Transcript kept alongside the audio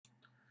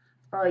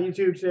Alright,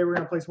 YouTube, today we're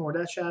going to play some more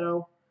Death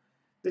Shadow.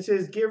 This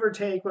is give or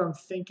take what I'm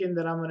thinking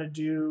that I'm going to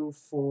do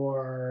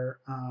for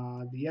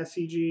the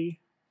SCG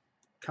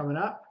coming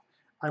up.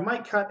 I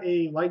might cut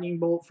a Lightning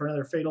Bolt for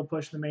another Fatal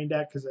Push in the main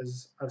deck, because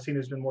as I've seen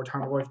there's been more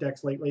Tarmogoyf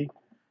decks lately.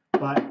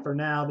 But for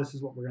now, this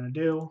is what we're going to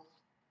do.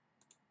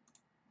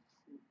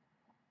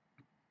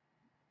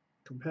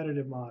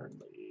 Competitive Modern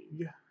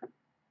League.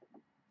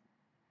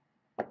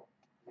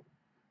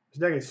 This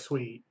deck is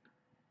sweet.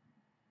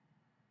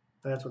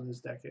 That's what this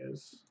deck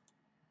is.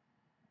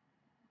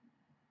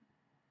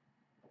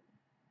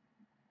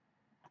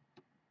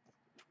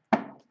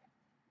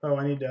 Oh,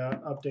 I need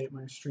to update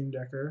my Stream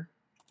Decker.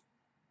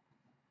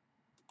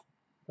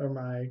 Or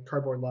my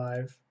Cardboard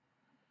Live.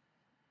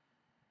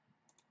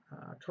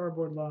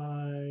 Cardboard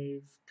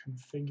Live,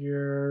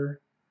 configure.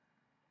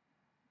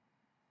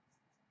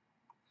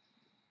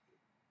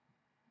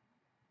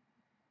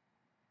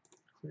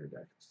 Clear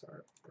deck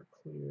start for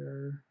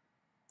clear.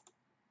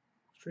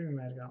 Streaming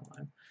Magic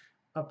Online.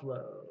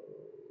 Upload.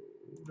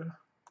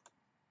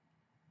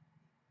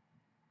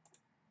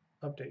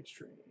 Update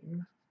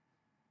stream.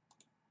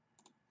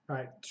 All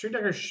right, Street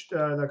Decker,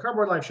 the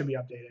Cardboard Live should be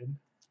updated.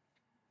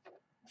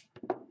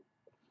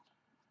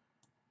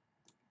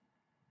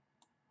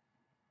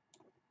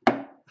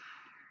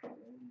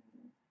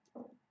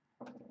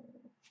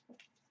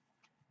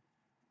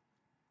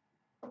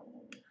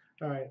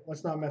 All right,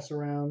 let's not mess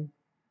around.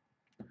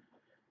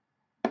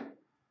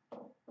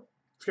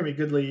 It's going to be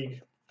a good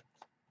league.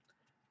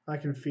 I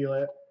can feel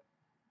it.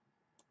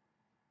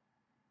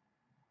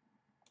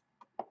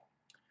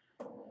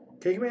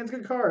 Cake Man's a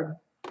good card.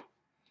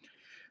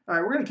 All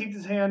right, we're going to keep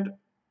this hand.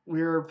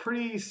 We're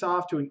pretty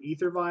soft to an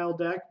Ether Vial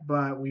deck,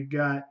 but we've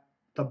got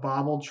the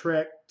Bauble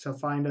trick to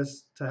find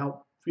us, to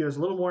help give us a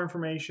little more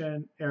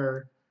information,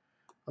 or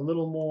a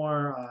little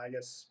more, I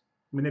guess,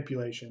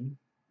 manipulation.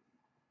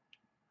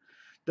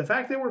 The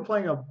fact that we're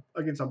playing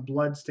against a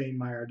Bloodstained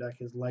Mire deck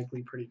is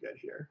likely pretty good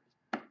here.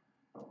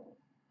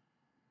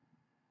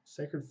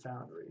 Sacred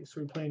Foundry.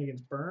 So we're playing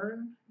against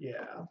Burn?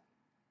 Yeah.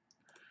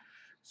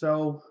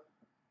 So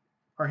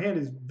our hand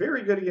is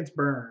very good against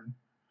Burn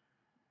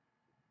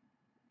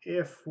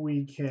if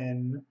we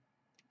can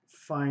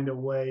find a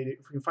way to, if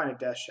we can find a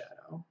Death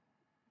Shadow.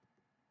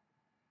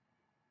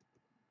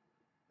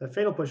 The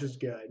Fatal Push is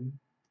good.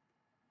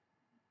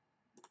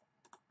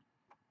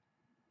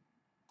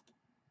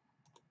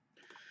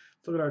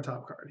 Let's look at our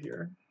top card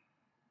here.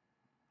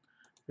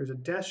 There's a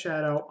Death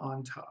Shadow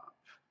on top.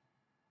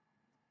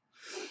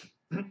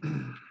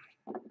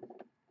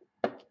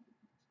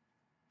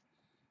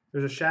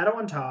 There's a shadow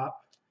on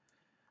top.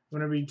 I'm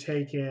going to be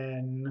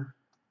taking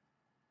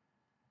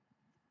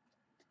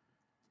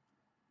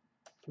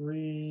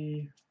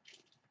 3.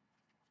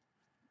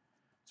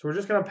 So we're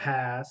just going to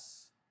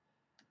pass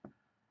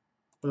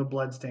with a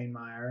Bloodstained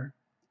Mire.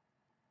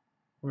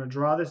 We're going to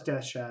draw this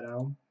Death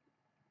Shadow.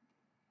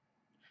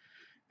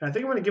 And I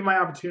think I'm going to give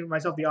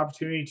myself the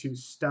opportunity to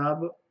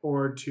stub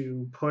or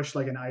to push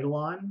like an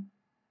Eidolon.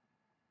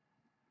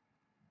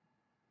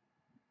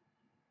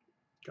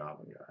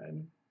 Goblin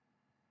Guide.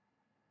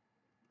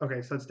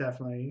 Okay, so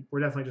we're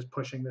definitely just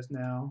pushing this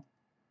now.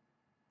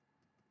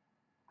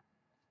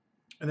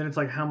 And then it's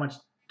like, how much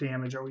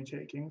damage are we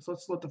taking? So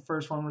let's let the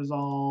first one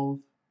resolve.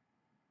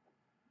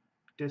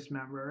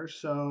 Dismember.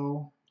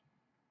 So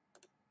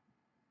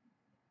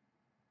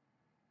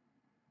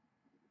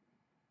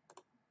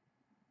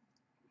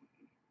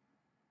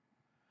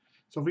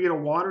if we get a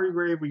Watery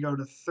Grave, we go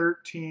to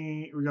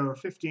 13. We go to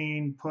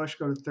 15. Push,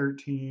 go to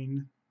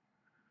 13.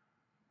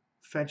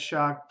 Fetch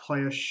Shock,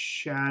 play a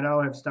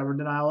Shadow, have Stubborn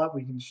Denial up.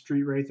 We can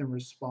Street Wraith in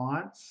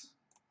response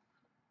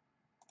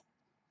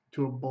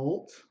to a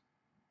Bolt.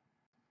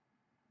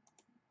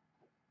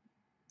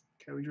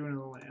 Okay, we drew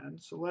another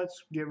land. So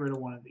let's get rid of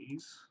one of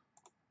these.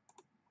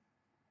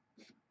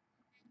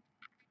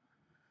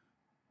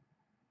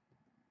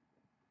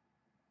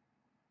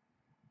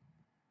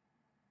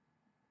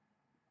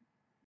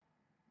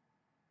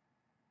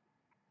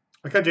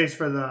 I cut Jace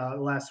for the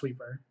last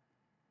sweeper.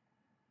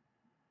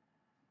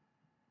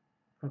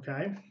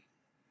 Okay.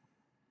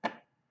 So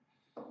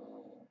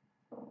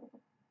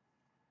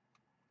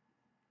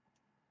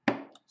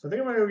I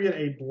think I'm going to go get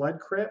a Blood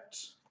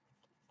Crypt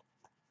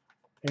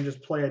and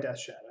just play a Death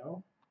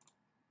Shadow.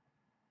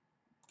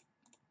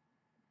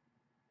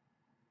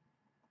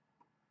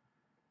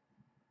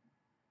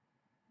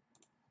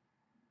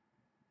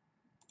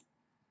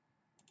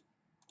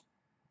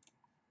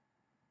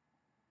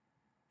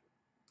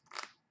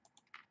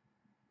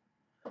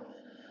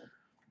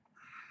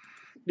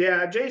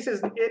 Yeah, Jace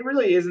it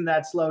really isn't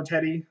that slow,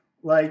 Teddy.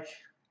 Like,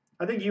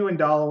 I think you and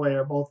Dalloway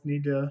are both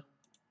need to.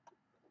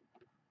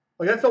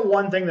 Like, that's the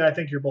one thing that I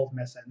think you're both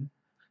missing.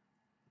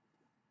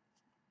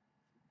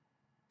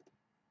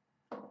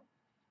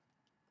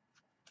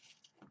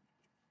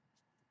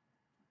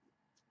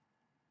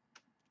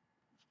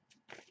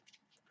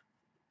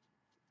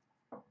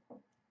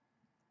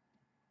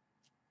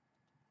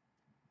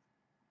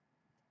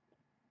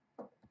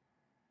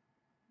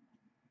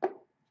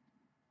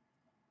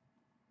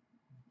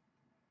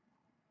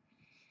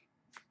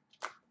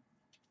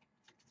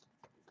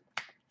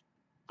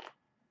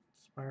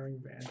 Inspiring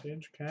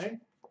Vantage, okay.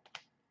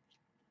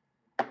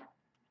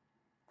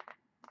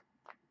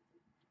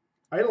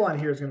 Eidolon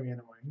here is going to be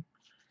annoying.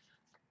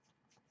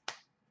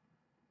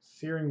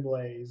 Searing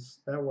Blaze,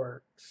 that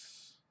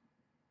works.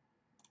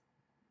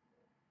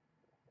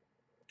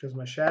 Because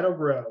my shadow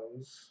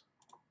grows.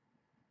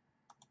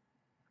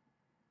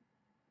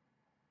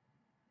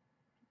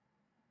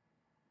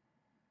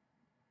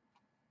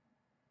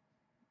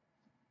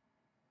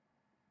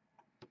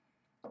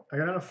 I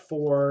got on a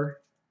 4.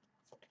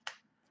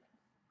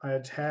 I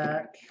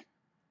attack.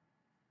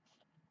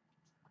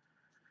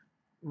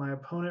 My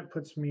opponent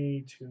puts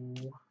me to...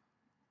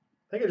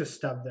 I think I just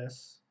stub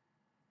this.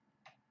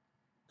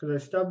 Because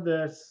I stub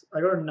this.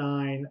 I go to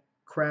 9.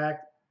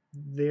 Crack.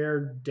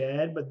 They're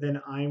dead, but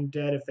then I'm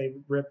dead if they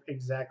rip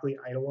exactly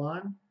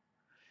Eidolon.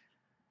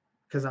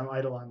 Because I'm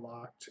Eidolon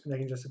locked. And they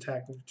can just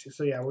attack me too.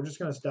 So yeah, we're just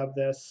going to stub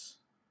this.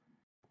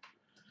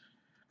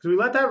 Because we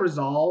let that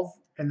resolve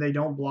and they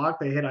don't block,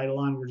 they hit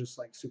Eidolon, we're just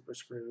like super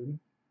screwed.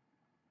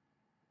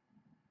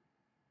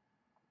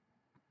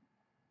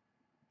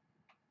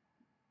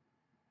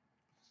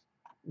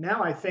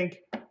 Now I think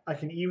I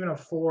can even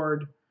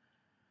afford,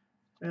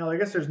 I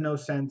guess there's no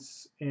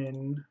sense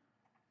in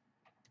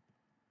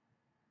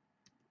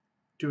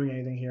doing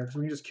anything here because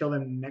we can just kill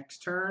them next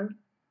turn.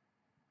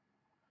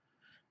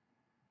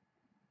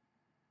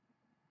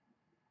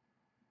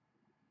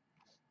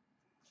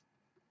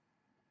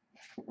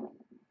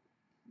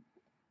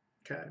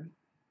 Okay.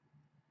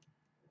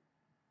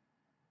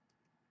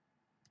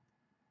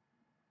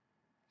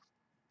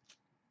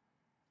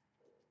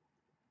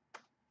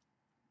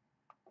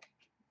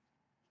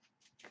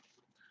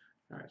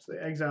 All right, so they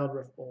exiled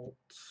Rift Bolt.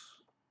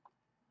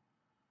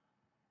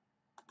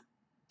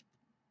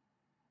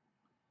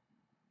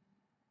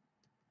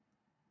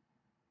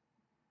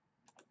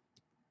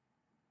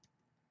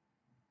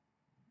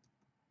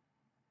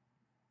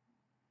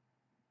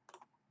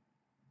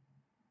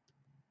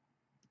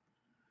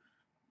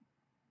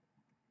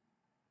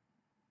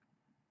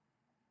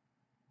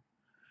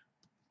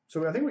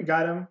 So I think we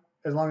got him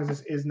as long as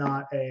this is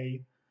not a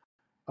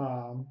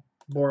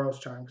Boros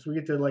Charm, because we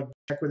get to like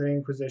check with an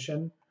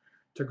Inquisition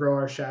to grow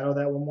our shadow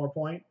that one more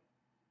point.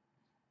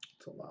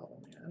 It's a lava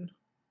man.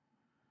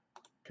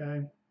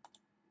 Okay.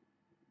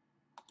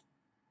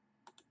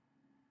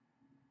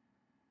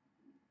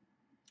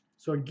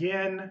 So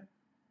again,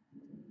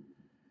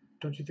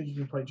 don't you think you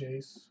can play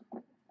Jace?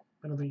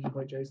 I don't think you can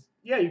play Jace.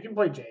 Yeah, you can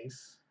play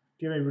Jace.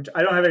 Do you have any?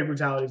 I don't have any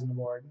brutalities on the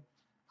board.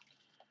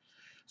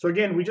 So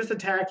again, we just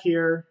attack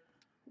here.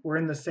 We're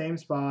in the same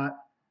spot.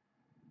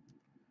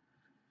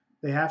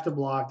 They have to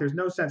block. There's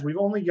no sense. We've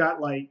only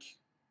got like,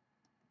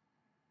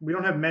 we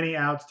don't have many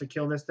outs to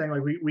kill this thing.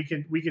 Like we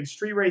could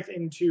Street Wraith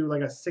into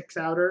like a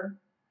 6-outer,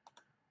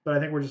 but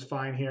I think we're just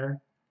fine here.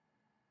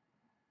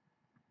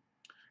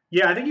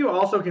 Yeah, I think you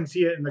also can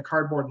see it in the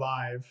cardboard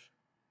live.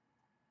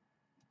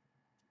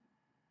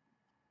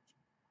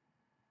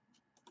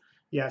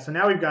 Yeah, so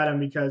now we've got him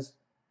because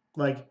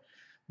like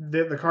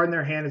the card in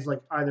their hand is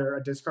like either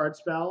a discard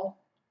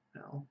spell.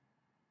 No.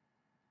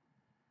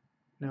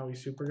 Now we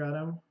super got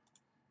him.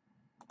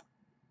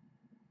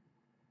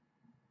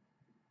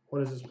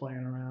 What is this playing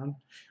around?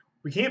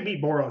 We can't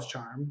beat Boros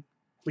Charm.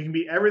 We can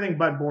beat everything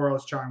but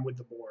Boros Charm with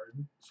the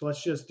board. So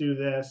let's just do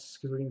this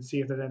because we can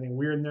see if there's anything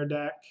weird in their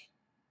deck.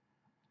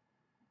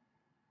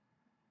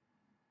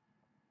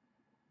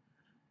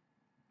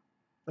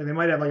 Like they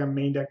might have like a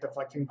main deck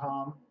Deflecting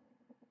Palm.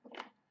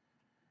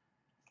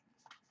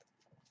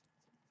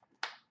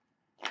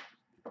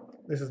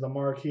 This is the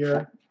mark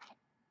here.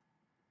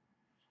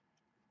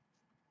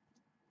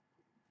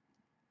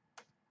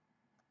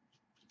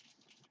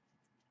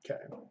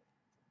 Okay.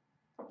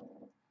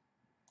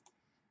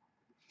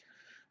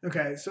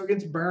 Okay, so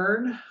against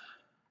Burn,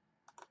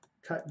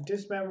 cut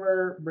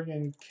Dismember, bring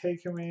in K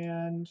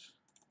command.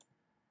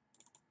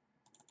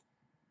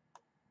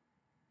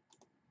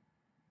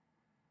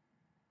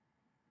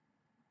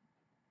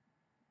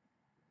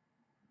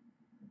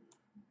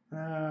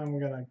 I'm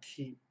gonna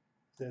keep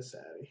this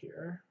out of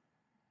here.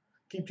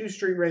 Keep 2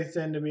 Street Wraiths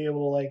in to be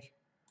able to like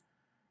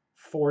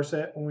force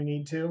it when we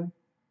need to.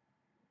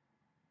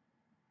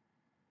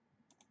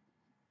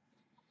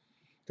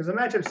 Because the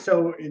matchup's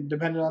so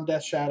dependent on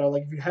Death Shadow.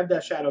 Like if you have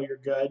Death Shadow, you're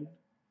good.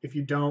 If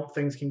you don't,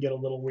 things can get a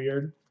little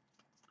weird.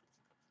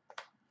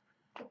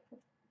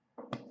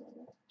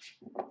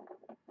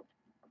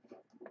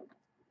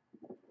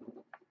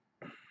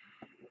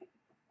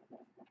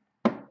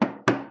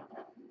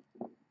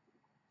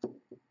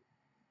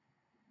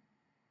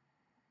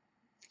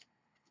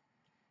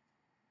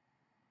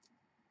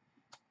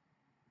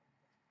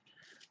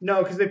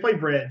 No, because they play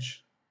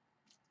Bridge.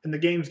 And the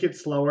games get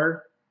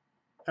slower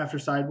after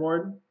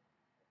sideboard.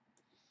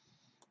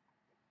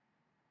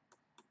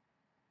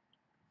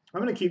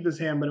 I'm going to keep this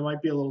hand, but it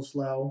might be a little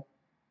slow.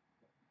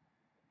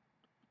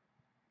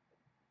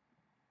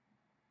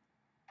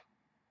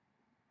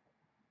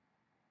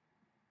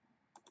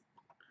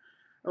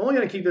 I'm only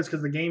going to keep this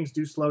because the games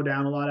do slow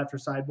down a lot after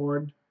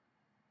sideboard.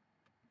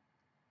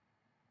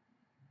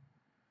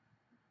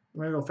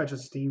 I'm gonna go fetch a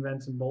Steam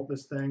Vents and bolt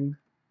this thing.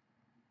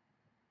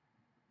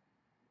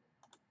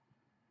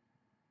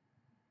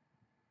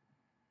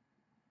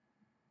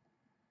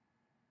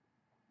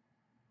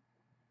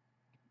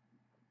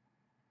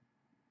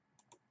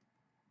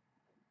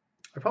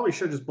 I probably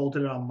should have just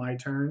bolted it on my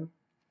turn.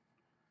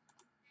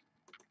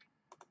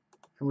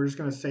 And we're just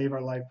going to save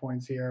our life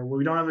points here.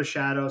 We don't have a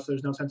shadow, so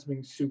there's no sense of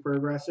being super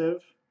aggressive.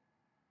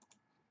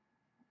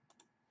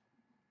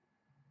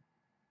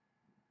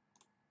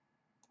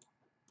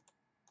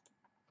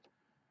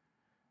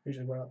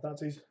 Usually board out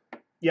Thoughtseize.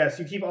 Yes,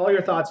 you keep all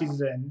your Thoughtseizes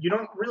in. You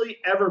don't really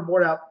ever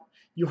board out.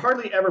 You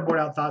hardly ever board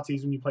out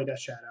Thoughtseize when you play Death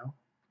Shadow.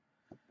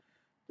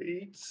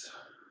 Beats.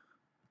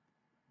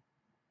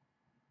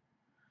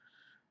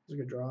 That's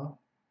a good draw.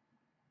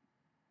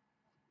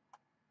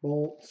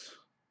 Bolts.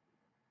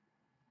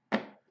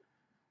 And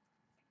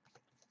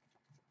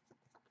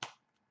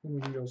we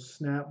can go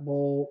Snap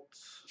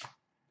Bolts.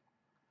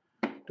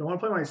 Don't want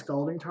to play my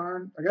Scalding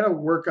Tarn. I got to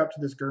work up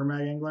to this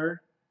Gurmag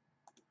Angler.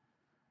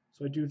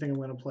 So I do think I'm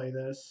going to play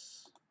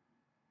this.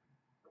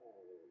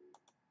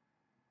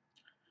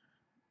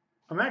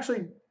 I'm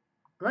actually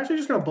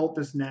just going to bolt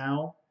this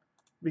now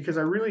because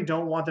I really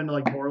don't want them to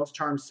like Boros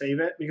Charm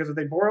save it, because if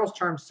they Boros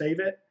Charm save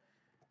it,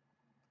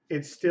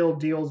 it still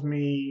deals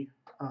me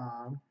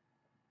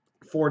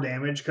 4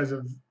 damage because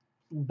of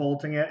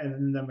bolting it and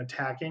then them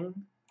attacking.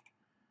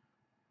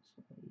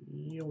 So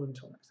yield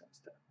until next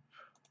step.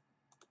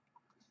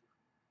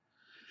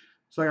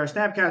 So like our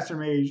Snapcaster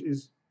Mage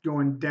is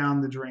going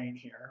down the drain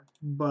here,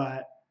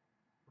 but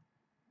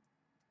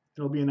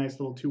it'll be a nice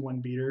little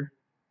 2-1 beater.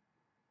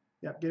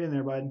 Yep, get in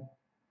there, bud.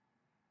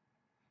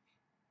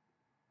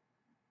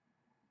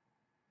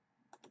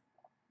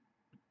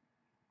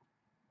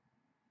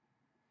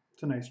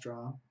 It's a nice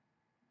draw.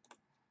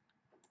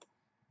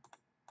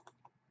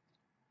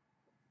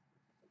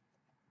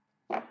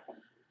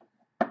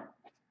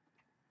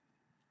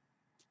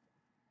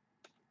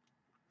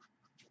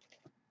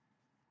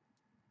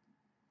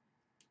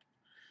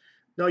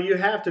 No, you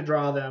have to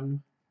draw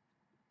them.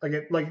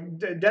 Like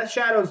Death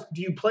Shadows.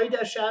 Do you play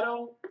Death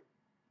Shadow,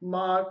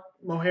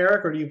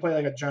 Moharic, or do you play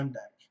like a Jund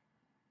deck?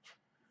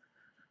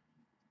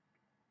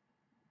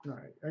 All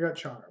right, I got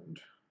Charmed.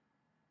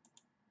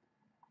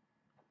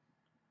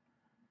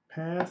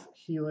 Path,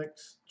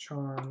 Helix,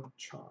 Charm,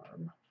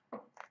 Charm.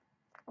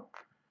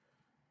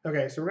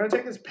 Okay, so we're gonna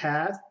take this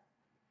path,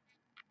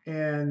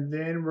 and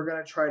then we're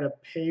gonna try to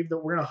pave the.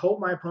 We're gonna hope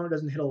my opponent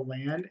doesn't hit a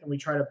land, and we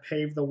try to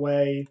pave the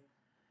way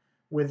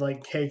with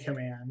like K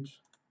command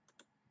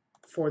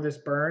for this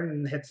burn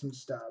and hit some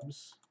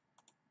stubs.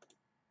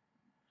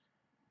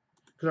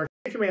 Because our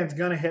K command's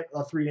gonna hit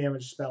a 3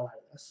 damage spell out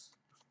of this.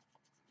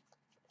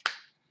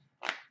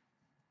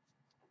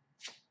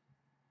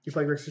 You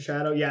play Grixis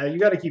Shadow? Yeah, you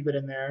got to keep it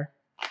in there.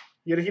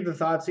 You got to keep the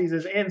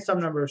Thoughtseizes and some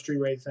number of Street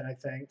Wraiths in, I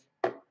think.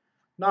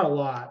 Not a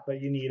lot,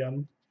 but you need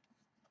them.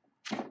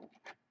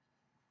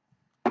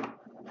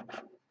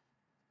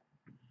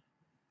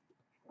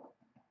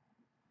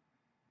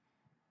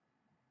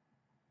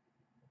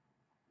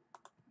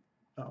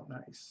 Oh,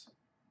 nice.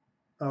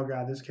 Oh,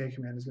 God, this K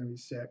command is going to be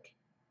sick.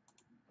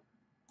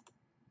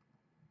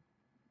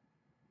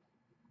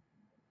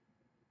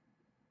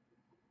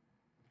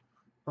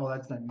 Oh,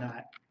 that's the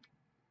nut.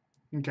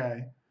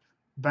 Okay.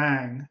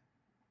 Bang.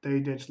 They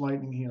ditch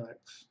Lightning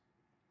Helix.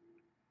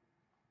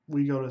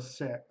 We go to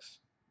 6.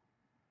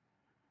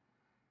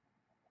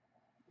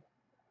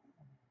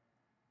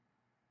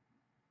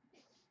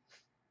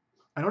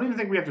 I don't even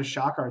think we have to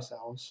shock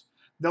ourselves.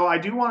 Though I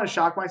do want to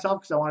shock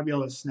myself because I want to be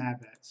able to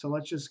snap it. So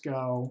let's just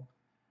go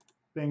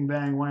bing,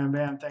 bang, wham,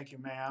 bam. Thank you,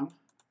 ma'am.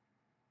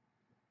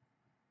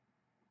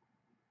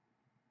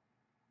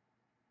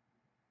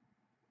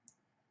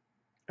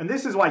 And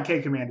this is why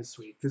K command is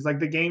sweet, because like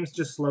the games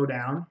just slow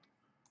down.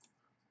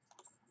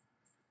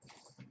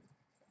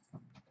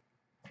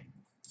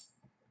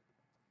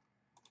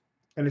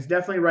 And it's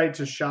definitely right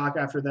to shock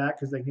after that,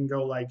 because they can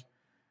go like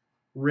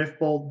Rift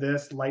Bolt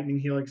this, Lightning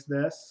Helix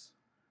this.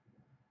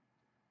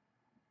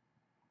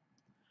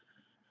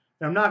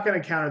 And I'm not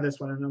going to counter this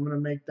one, and I'm going to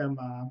make them.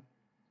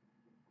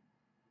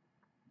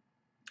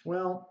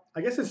 Well,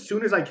 I guess as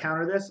soon as I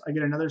counter this, I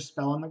get another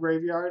spell in the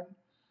graveyard.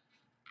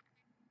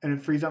 And it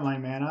frees up my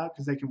mana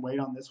because they can wait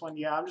on this one.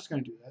 Yeah, I'm just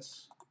going to do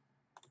this.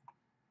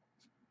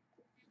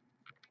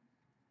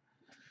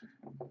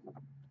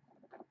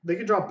 They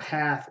could draw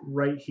Path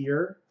right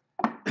here.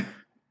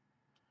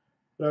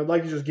 But I'd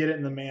like to just get it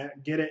in the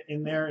get it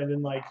in there, and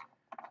then like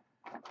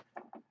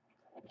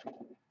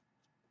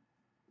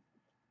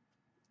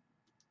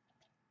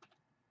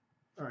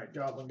all right,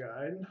 Goblin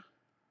Guide.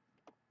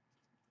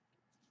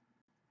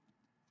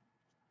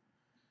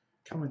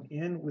 Coming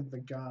in with the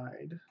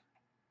guide.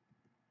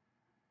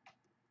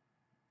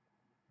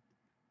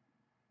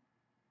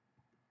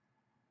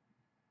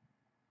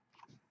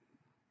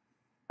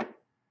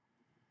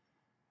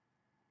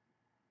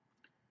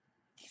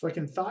 So I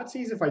can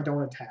Thoughtseize if I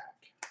don't attack.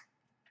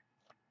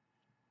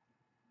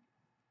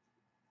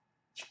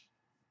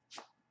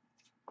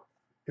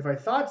 If I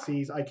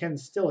Thoughtseize, I can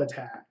still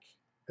attack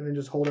and then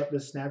just hold up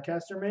this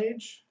Snapcaster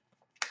Mage.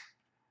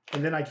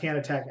 And then I can't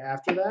attack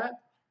after that.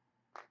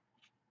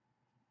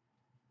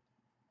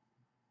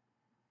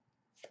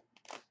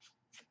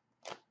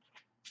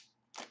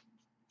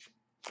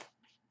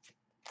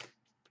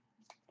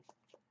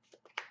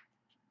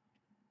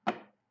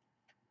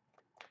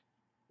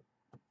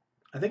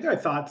 I think I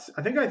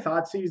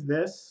Thoughtseize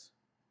this,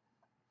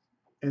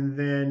 and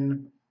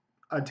then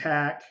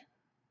attack,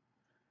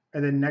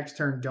 and then next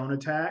turn don't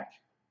attack.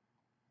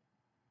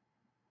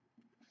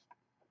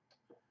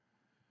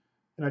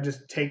 And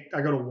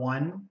I go to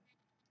 1.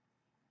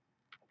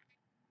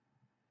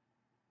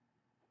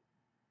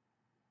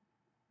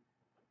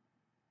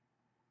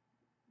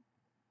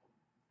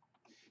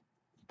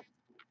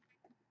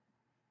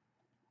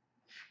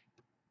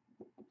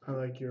 I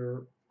like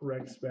your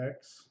rec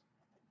specs.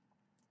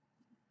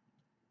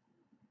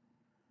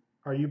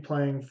 Are you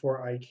playing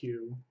for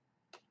IQ?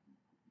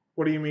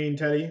 What do you mean,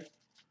 Teddy?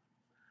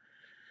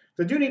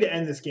 So I do need to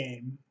end this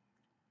game.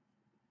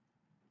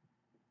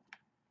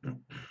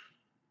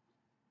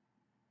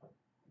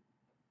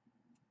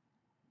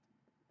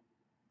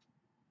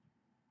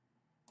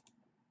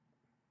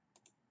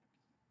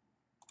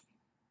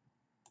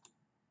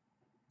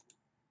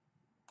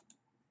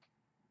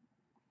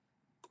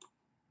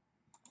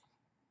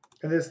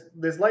 And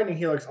this Lightning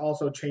Helix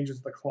also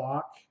changes the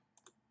clock.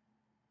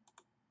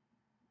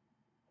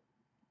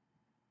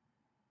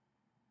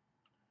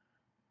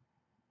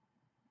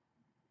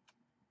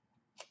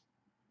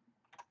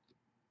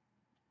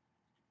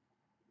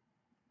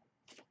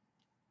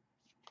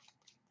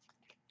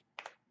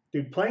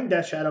 Dude, playing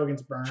Death Shadow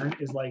against Burn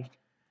is like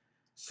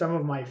some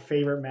of my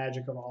favorite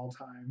Magic of all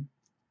time.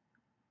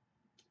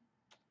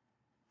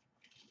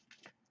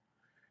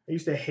 I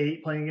used to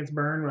hate playing against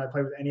Burn when I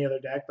played with any other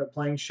deck, but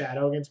playing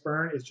Shadow against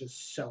Burn is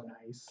just so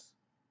nice.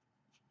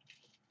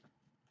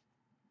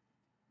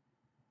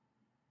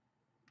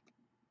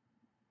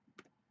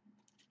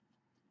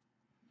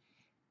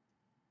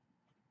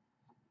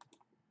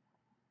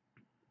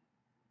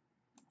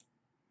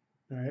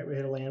 All right, we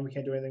hit a land we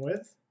can't do anything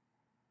with.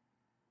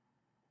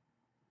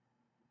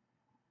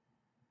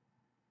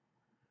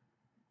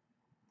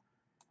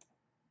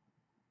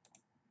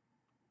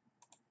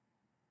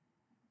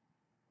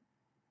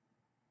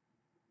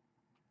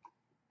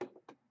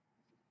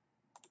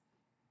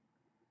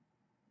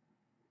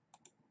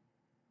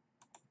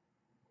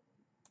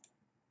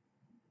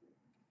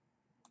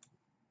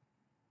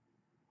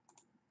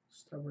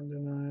 Stubborn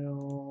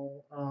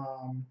Denial.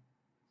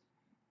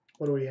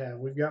 What do we have?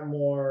 We've got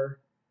more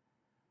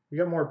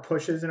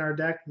pushes in our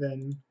deck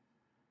than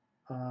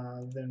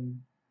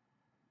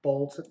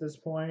bolts at this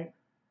point.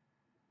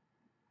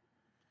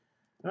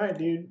 All right,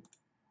 dude.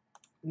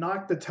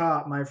 Knock the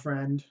top, my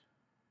friend.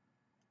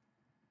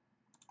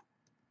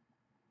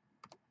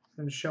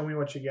 And show me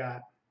what you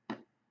got.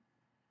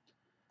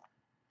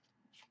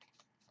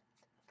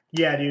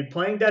 Yeah, dude.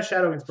 Playing Death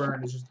Shadow against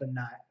Burn is just the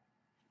nut.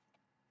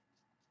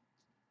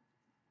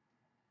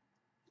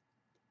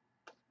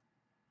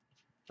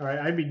 All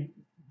right,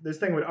 this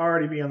thing would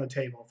already be on the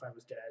table if I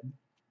was dead.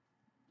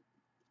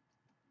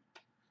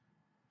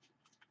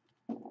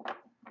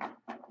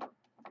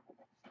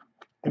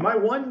 In my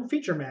one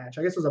feature match,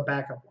 I guess it was a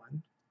backup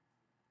one.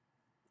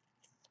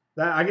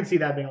 That I can see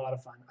that being a lot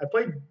of fun.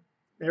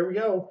 There we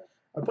go.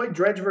 I played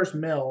Dredge vs.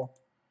 Mill.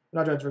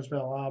 Not Dredge vs.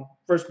 Mill.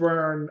 First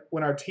Burn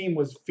when our team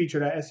was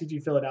featured at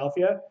SCG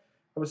Philadelphia.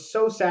 I was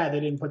so sad they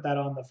didn't put that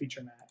on the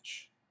feature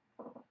match.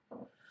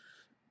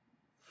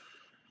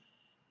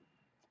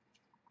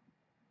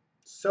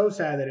 So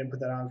sad they didn't put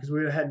that on because we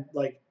would have had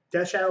like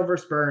Death Shadow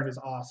vs. Burn is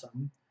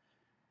awesome,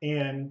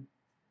 and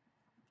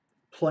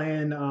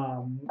playing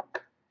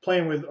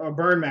with a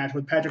Burn match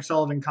with Patrick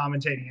Sullivan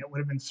commentating it would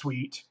have been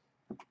sweet.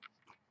 I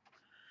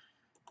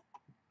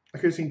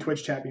could have seen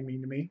Twitch chat be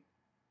mean to me.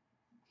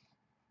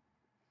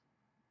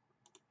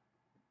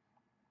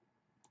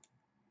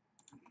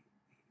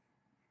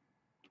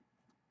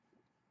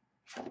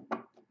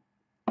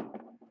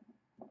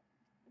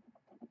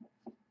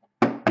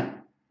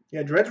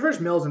 Yeah, Dredge vs.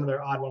 Mill is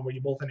another odd one where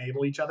you both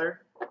enable each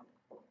other.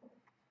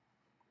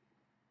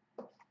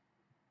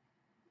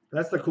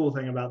 That's the cool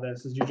thing about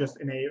this is you just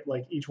enable,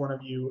 like each one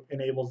of you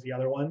enables the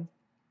other one.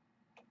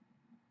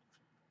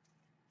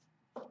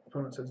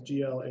 Opponent says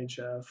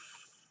GLHF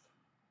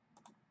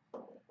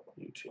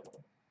U2.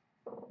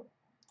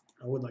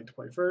 I would like to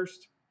play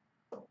first.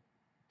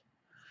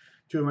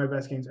 2 of my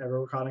best games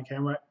ever were caught on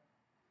camera.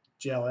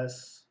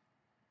 Jealous.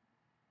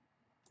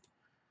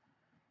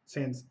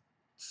 Sounds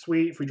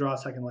sweet if we draw a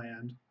second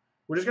land.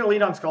 We're just going to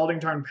lead on Scalding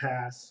Tarn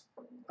pass.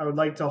 I would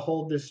like to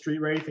hold this Street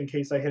Wraith in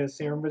case I hit a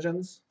Serum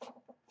Visions.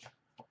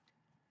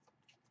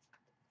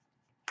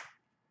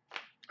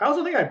 I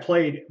also think I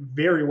played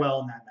very well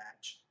in that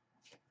match.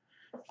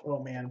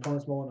 Oh man,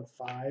 opponent's mulling a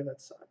 5.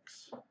 That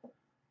sucks.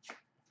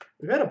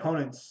 We've had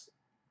opponents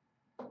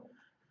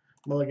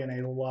mulligan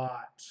a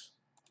lot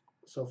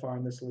so far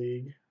in this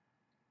league.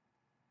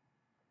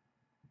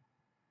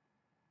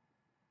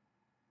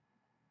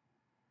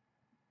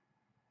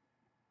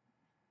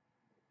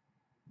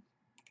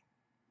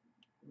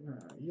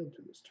 yield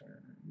to this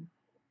turn.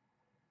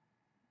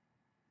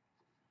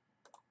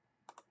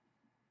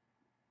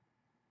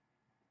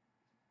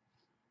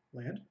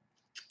 Land.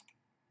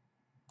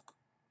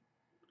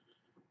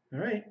 All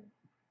right.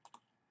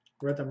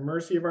 We're at the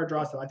mercy of our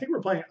draw style. I think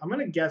we're playing, I'm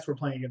going to guess we're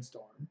playing against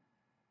Storm.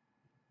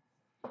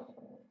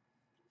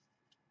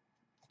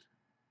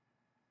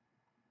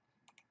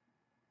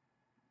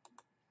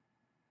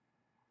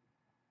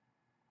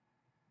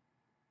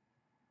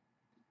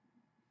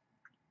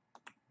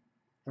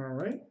 All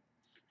right.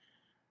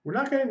 We're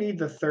not going to need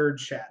the third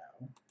shadow.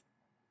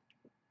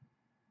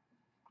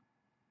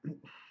 And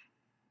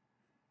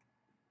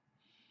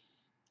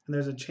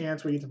there's a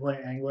chance we get to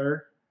play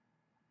Angler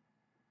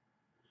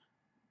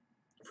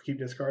if we keep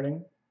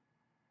discarding.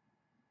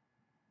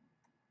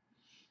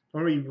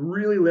 I'm going to be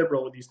really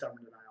liberal with these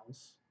Stubborn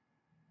Denials.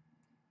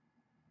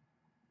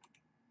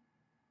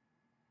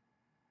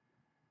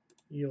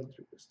 Yield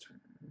through this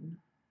turn.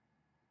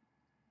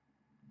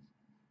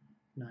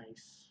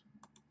 Nice.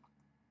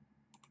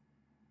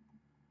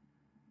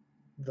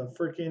 The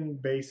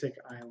freaking basic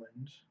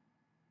island.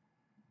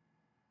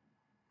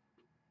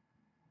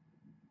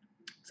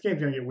 This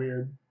game's gonna get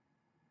weird.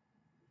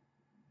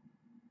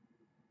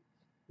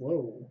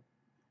 Whoa.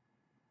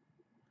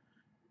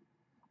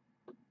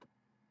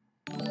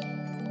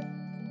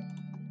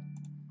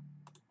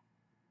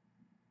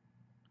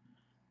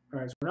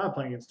 Alright, so we're not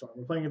playing against Storm.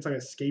 We're playing against like a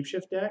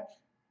Scapeshift deck.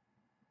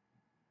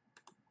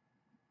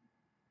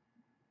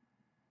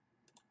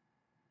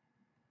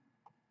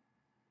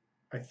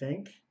 I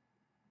think.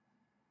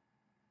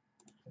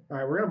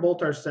 Alright, we're gonna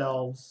bolt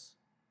ourselves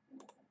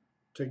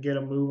to get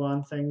a move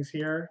on things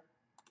here.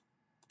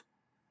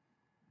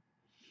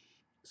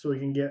 So we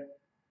can get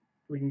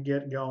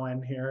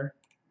going here.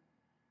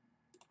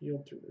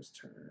 Yield through this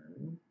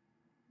turn.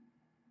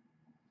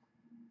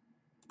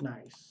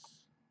 Nice.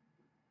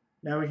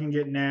 Now we can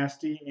get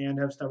nasty and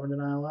have Stubborn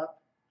Denial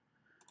up,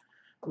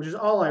 which is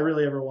all I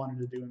really ever wanted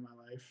to do in my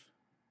life.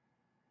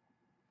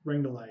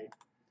 Bring to light.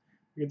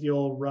 We get the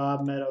old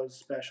Rob Meadows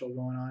special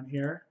going on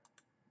here.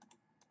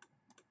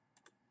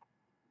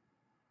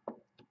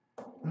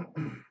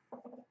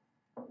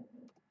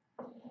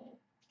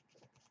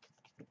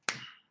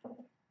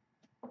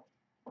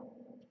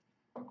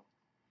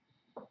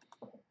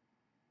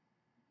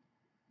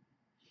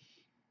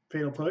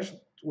 Fatal Push,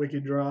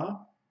 Wicked Draw.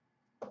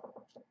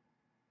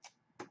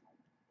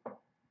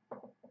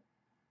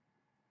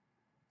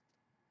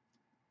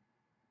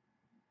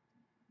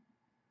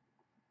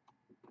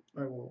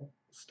 I will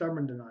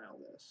Stubborn Denial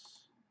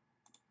this.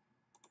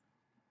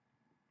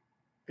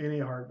 In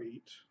a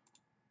heartbeat.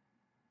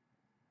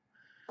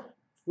 If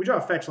we draw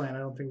a fetch land, I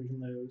don't think we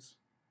can lose.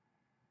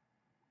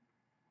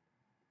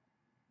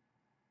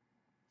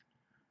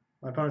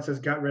 My opponent says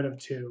got rid of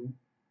 2.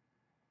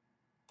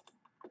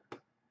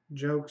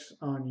 Joke's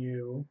on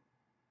you.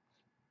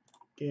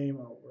 Game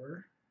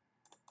over.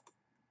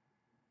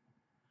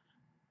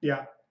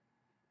 Yeah.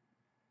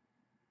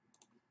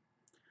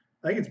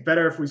 I think it's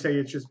better if we say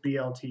it's just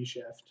BLT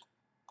shift.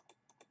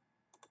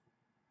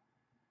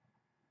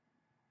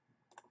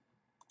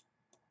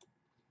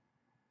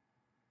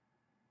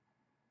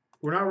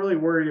 We're not really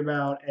worried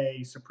about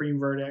a Supreme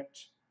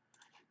Verdict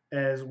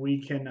as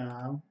we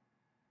can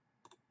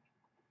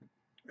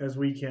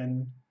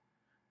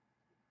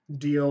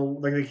deal,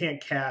 like they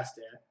can't cast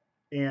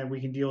it, and we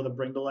can deal with a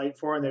Bring to Light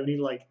for it, and they would need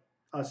like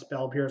a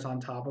Spell Pierce on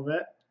top of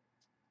it.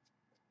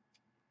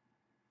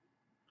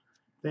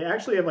 They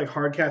actually have like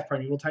hard cast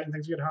Primeval Titan,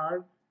 things get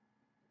hard.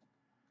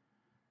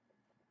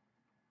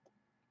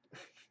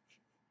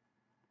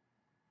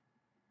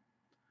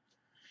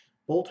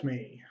 Bolt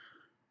me.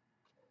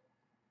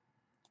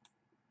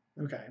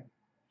 Okay.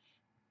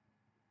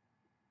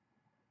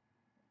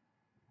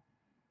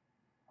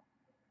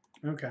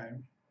 Okay.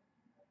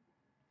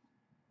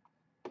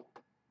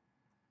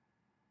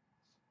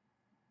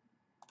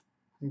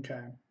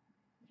 Okay.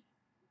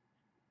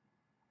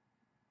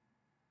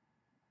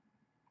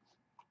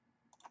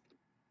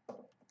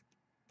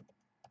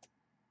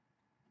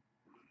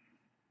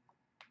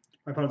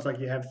 My opponent's like,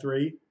 you have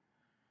 3?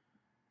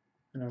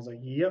 And I was like,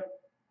 yep.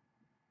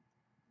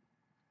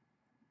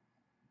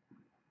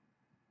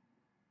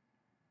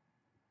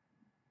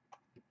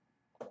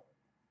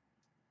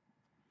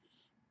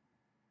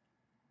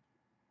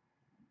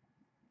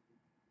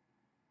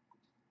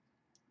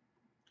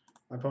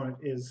 My opponent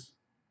is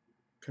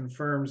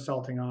confirmed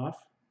salting off.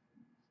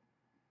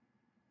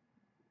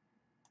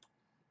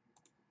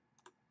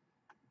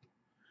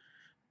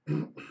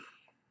 You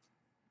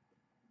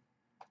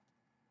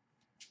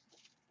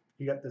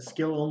got the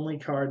skill only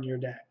card in your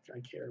deck. I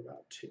care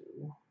about 2.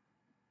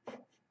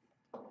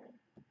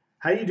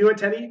 How do you do it,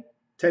 Teddy?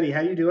 Teddy,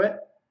 how do you do it?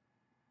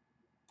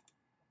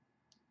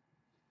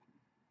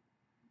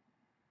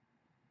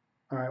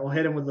 All right, we'll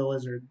hit him with the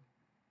lizard.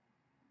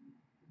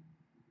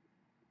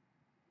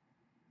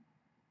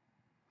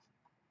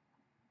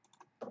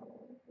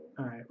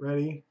 All right,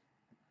 ready?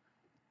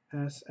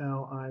 S-L-I-Z-A-R-D.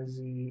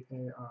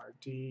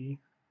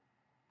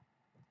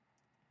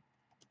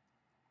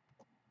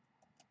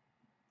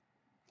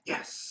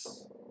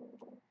 Yes.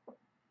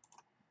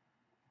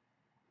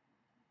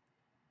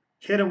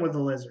 Hit him with the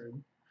lizard.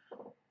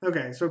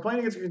 Okay, so we're playing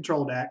against a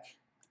control deck.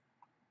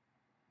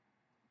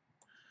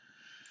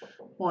 I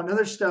want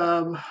another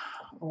stub.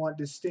 I want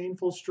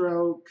Disdainful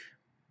Stroke.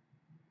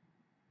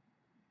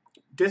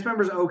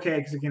 Dismember's okay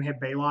because it can hit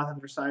Baloth at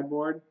their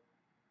sideboard.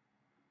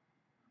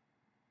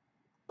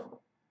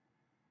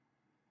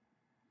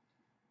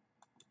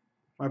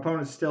 My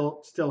opponent's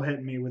still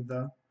hitting me with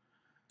the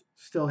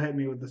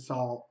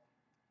salt.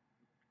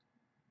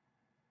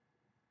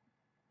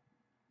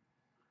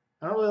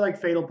 I don't really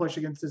like Fatal Push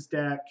against this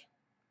deck.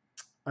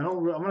 I'm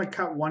gonna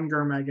cut one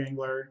Gurmag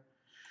Angler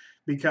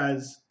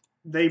because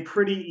they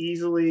pretty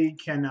easily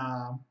can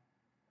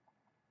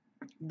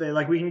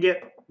we can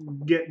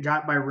get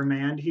got by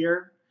Remand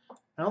here.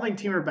 I don't think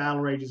Temur Battle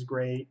Rage is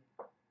great.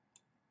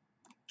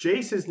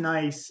 Jace is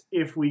nice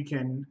if we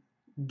can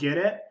get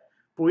it,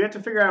 but we have to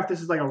figure out if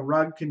this is like a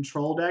rug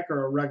control deck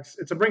or a rug.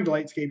 It's a Bring to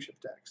Light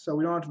Scapeshift deck, so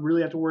we don't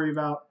really have to worry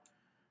about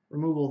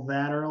removal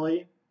that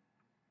early.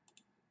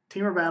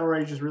 Temur Battle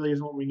Rage just really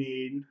isn't what we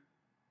need.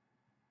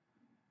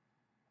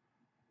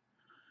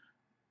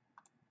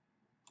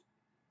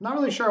 Not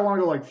really sure I want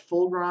to go like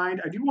full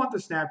grind. I do want the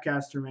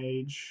Snapcaster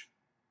Mage.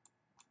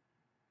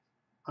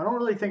 I don't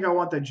really think I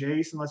want the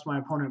Jace unless my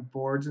opponent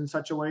boards in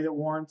such a way that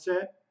warrants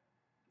it.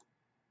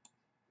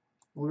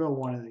 We'll go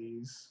one of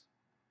these.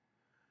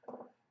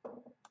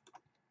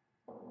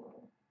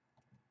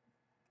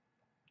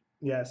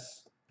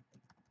 Yes.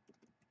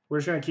 We're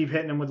just going to keep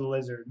hitting him with the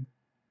lizard.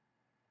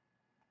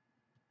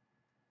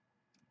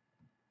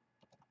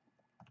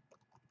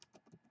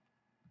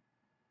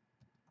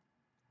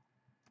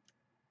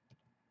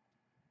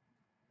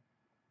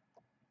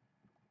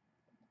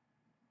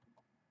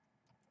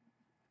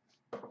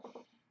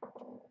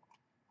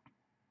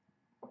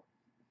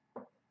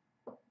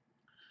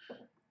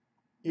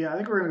 Yeah, I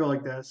think we're going to go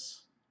like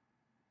this.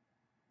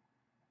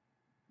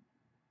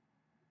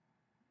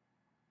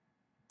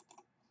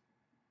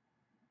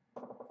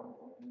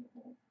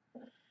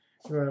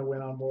 We're going to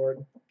win on board.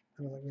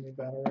 I don't think we need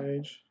Battle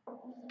Rage.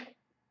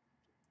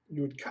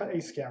 You would cut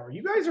a Scour.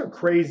 You guys are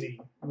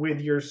crazy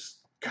with your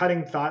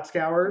cutting Thought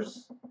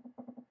Scours.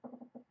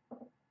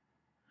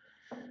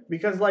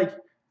 Because, like,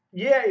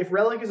 yeah, if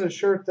Relic is a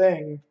sure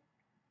thing,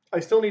 I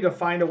still need to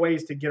find a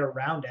ways to get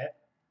around it.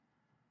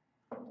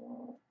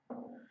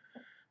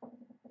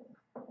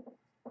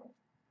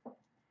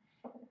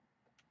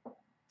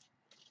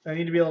 I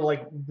need to be able to,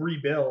 like,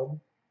 rebuild.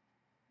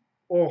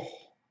 Oh.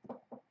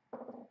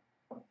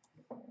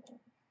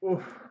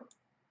 Oof.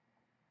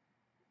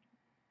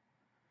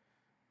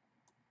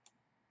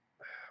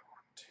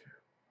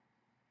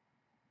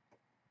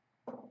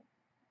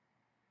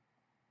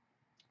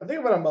 I think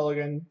about a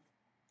mulligan.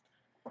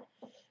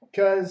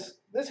 Because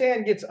this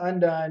hand gets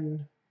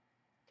undone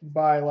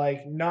by,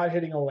 like, not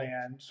hitting a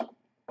land.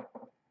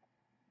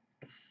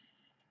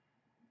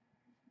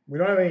 We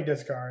don't have any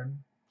discard.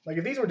 Like,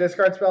 if these were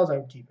discard spells, I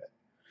would keep it.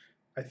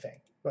 I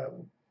think. But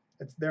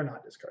they're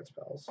not discard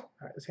spells.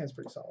 Alright, this hand's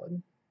pretty solid.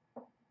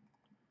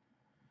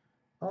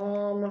 I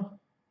don't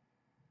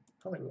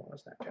think we want a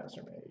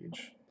Snapcaster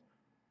Mage.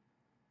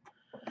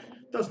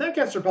 Though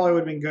Snapcaster probably would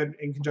have been good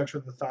in conjunction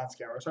with the Thought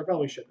Scour, so I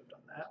probably should have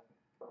done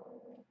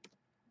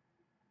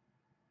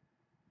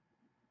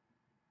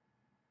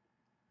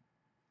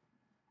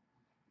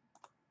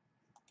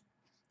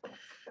that.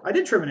 I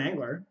did trim an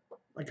Angler.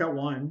 I cut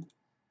one.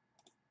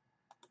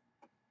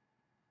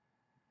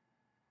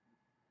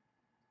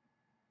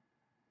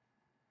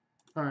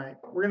 All right,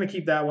 we're going to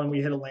keep that when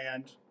we hit a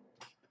land.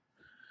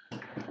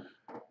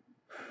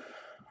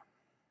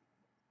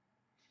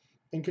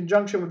 In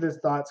conjunction with this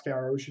Thought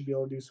Scour, we should be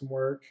able to do some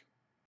work.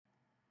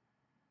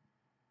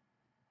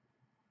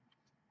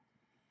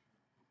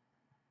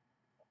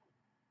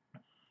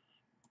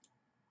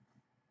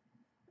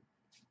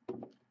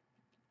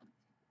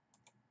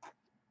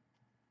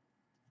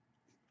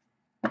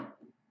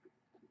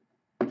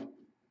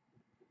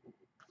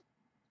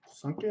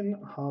 Sunken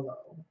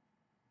Hollow.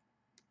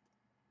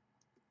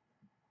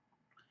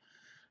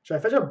 Should I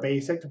fetch a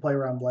basic to play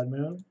around Blood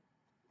Moon?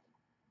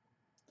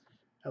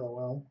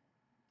 LOL.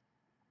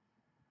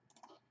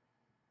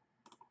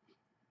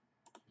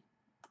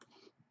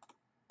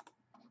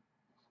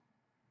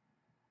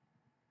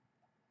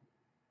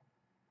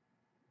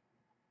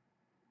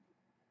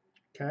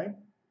 Okay.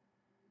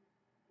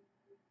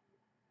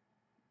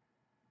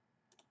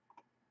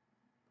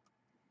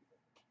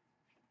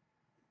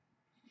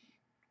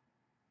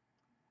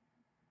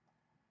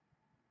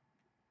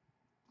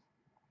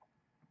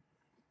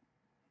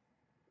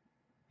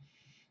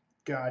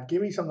 God,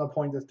 give me something to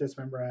point this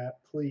Dismember at,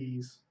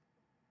 please.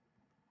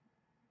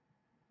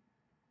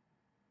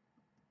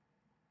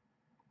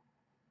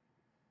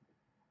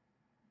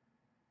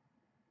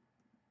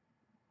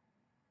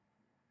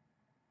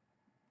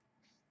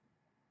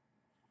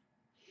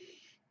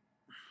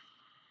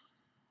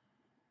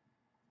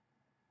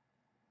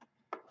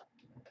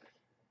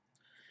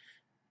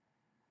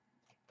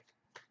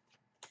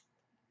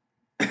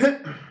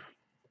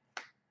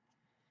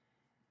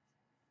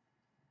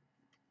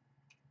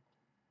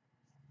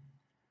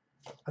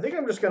 I think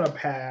I'm just going to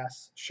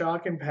pass.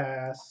 Shock and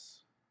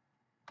pass.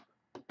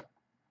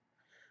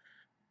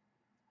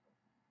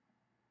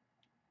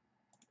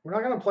 We're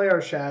not going to play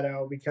our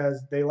Shadow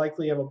because they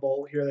likely have a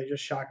Bolt here. They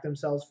just shock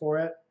themselves for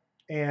it.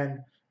 And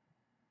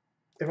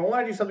if I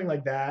want to do something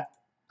like that,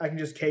 I can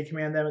just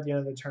K-command them at the end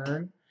of the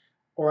turn.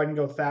 Or I can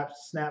go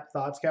snap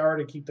Thought Scour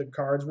to keep the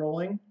cards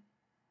rolling.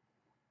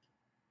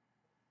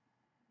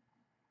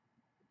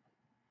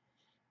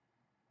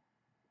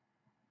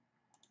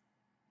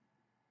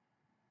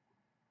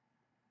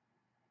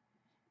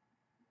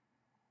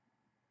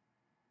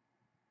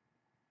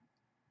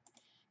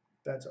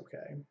 That's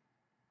okay.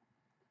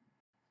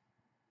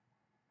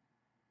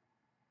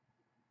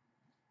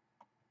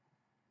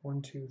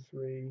 One, two,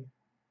 three.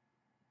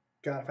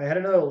 God, if I had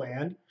another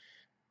land,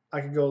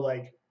 I could go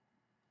like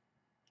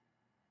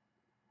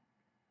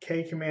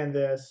K command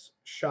this,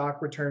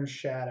 shock return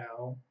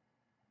Shadow,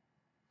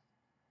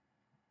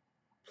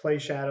 play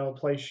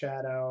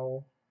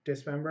Shadow,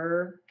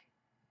 Dismember.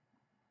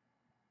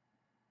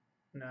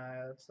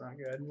 Nah, that's not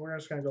good. We're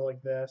just gonna go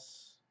like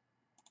this.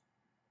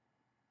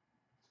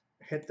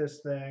 Hit this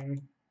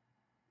thing.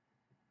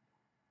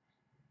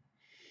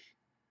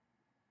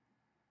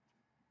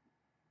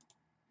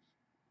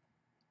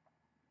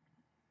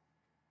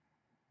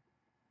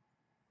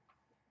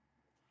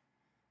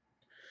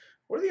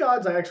 What are the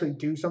odds I actually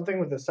do something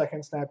with the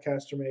second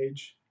Snapcaster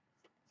Mage?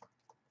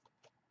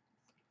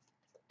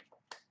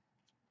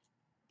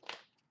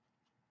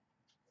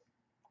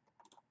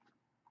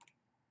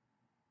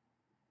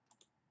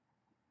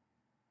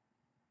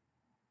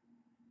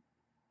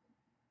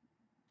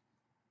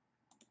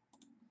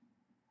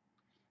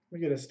 We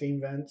get a Steam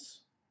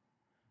Vents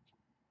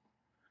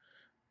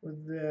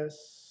with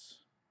this.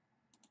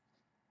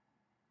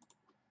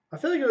 I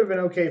feel like it would have been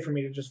okay for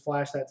me to just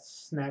flash that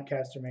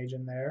Snapcaster Mage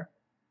in there.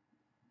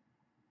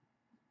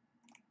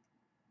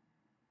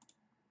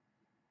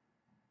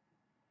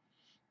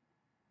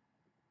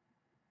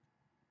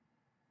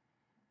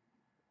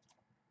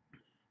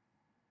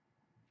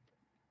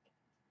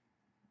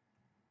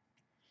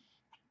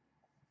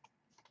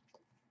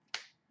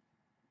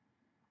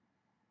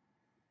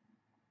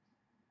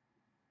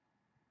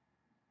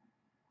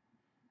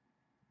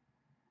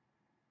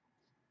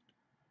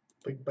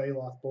 Big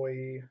Bailoff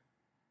boy.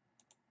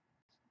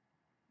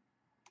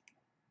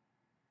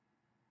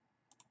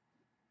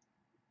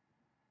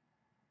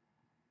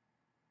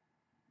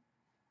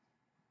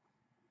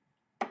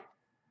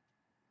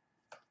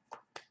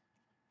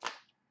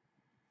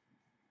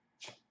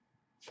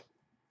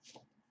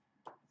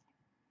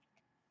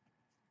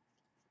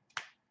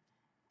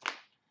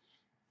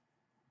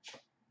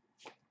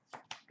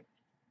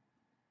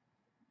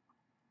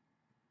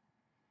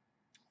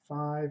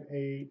 Five,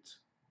 8.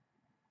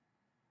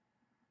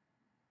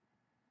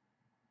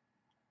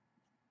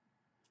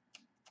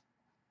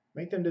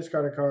 Make them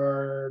discard a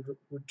card.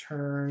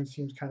 Return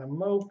seems kind of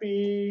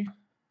mopey.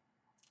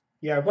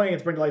 Yeah, I'm playing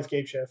against Brindlelight's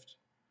Scapeshift.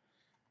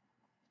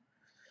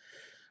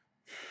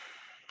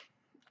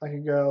 I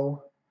could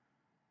go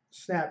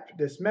snap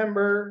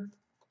Dismember,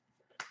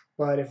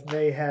 but if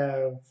they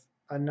have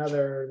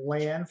another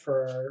land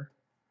for,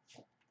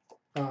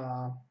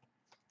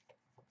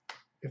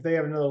 if they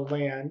have another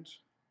land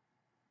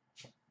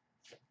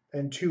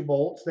and 2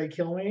 bolts, they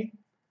kill me.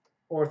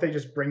 Or if they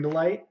just bring to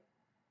light.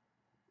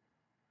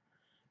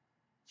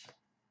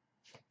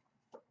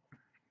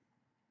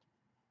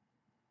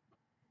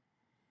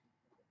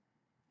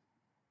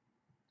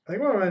 I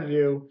think what I'm going to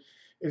do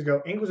is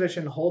go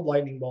Inquisition, hold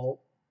Lightning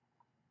Bolt.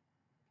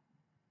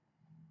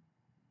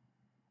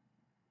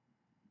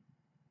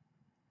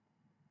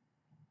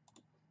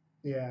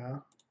 Yeah.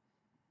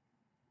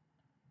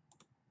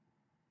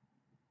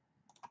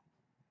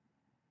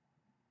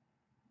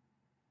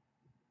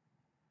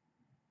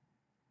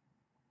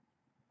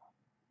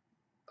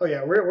 Oh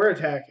yeah, we're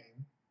attacking.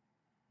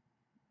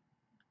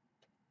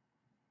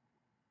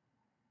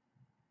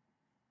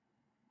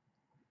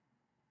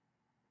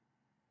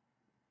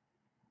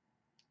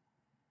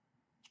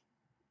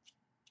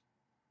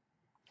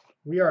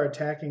 We are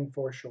attacking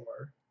for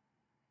sure.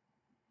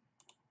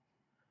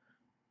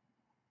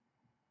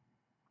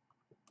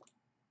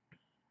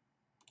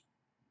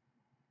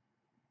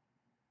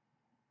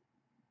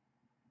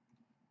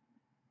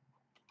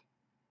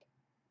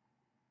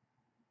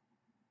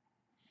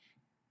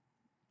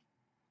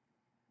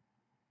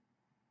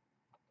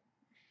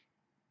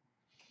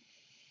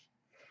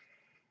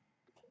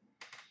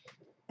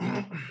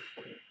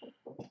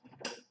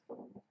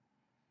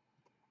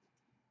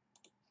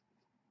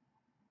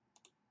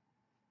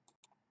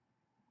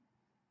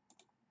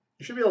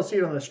 You should be able to see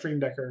it on the Stream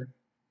Decker.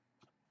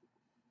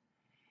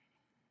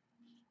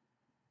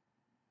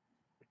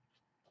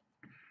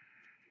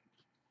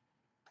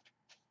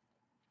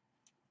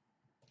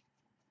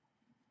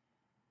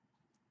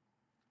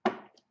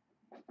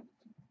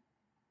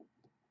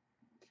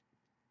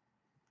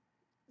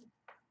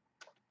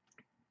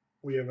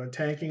 We have a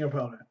tanking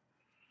opponent.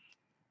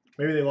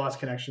 Maybe they lost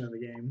connection to the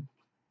game.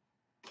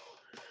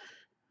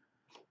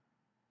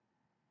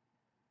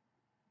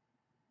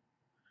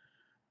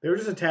 They were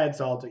just a tad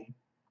salty.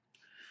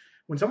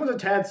 When someone's a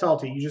tad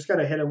salty, you just got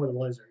to hit them with a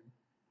lizard.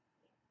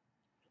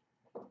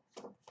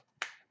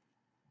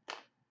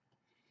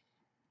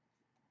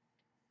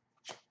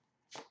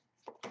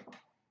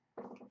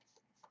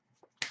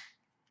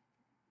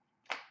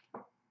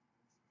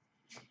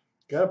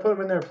 Got to put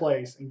them in their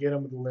place and get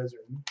them with a lizard.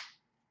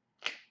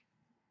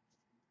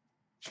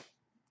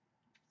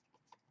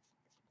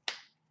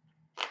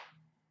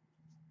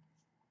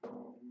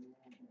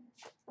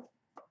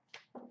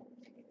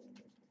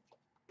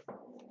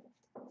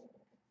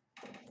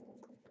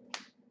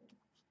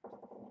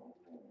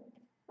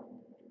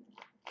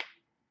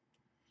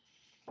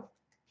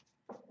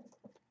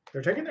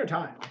 They're taking their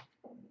time.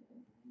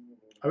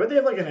 I bet they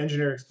have like an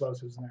engineer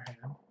explosives in their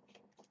hand.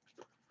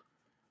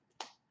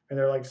 And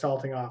they're like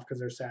salting off because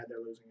they're sad they're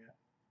losing it.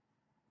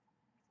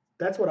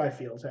 That's what I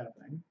feel is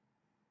happening.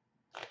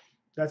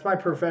 That's my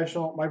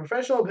professional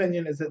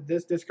opinion is that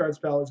this discard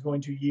spell is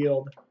going to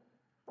yield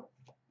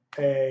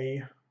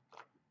a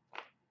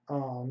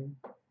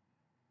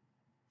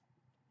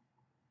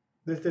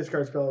this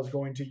discard spell is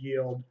going to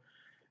yield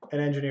an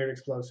engineered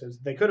explosives.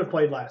 They could have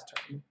played last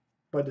turn,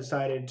 but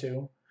decided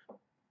to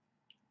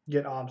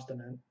get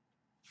obstinate.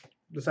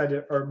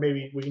 Decided, or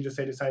maybe we can just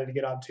say decided to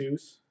get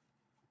obtuse.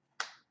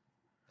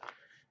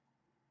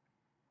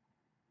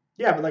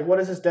 Yeah, but like, what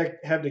does this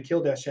deck have to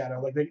kill Death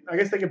Shadow? Like, I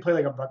guess they could play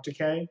like Abrupt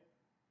Decay.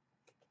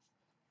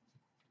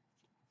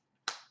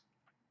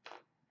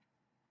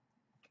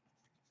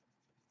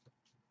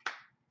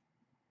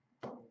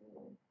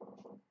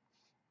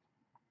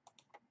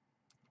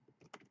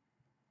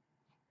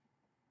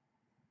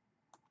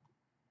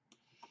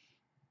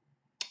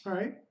 All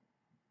right.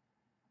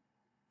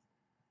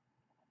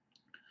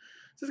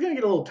 This is going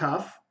to get a little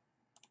tough.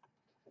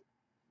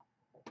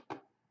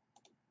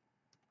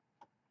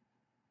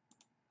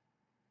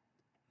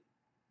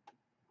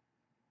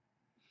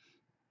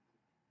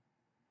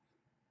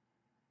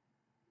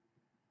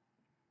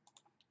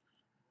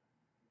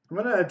 I'm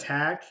going to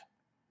attack.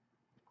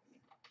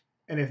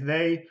 And if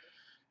they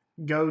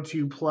go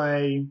to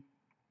play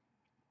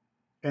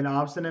an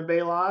Obstinate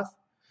Baloth,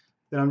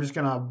 then I'm just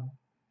going to...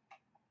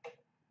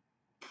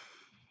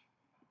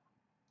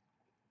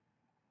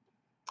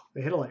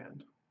 They hit a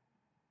land.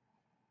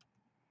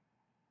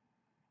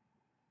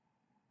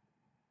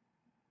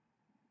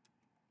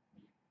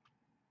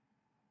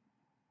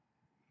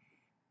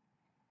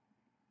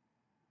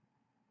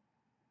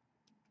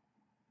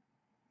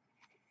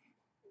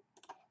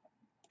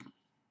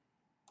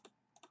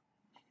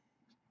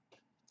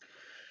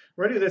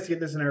 We're going to do this to get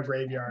this in our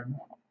graveyard.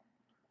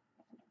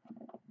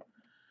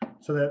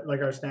 So that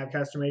like our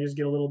Snapcaster Mages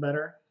get a little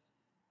better.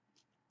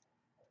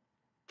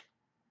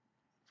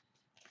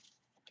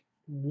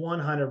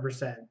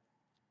 100%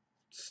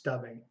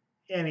 stubbing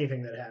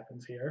anything that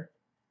happens here.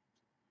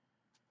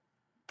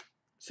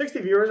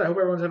 60 viewers. I hope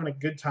everyone's having a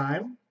good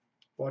time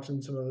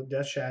watching some of the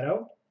Death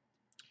Shadow.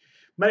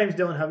 My name is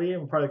Dylan Hovey.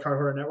 I'm part of the Card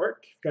Hoarder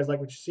Network. If you guys like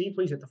what you see,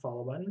 please hit the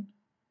follow button.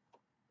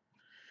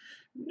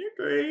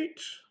 Great.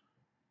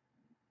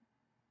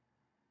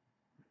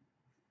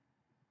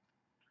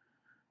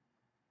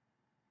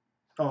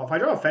 Oh, if I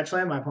draw a fetch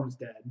land, my opponent's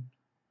dead.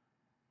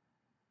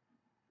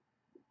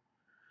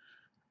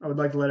 I would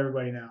like to let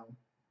everybody know.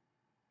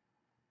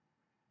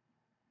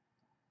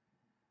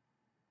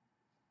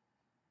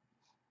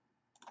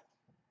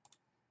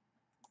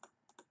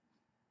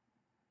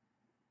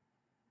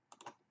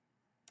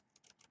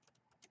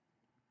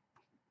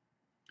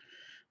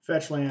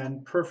 Fetch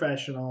land,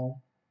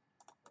 professional.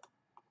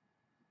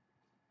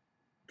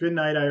 Good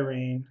night,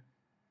 Irene.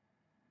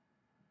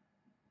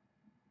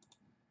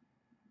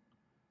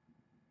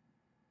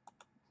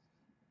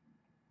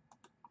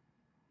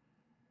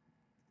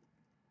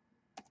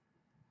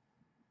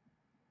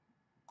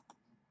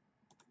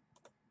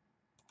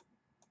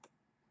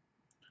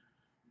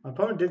 My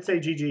opponent did say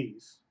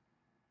GG's.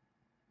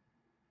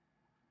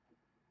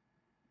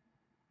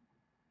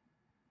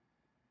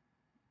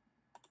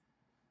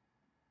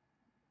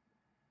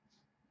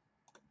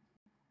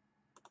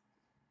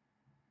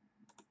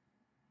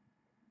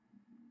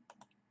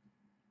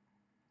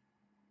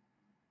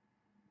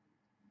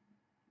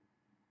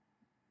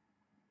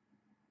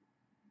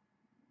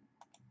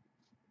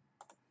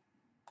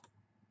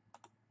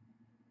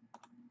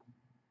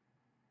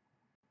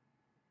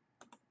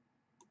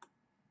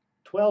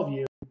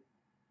 You.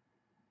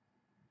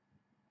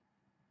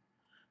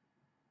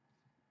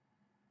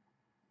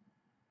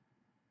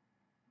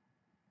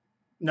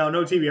 No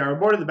TBR. We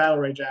boarded the Battle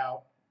Rage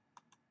out.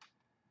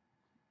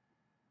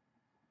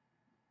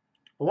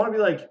 I want to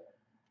be like,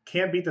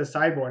 can't beat the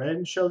sideboard. I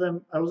didn't show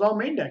them. I was all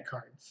main deck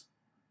cards.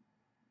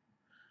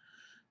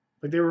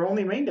 Like, they were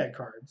only main deck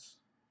cards.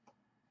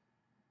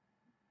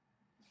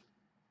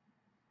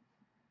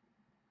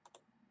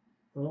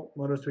 Oh,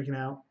 Moto's tweaking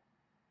out.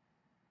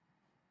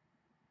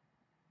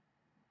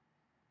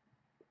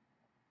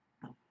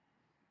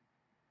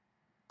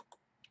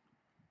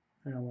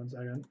 Hang on one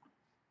second.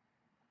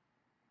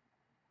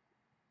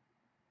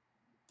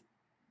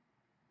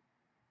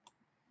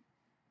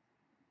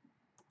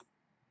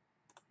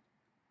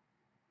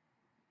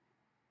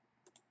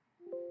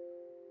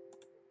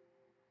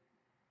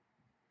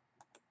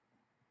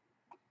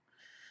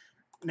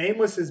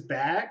 Nameless is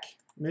back.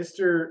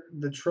 Mr.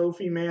 the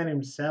Trophy Man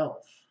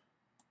himself.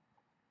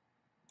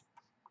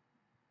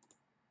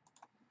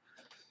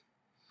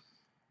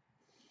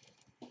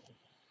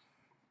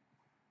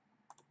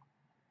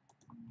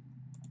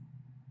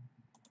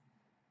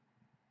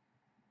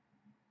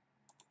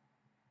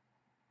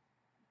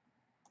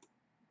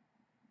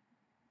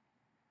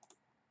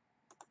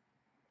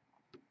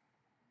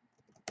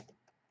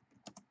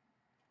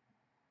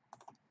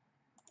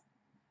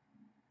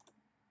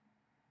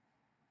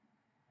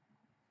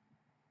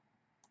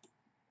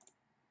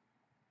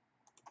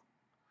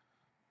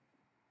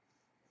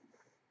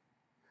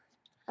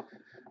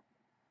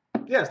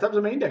 Yeah, Stubb's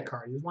a main deck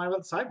card. He's lying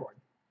about the sideboard.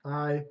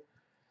 A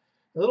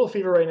little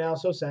fever right now.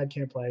 So sad,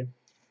 can't play.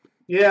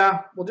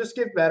 Yeah, we'll just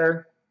get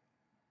better.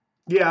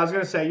 Yeah, I was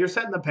going to say, you're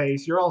setting the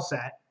pace. You're all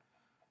set.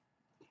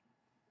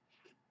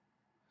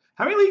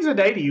 How many leagues a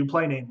day do you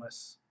play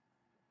Nameless?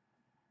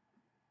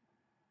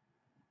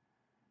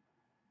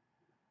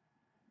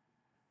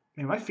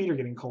 Man, my feet are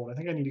getting cold. I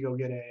think I need to go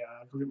get a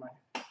my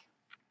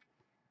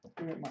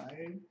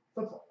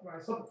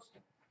slippers.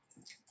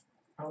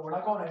 Oh, we're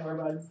not going anywhere,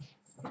 bud.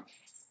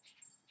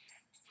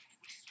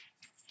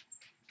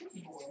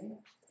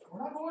 We're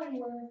not going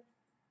anywhere.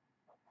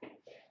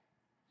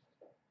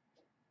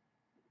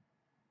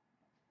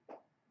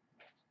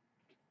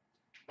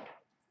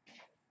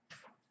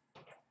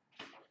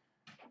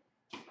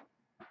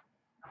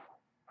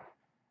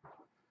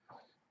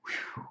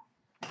 Whew.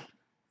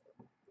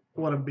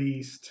 What a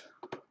beast.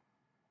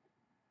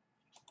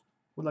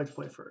 Would like to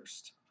play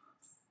first.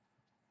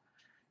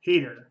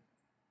 Heater.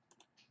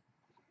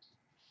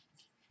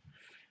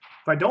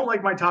 If I don't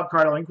like my top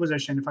card, I'll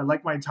Inquisition. If I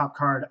like my top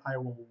card, I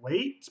will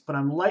wait. But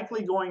I'm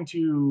likely going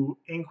to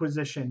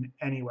Inquisition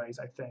anyways,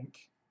 I think.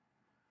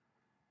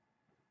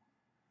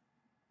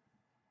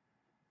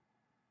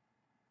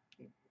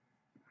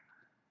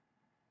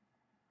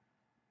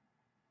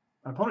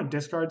 My opponent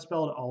discard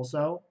spelled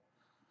also.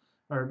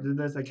 Or did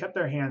this, they kept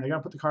their hand. They're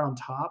going to put the card on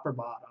top or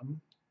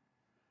bottom.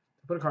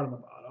 Put a card on the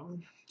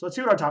bottom. So let's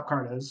see what our top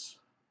card is.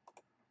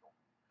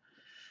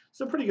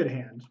 It's a pretty good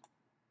hand.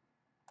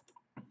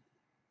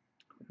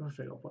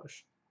 Fatal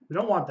Push. We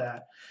don't want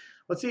that.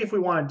 Let's see if we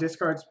want a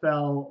discard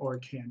spell or a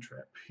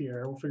cantrip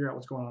here. We'll figure out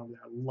what's going on over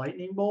there.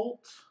 Lightning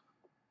Bolt.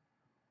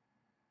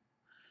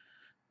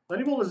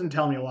 Lightning Bolt doesn't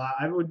tell me a lot.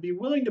 I would be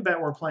willing to bet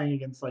we're playing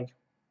against like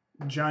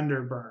Jund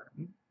or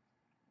Burn.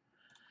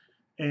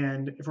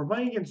 And if we're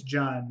playing against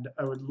Jund,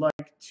 I would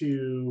like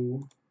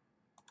to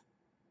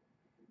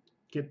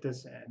get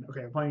this in.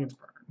 Okay, I'm playing against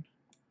Burn.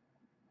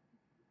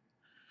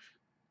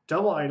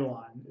 Double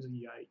Eidolon is a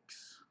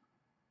yikes.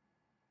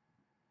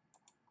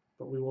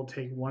 But we will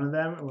take one of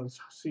them and let's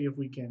see if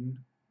we can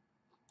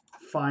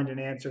find an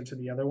answer to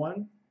the other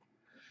one.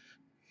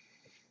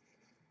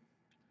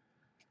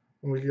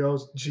 And we go,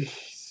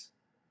 jeez.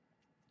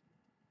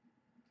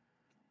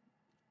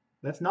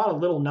 That's not a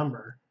little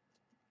number.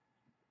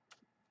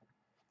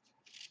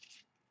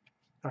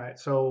 All right,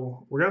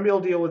 so we're gonna be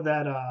able to deal with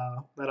that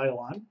that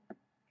Eidolon.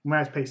 We might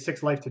have to pay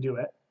 6 life to do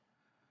it,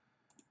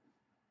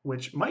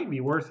 which might be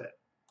worth it.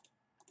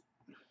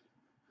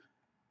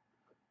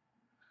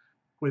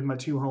 With my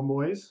 2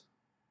 homeboys.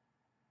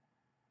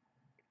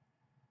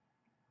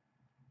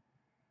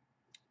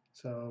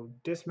 So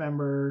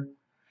Dismember,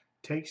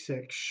 take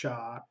 6,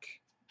 shock.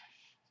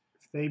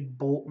 If they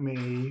bolt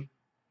me,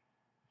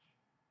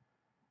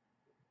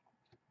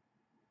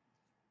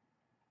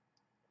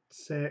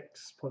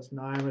 +6 +9,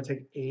 I'm gonna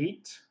take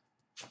 8.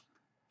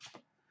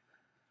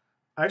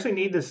 I actually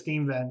need the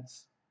steam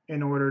vents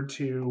in order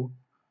to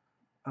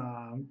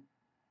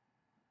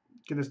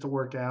get this to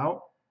work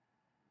out,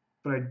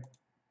 but I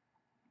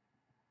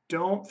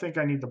don't think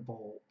I need the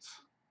bolt.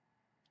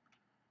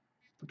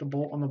 Put the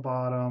bolt on the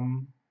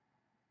bottom.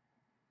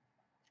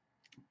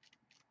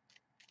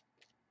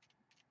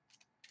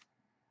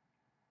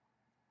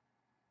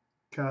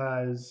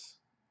 Because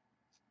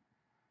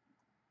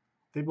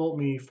they bolt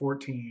me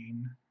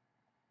 14.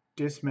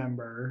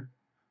 Dismember.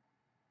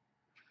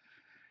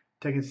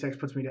 Taking 6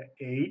 puts me to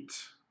 8.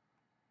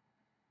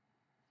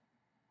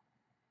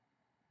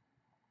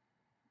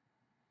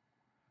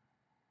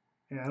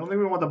 Yeah, I don't think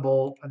we want the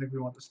bolt. I think we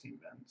want the steam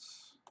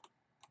vents.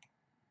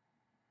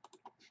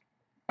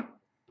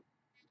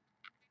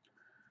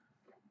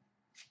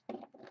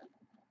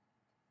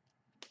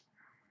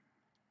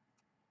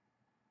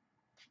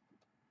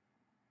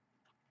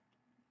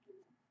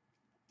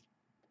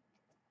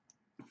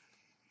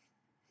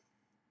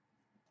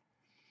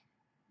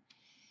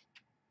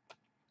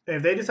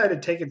 If they decide to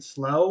take it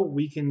slow,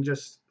 we can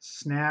just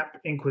snap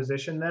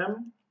Inquisition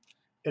them.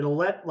 It'll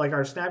let, like,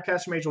 our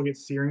Snapcaster Mage will get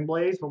Searing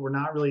Blaze, but we're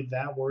not really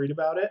that worried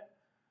about it.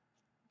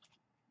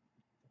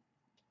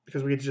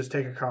 Because we get to just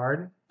take a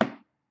card.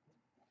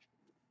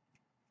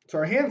 So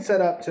our hand's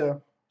set up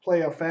to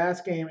play a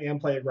fast game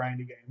and play a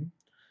grindy game.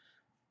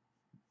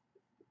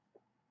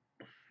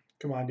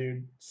 Come on,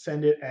 dude.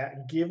 Send it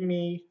at, give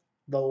me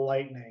the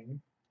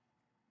lightning.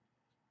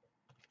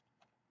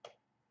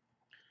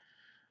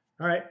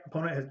 All right,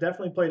 opponent has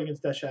definitely played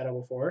against Death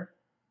Shadow before.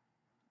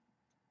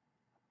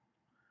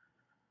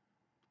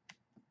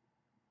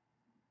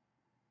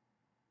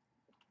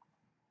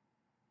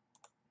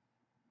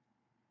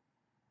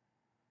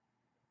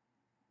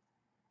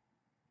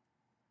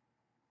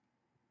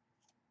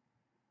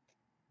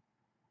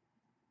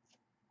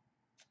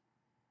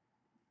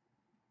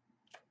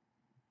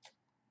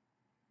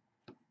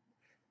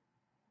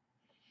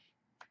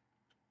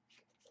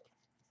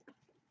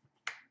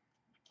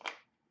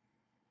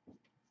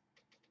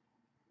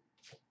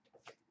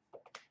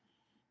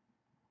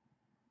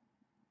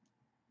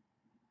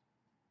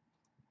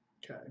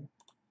 Okay.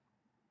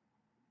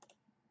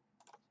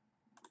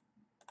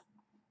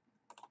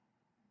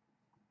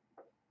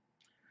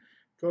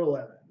 Go to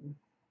 11.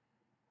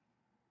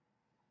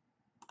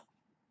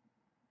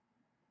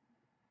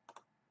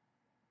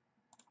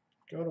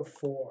 Go to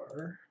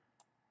 4.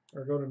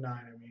 Or go to 9,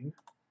 I mean.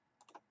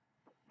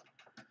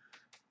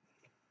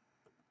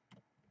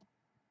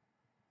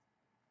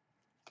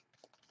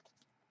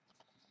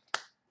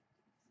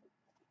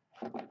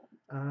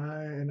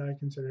 And I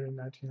consider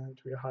 19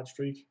 to be a hot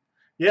streak.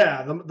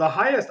 Yeah, the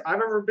highest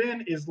I've ever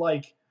been is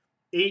like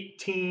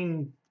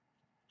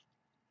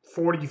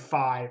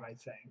 1845, I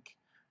think.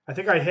 I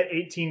think I hit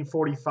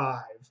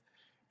 1845.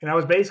 And I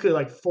was basically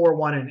like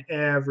 4-1 in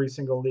every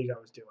single league I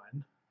was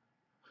doing.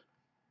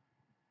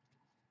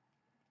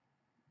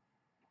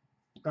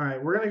 All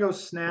right, we're going to go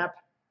snap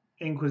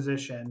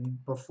Inquisition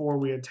before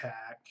we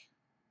attack.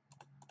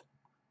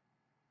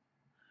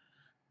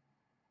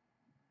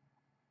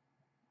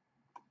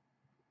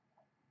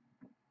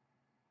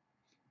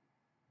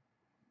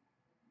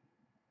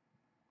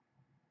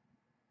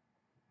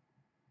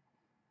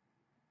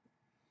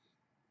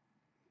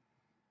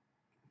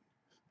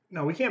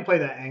 No, we can't play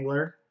that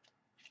Angler.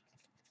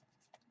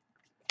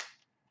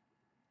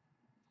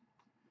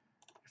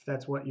 If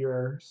that's what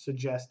you're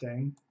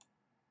suggesting.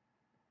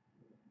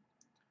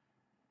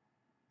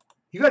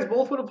 You guys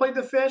both would have played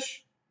the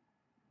fish?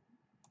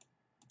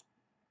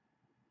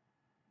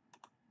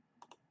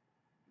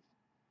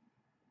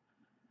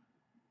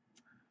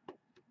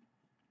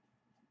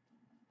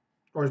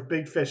 Or is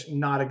Big Fish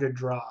not a good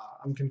draw?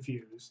 I'm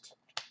confused.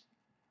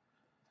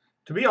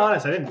 To be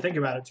honest, I didn't think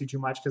about it too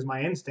much because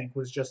my instinct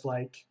was just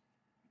like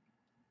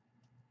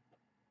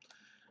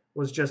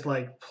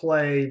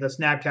play the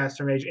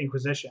Snapcaster Mage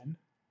Inquisition.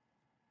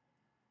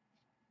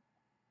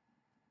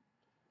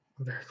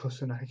 I'm very close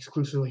to not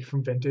exclusively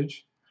from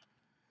Vintage.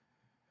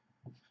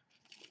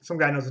 Some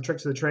guy knows the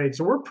tricks of the trade.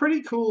 So we're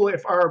pretty cool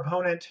if our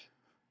opponent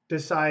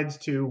decides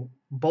to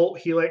Bolt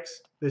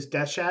Helix this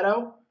Death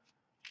Shadow.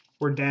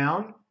 We're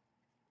down.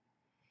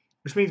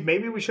 Which means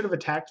maybe we should have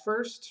attacked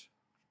first.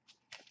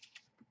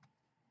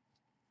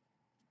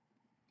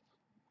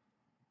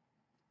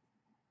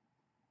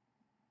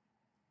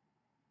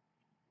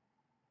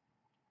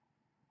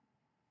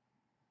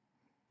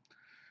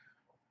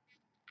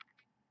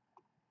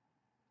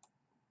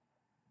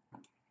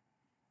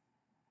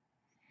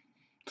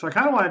 So I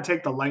kind of want to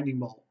take the Lightning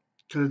Bolt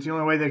because it's the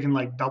only way they can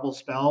like double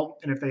spell,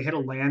 and if they hit a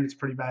land, it's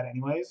pretty bad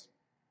anyways.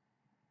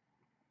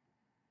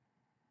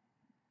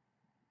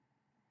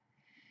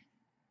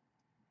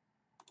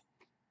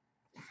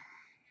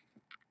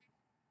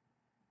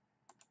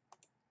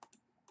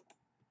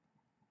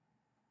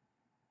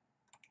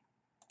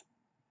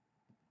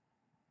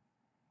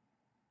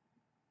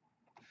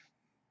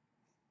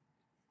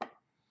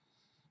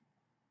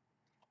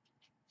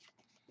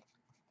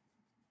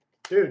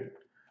 Dude,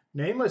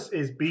 Nameless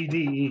is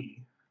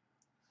BDE.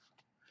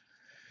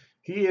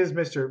 He is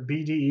Mr.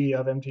 BDE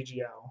of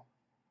MTGO.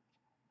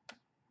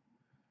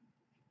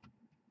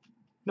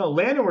 No,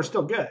 Landon we're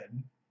still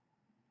good.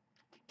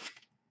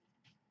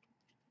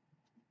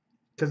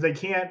 Because they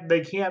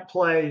can't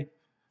play,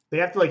 they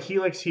have to like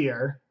Helix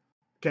here.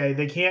 Okay,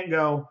 they can't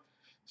go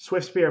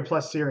Swift Spear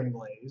plus Searing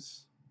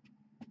Blaze.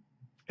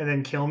 And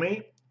then kill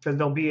me. Because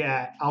they'll be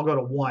at, I'll go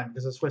to 1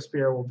 because the Swift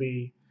Spear will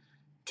be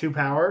 2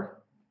 power.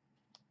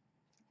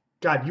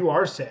 God, you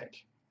are sick.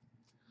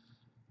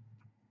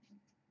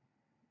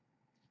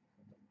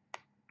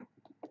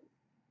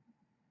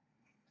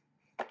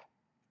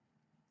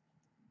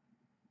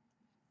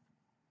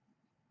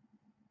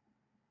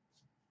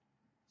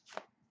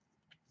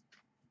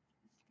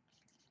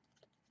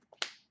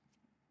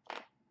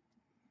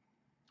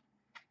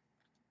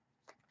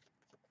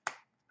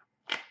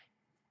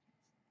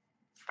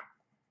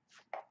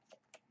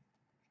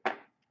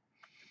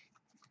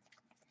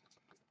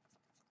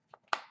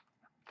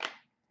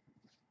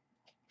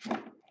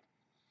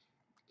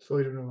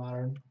 Slowly to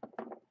Modern.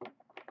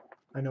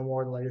 I know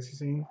more of the legacy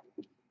scene.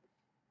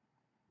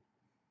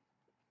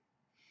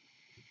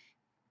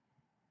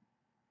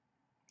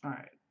 All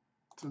right.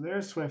 So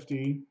there's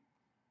Swifty.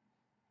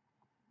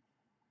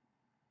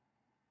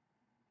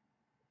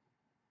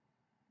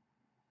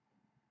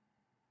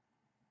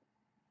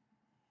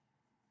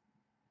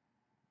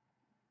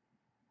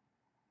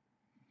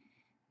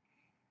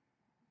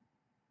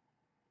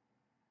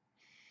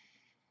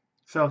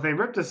 So if they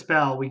ripped a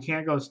spell, we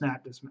can't go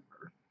Snap Dismember.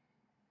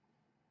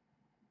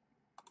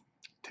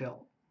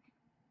 Tilt.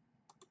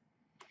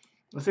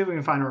 Let's see if we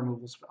can find a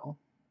removal spell.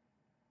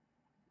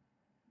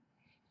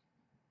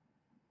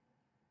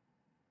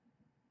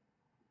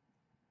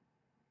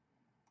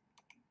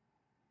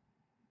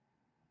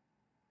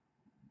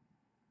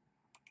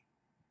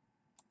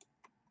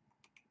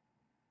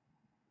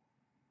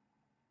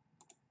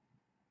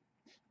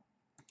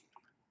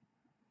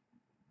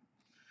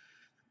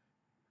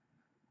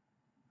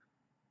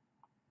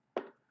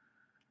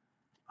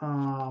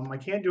 I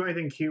can't do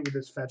anything cute with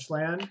this fetch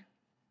land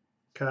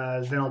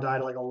because then I'll die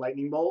to like a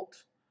lightning bolt.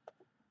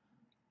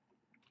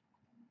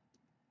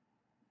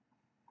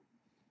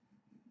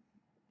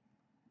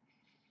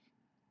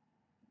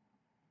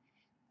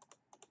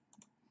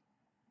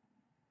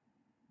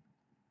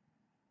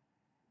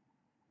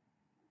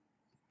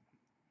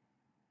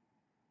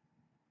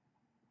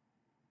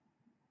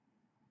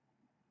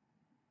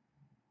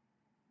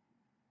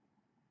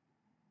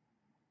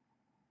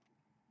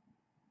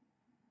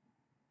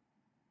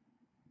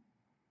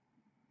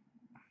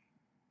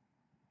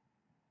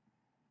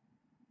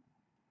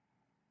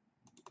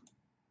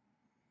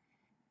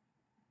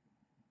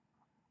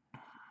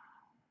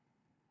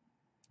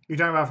 You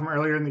talking about from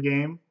earlier in the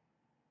game?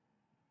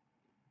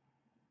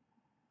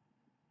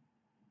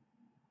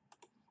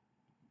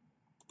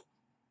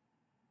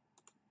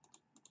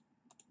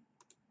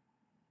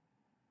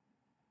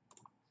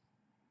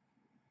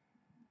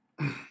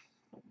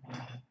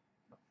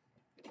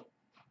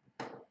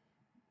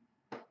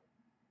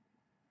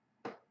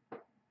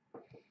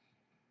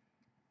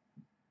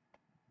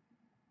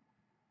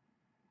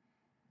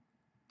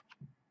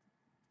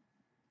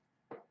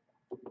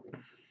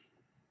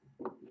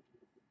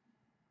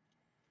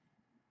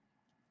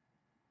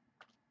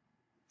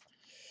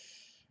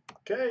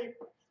 Okay.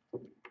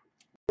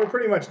 We're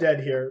pretty much dead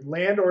here.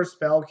 Land or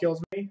spell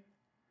kills me.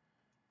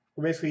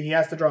 Well, basically, he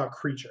has to draw a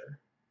creature.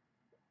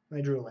 And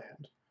I drew a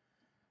land.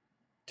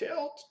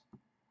 Tilt.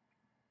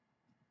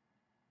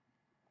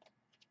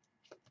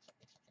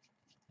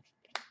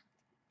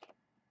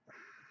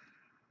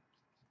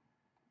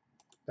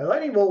 That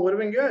lightning bolt would have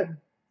been good.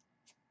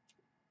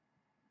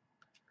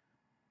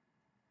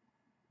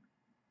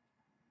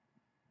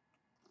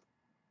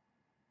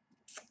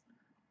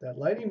 That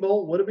lightning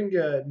bolt would have been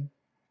good.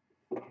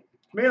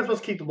 Maybe I'm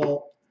supposed to keep the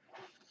bolt.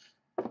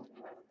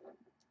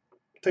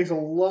 It takes a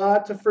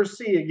lot to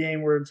foresee a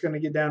game where it's going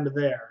to get down to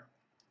there.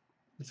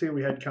 Let's see what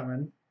we had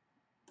coming.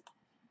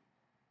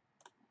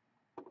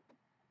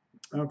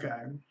 Okay.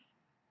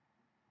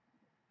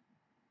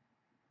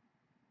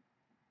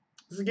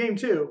 This is game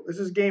 2. This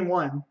is game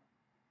 1.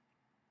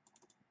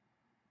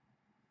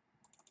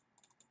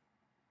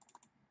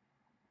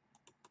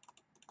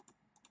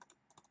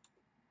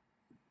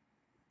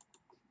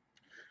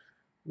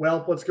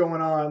 Well, what's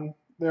going on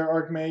there,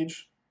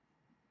 Archmage?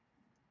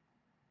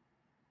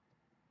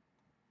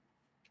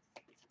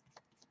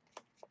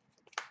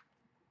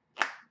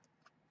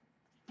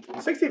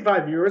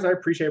 65 viewers. I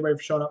appreciate everybody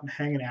for showing up and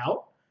hanging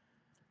out.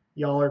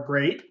 Y'all are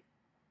great.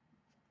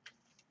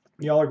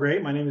 Y'all are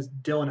great. My name is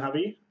Dylan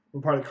Hovey.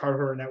 I'm part of the Card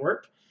Horror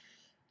Network.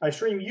 I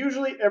stream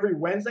usually every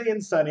Wednesday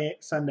and Sunday,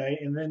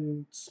 and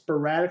then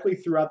sporadically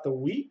throughout the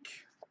week.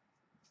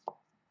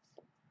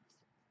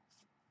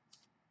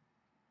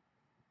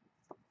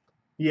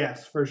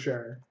 Yes, for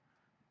sure.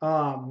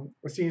 I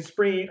stream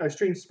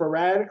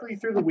sporadically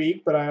through the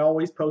week, but I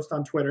always post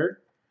on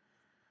Twitter.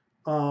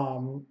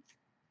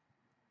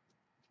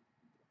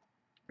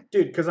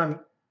 Dude, because I'm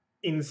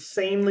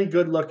insanely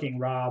good looking,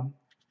 Rob,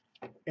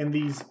 and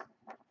these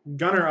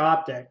Gunner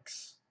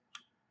optics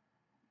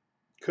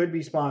could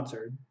be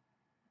sponsored.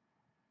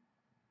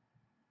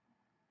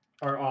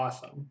 Are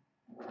awesome.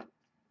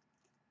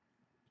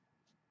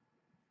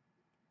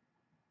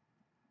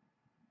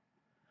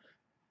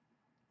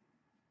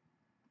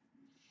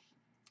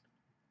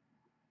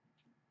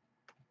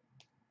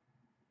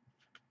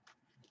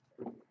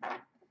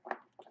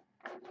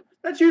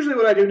 That's usually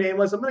what I do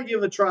nameless. I'm going to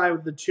give it a try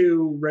with the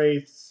 2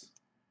 Wraiths.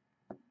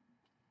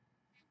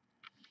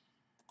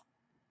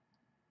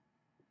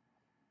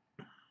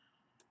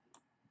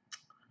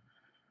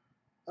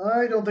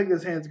 I don't think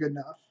this hand's good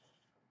enough.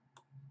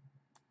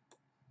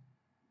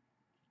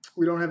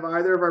 We don't have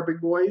either of our big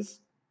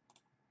boys.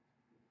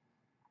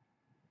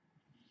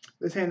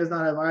 This hand does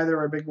not have either of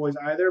our big boys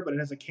either, but it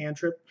has a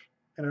cantrip,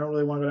 and I don't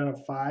really want to go down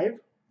to 5.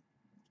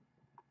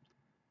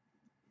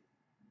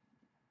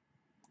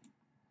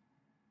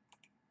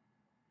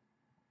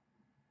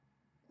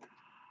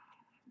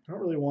 I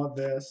don't really want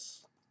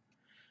this.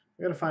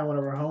 We gotta find one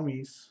of our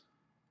homies.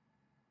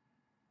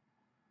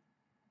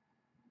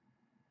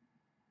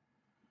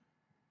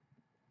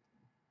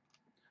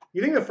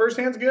 You think the first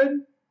hand's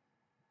good?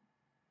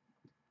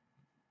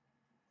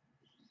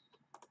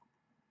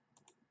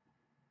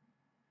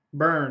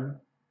 Burn.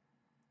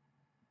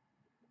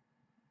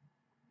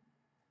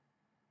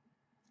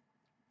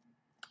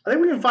 I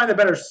think we can find a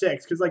better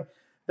 6, because like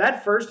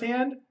that first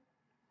hand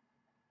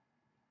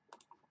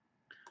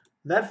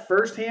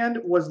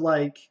was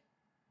like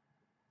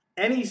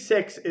any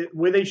 6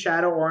 with a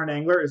shadow or an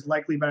angler is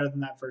likely better than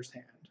that first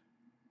hand.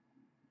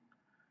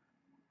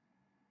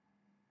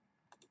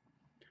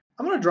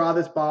 I'm going to draw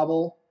this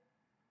Bauble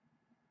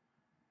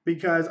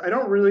because I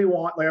don't really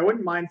want, like I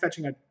wouldn't mind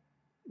fetching a,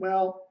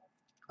 well,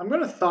 I'm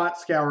going to Thought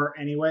Scour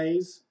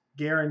anyways,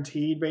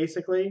 guaranteed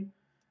basically.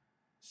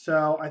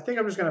 So I think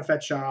I'm just going to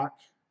fetch Shock.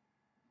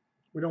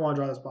 We don't want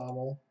to draw this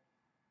Bauble.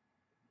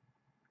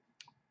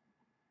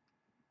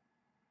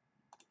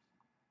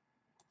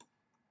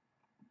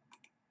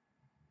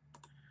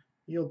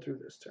 Yield through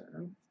this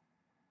turn.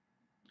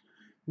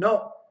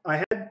 No,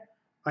 I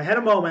had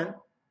a moment.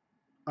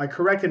 I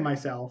corrected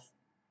myself.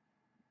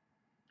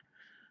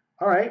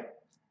 All right.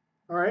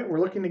 All right, we're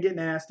looking to get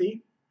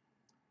nasty.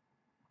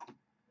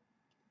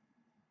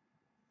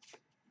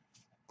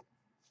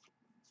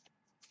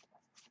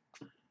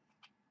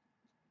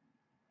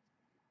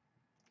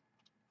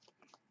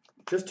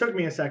 Just took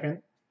me a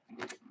second.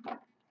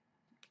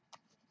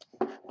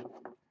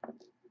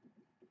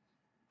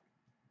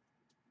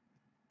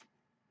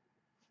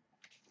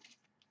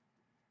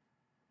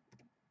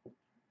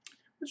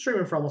 Been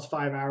streaming for almost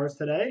 5 hours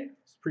today.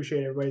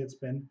 Appreciate everybody that's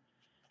been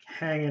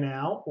hanging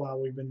out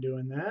while we've been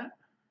doing that.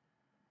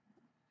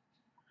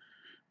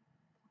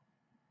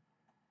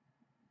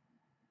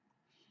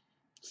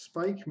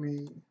 Spike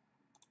me.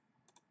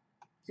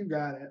 You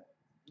got it.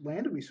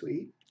 Land would be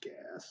sweet.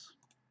 Gas.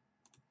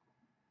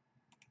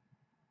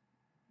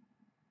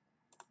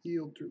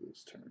 Yield through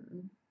this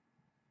turn.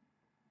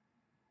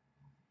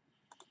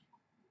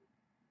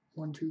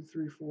 1, 2,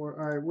 3, 4.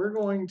 All right, we're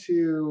going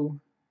to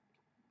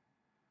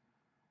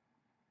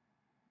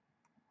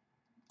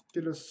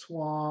get a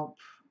swamp.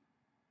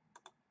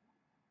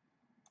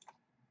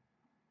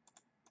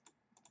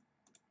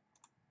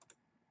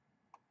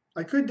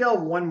 I could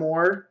delve one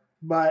more,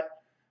 but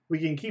we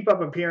can keep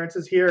up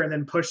appearances here and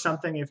then push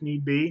something if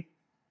need be.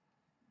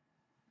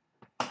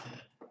 I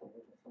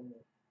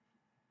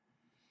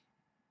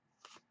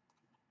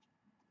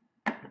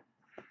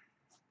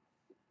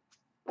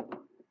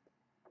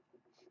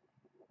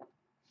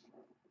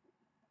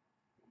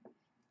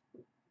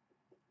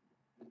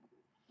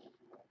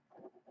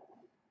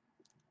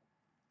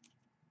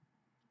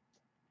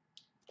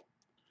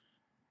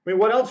mean,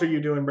 what else are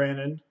you doing,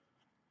 Brandon?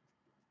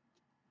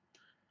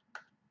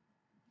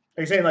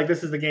 Are you saying like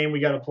this is the game we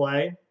got to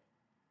play?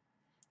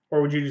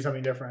 Or would you do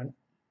something different?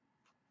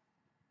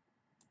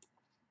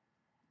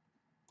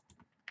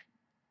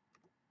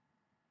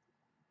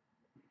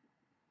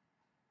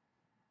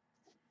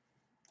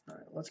 All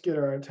right, let's get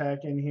our attack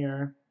in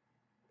here.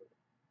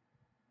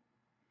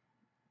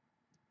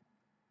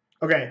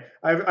 Okay,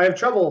 I have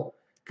trouble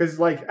because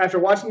like after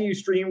watching you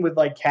stream with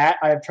like Cat,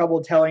 I have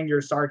trouble telling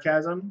your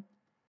sarcasm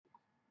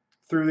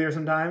through there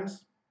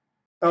sometimes.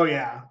 Oh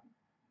yeah.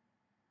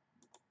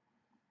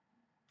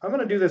 I'm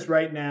gonna do this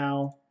right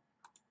now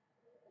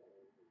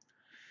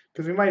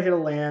because we might hit a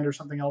land or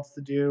something else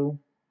to do.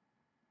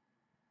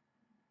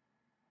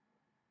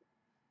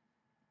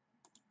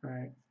 All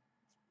right,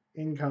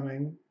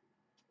 incoming.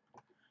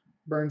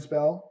 Burn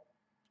spell.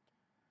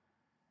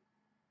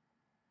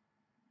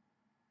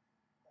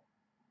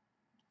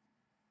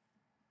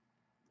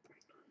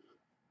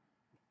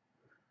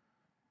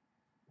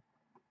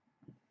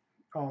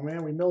 Oh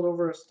man, we milled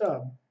over a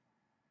stub.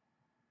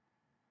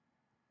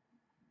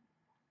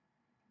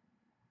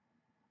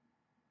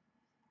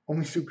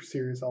 Only super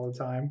serious all the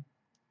time.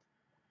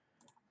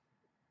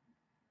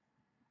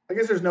 I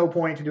guess there's no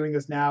point to doing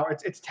this now.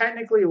 It's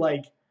technically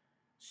like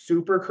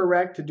super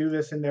correct to do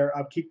this in their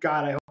upkeep.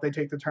 God, I hope they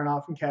take the turn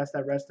off and cast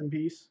that Rest in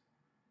Peace.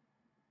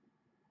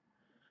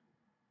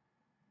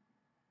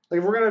 Like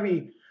if we're gonna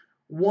be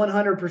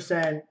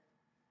 100%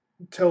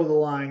 toe the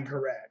line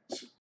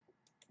correct,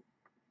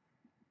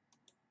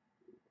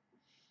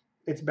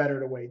 it's better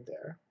to wait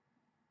there.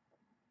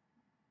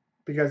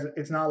 Because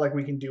it's not like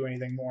we can do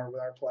anything more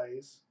with our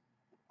plays.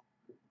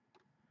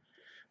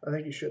 I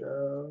think you should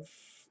have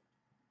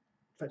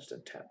fetched a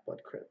tap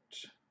Blood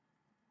Crypt.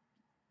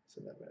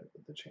 So that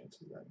the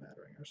chances of that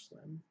mattering are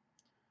slim.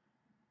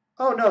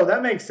 Oh no,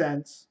 that makes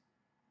sense.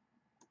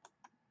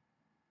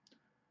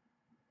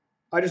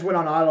 I just went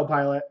on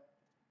autopilot.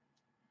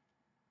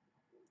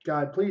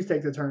 God, please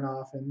take the turn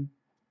off, and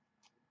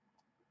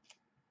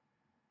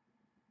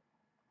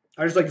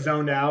I just like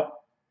zoned out.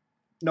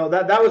 No,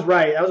 that was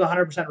right. That was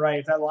 100% right.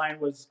 If that line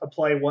was a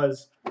play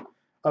was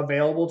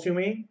available to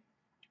me,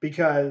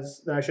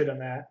 because then I should have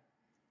done that.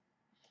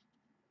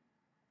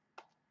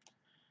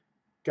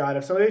 God,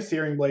 if somebody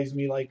Searing Blades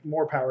me, like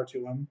more power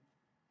to them.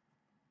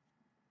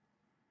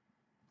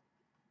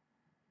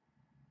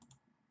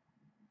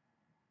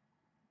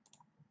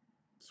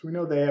 So we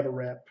know they have a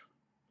rep.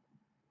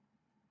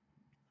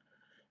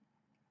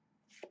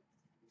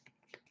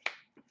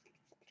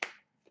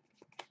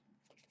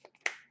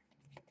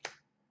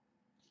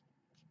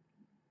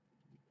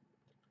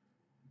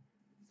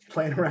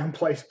 Playing around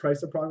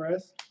price of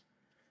progress.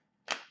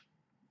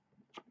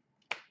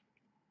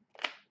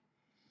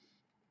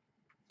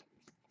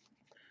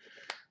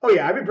 Oh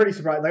yeah, I've been pretty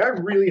surprised. Like I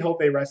really hope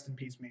they Rest in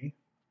Peace me.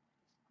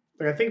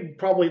 Like I think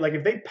probably like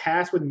if they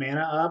pass with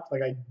mana up,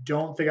 like I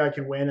don't think I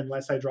can win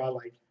unless I draw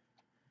like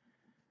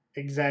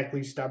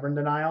exactly Stubborn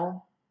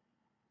Denial.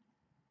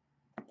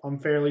 I'm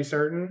fairly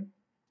certain.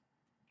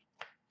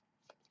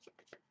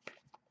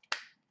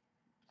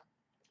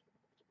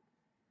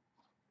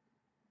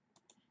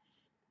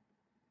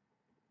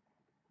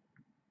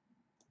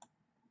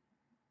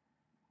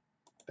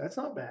 That's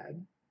not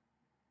bad.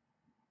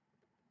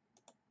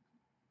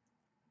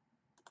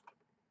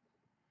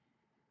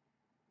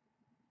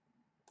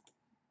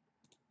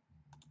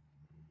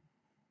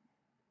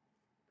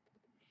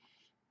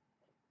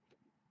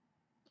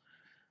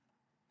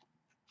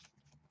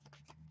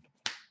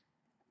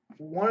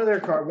 One of their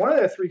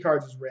 3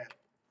 cards is rip.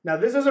 Now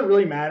this doesn't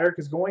really matter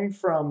because going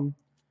from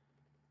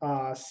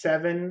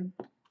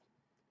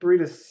 3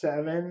 to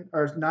 7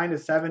 or 9 to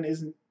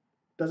 7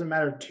 doesn't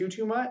matter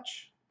too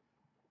much.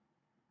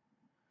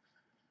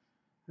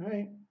 All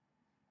right,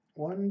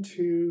 1,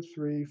 2,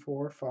 3,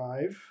 4,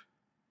 5.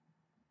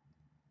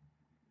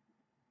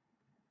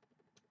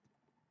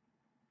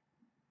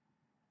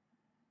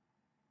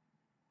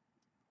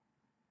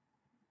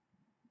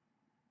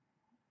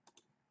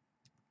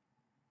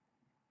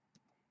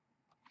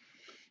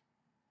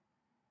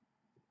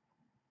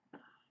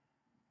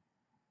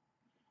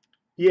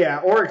 Yeah,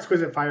 or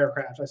Exquisite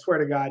Firecraft. I swear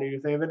to God, dude,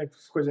 if they have an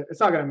Exquisite, it's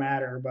not going to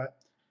matter, but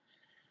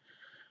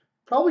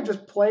probably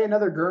just play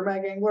another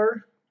Gurmag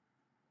Angler,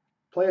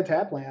 play a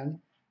tap land.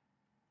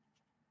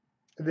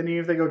 And then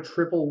even if they go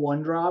triple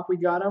 1-drop, we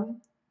got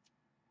them.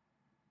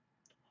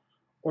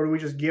 Or do we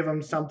just give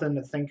them something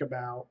to think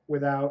about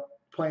without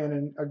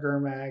playing a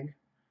Gurmag?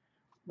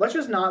 Let's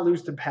just not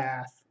lose to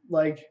Path.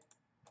 Like,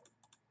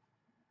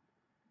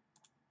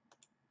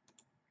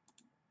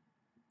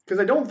 because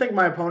I don't think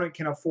my opponent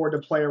can afford to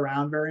play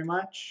around very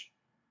much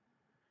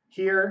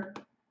here.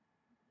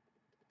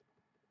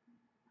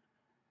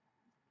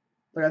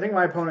 Like, I think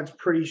my opponent's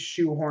pretty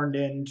shoehorned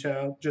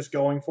into just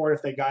going for it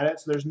if they got it.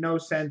 So there's no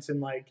sense in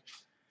like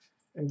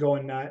in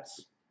going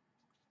nuts.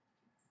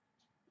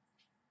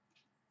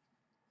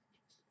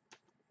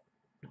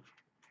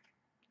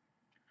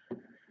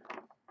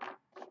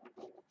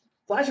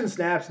 Flash and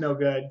Snap's no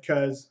good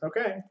because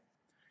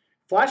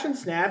Flash and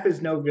Snap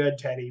is no good,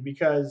 Teddy,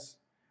 because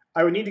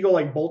I would need to go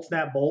like Bolt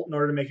Snap Bolt in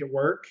order to make it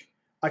work.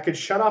 I could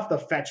shut off the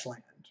fetch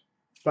land,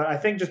 but I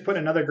think just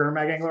putting another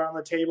Gurmag Angler on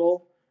the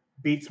table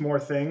beats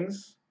more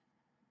things.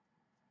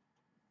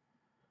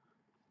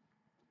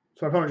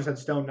 So my opponent just had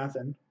stone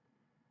nothing.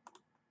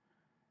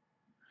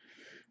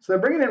 So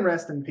they're bringing in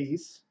Rest in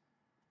Peace.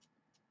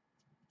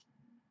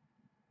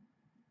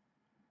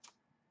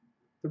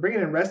 They're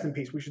bringing in Rest in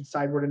Peace. We should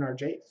sideboard in our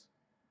Jace.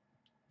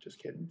 Just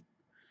kidding.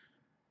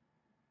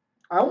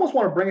 I almost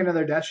want to bring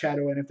another Death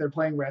Shadow in if they're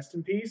playing Rest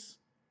in Peace.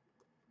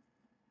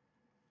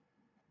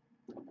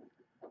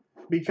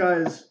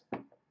 Because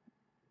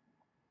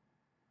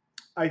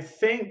I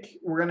think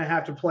we're going to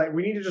have to play.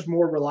 We need to just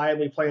more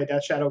reliably play a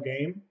Death Shadow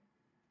game.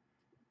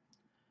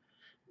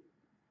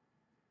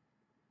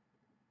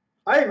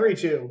 I agree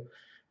too.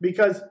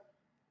 Because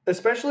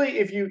especially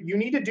if you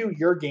need to do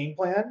your game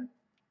plan.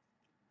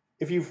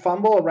 If you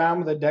fumble around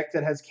with a deck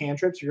that has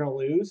cantrips, you're going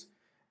to lose.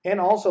 And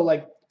also,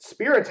 like,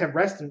 Spirits have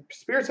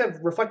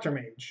Reflector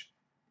Mage.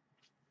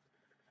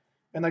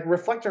 And, like,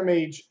 Reflector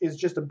Mage is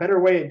just a better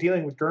way of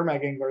dealing with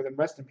Gurmag Angler than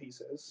Rest in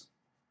Peace is.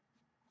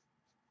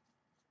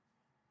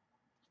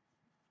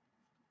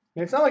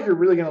 And it's not like you're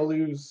really going to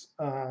lose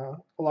a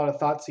lot of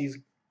Thoughtseize,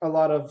 a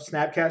lot of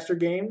Snapcaster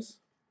games.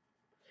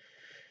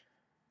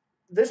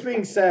 This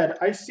being said,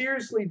 I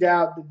seriously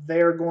doubt that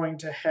they're going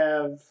to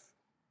have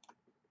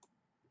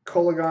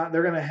Kolaghan.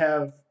 They're going to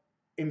have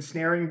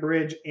Ensnaring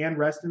Bridge and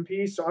Rest in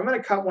Peace. So I'm going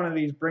to cut one of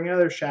these, bring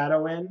another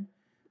Shadow in,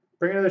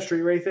 bring another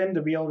Street Wraith in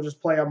to be able to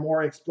just play a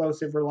more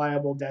explosive,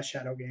 reliable Death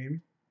Shadow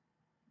game.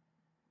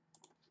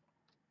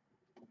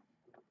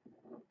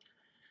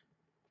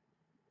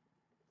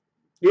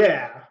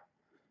 Yeah.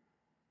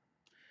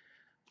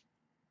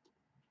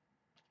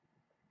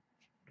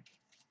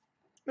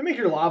 Let me make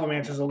your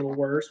Lavamancer's a little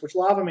worse, which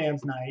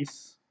Lavaman's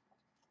nice.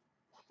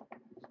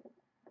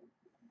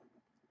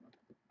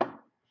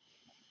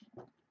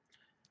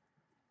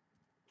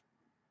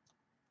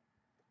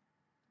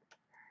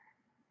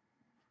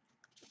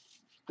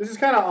 This is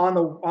kind of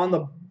on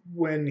the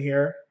win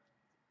here.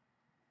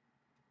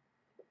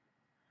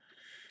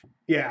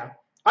 Yeah.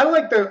 I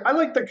like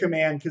the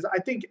command because I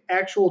think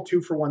actual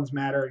 2-for-1s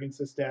matter against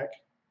this deck.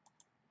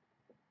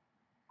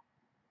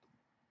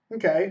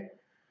 Okay.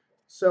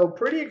 So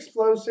pretty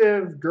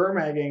explosive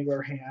Gurmag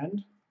Angler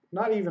hand.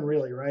 Not even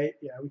really, right?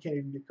 Yeah, we can't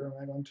even get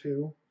Gurmag on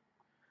 2.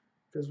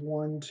 Because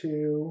 1,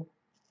 2.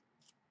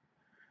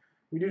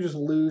 We do just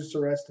lose to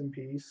Rest in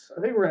Peace.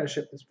 I think we're going to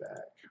ship this back.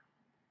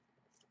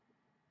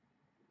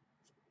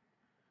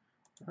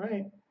 All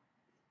right.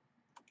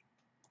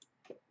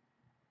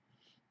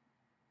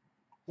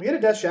 We get a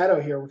Death Shadow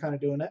here. We're kind of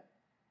doing it.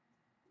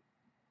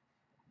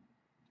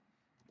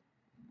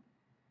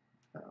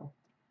 Oh.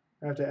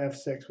 I have to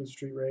F6 with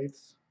Street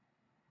Wraiths.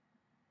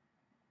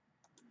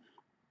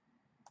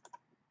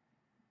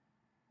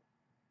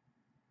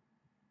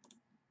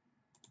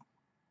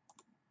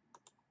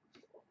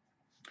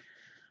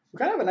 We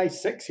kind of have a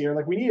nice 6 here.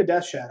 Like, we need a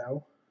Death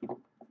Shadow.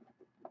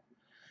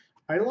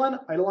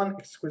 Eidolon,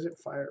 Exquisite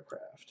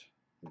Firecraft.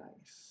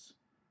 Nice.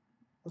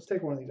 Let's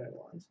take one of these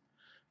Eidolons.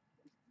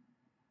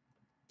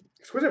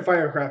 Exquisite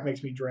Firecraft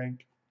makes me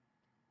drink.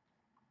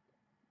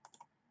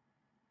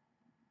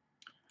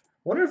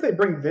 Wonder if they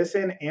bring this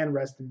in and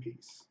Rest in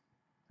Peace.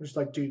 They're just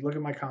like, dude, look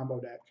at my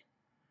combo deck.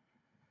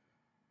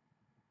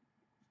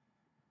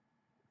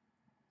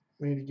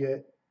 We need to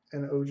get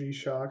an OG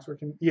Shocks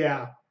working.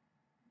 Yeah.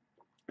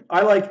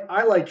 I like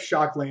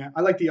Shockland.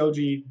 I like the OG.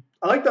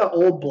 I like the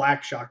old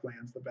black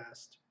Shocklands the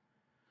best.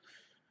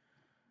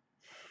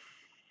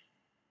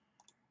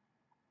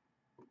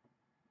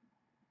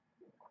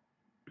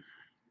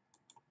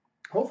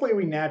 Hopefully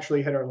we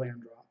naturally hit our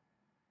land draw.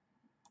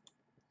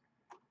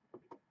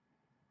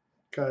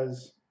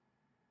 Because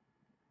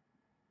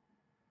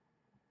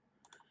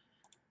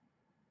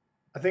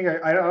I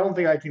don't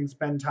think I can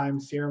spend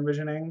time Serum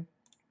Visioning.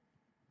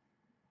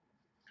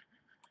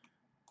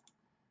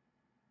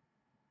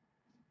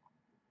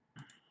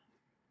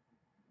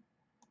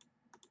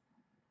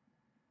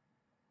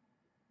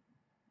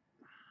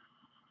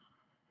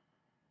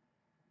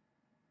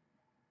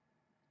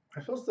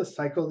 I'm supposed to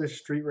cycle this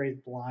Street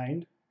Wraith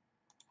blind.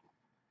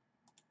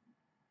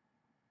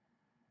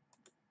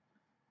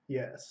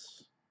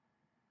 Yes.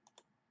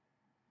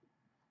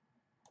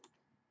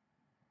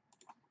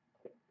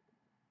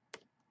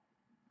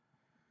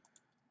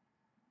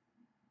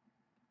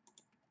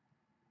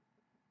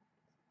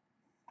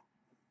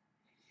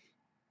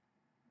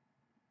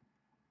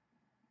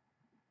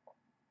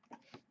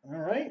 All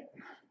right.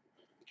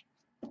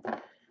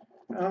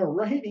 All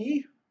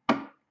righty.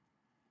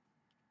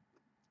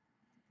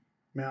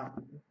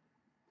 Mountain.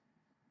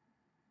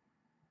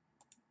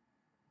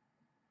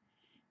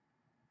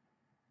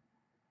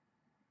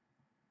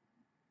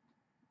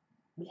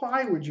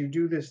 Why would you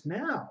do this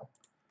now?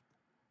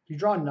 You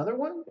draw another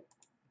one?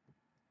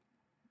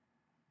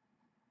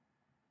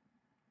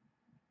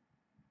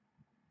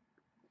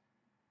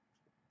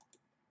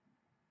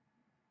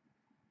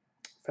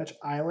 Fetch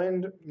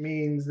island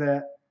means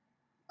that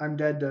I'm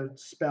dead to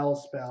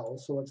spells,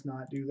 so let's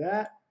not do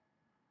that.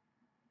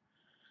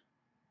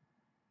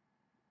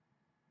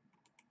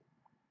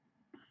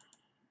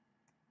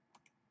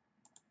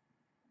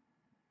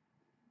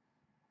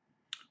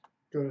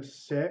 Go to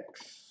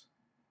 6.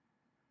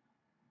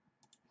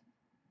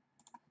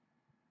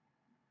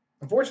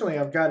 Unfortunately,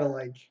 I've got to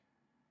like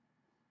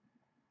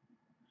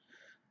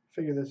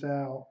figure this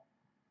out.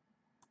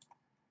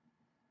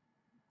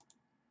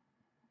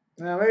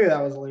 Now maybe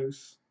that was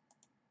loose.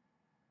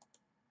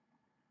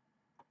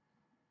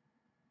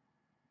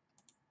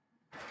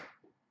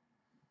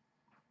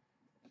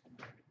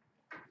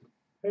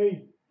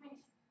 Hey,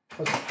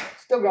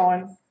 still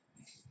going.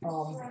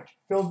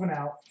 Phil's been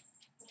out.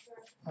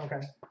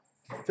 Okay.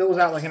 Phil was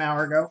out like an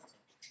hour ago.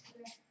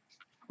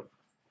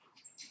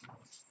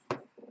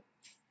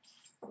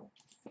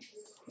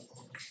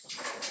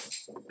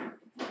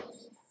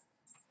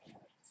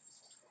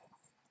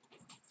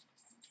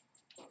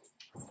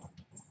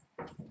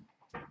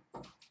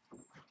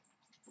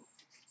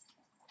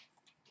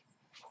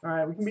 All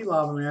right, we can beat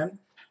Lavaman.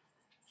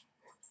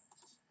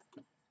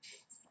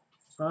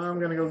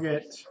 I'm gonna go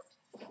get.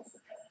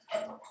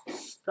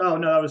 Oh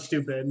no, that was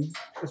stupid.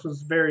 This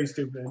was very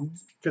stupid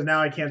because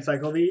now I can't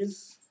cycle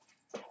these.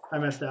 I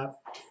messed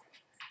up.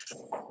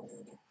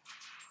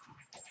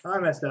 I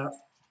messed up.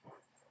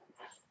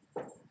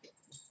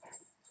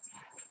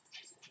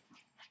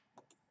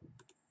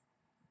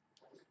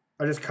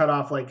 I just cut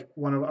off like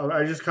one of.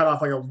 I just cut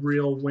off like a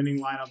real winning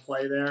line of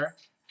play there.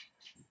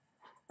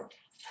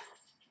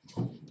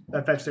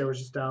 That fetch there was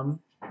just dumb.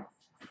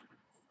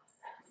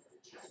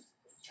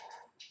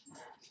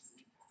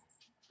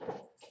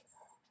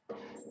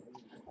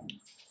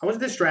 I was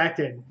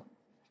distracted.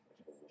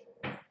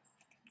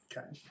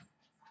 Okay.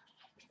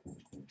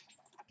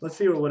 Let's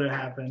see what would have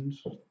happened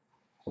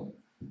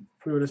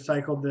if we would have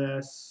cycled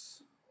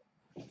this.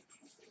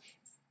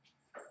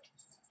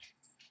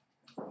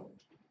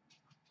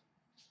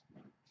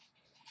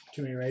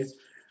 Too many rays.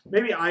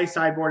 Maybe I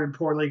sideboarded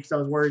poorly because I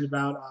was worried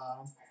about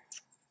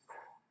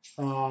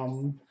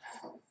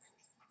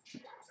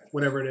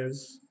whatever it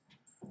is.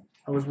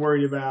 I was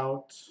worried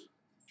about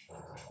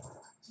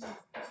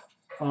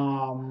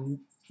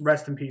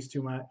Rest in Peace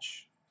too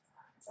much.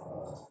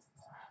 So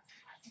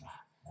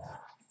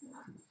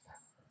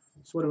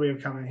what do we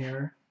have coming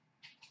here?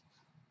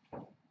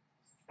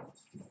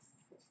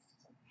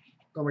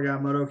 Oh my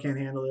god, Moto can't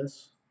handle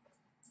this.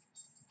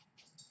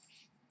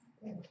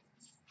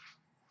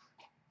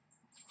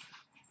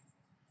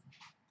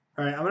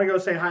 All right, I'm going to go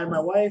say hi to my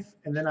wife,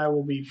 and then I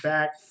will be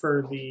back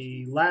for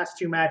the last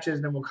 2 matches,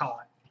 and then we'll call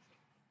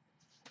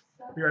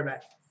it. Be right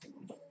back.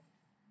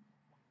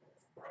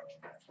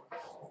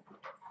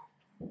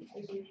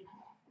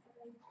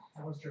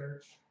 How was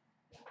church?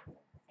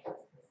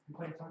 You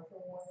played for a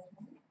while?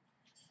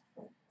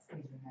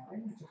 He's been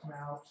napping. He took him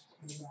out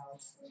at about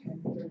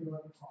 10:30,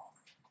 11 o'clock.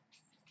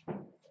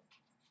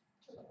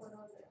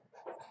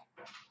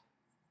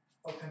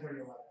 Oh,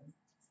 10:30, 11.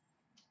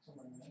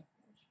 Somewhere in there.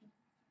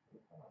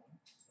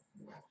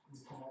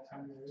 He's from that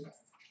time period.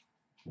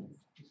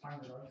 He's fine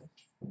with us.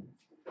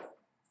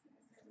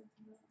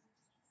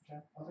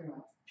 Okay, I'll take him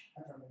out.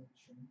 After I'm in the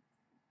stream.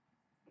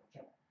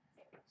 Okay.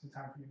 It's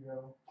time for you to go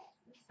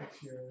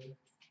fix your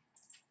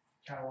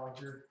catalog,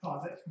 your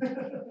closet.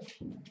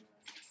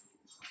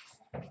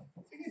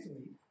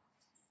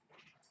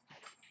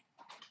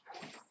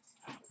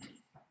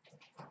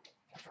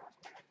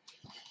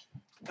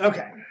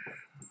 Okay.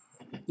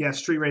 Yeah,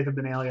 Street Wraith of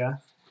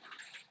Benalia.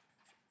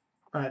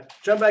 All right,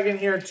 jump back in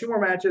here. 2 more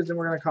matches, and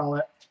we're going to call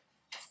it.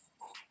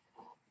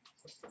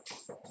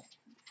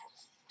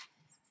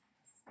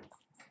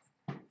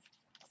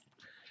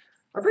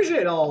 I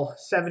appreciate all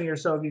 70 or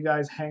so of you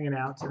guys hanging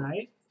out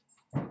tonight.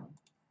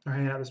 Or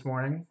hanging out this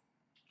morning.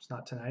 It's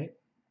not tonight.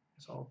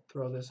 So I'll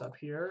throw this up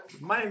here.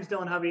 My name is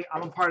Dylan Hovey.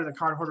 I'm a part of the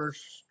Card Hoarder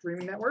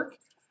Streaming Network.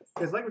 If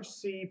you guys like what you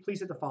see, please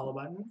hit the follow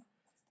button.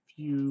 If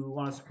you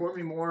want to support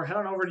me more, head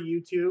on over to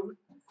YouTube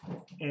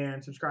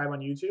and subscribe on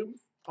YouTube.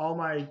 All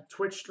my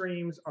Twitch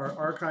streams are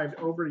archived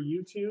over to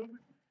YouTube,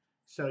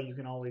 so you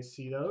can always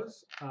see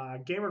those.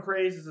 Gamer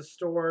Craze is a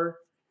store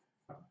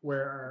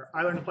where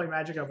I learned to play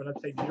Magic up in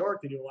upstate New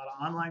York. They do a lot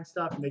of online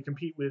stuff, and they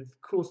compete with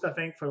Cool Stuff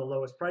Inc. for the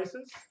lowest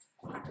prices.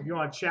 If you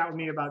want to chat with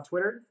me about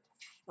Twitter,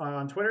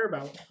 on Twitter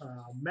about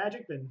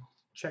Magic, then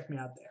check me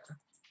out there.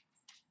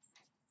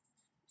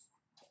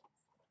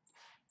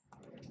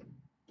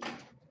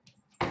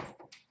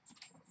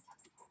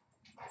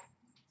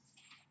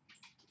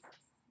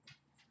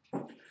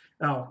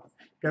 Oh,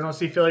 you guys want to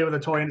see Philly with a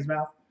toy in his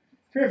mouth?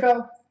 Come here,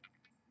 Phil.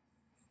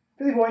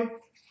 Philly boy.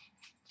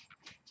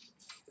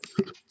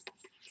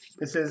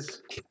 This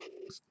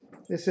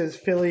is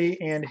Philly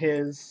and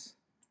his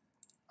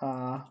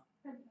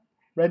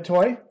red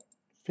toy.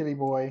 Philly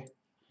boy.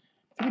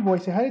 Philly boy,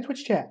 say hi to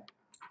Twitch chat.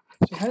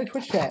 Say hi to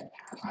Twitch chat.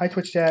 Hi,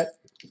 Twitch chat.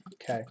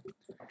 Okay.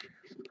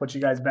 Put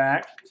you guys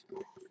back.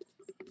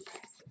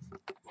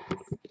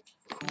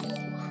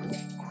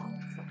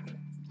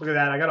 Look at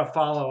that. I got to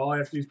follow. All I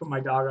have to do is put my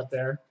dog up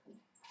there.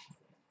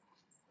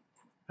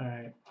 All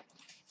right.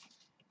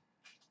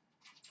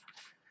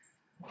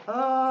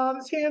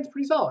 This hand's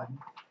pretty solid.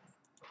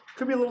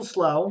 Could be a little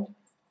slow.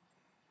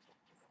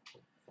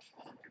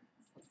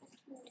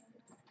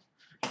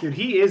 Dude,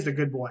 he is the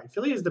good boy.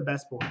 Philly is the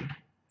best boy.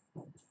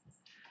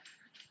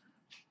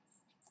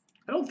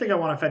 I don't think I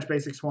want to fetch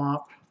Basic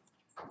Swamp.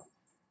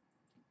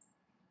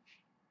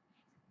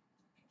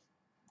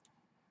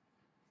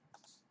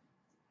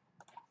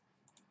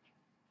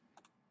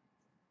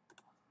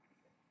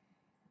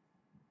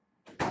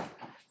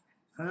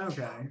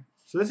 Okay.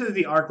 So this is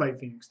the Arclight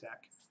Pheonix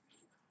deck.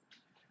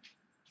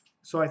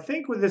 So I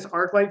think with this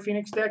Arclight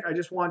Pheonix deck, I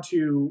just want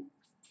to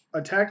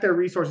attack their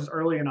resources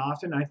early and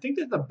often. I think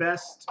that the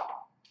best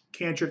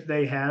cantrip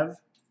they have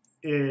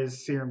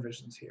is Serum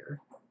Visions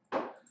here.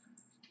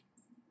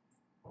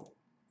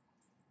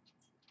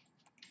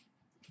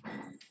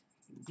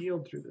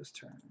 Yield through this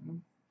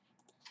turn.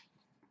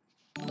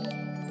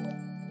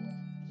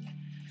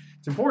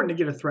 It's important to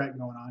get a threat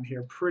going on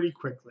here pretty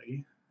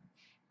quickly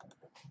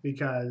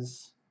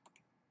because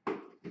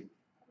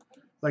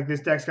like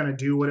this deck's going to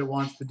do what it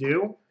wants to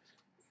do.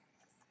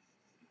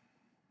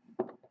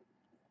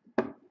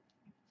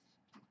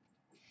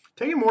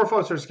 Taking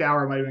Morphos or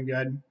Scour might have been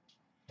good.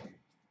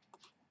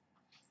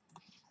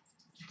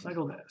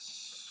 Cycle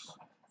this.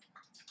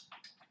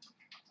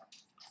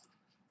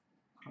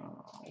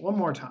 One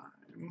more time.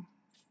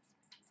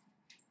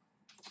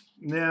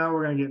 Now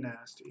we're going to get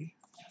nasty.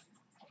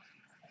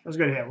 That was a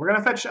good hit. We're going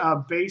to fetch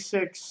a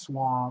Basic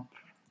Swamp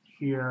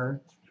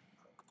here.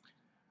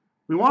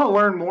 We want to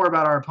learn more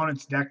about our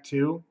opponent's deck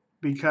too,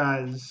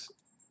 because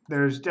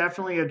there's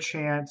definitely a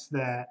chance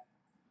that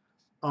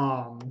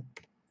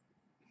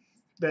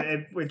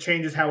it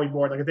changes how we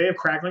board. Like if they have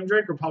Crackling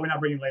Drake, we're probably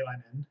not bringing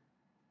Leyline in.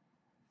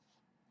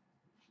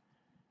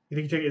 You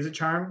think you take Izzet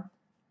Charm?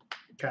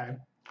 Okay.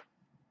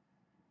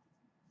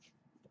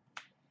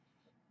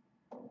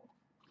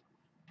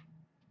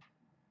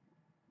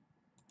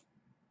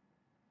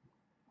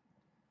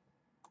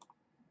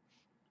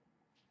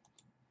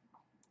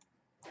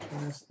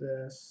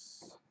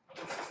 This.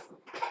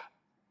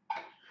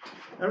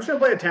 I'm just going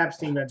to play a tap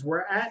Steam Vents.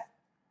 We're at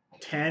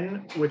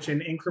 10, which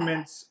in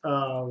increments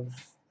of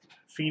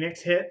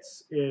Pheonix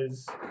hits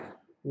is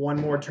one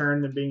more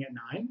turn than being at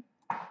 9.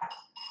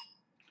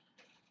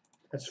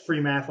 That's a free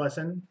math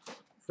lesson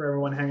for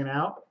everyone hanging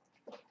out.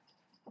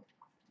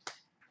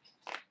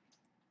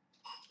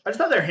 I just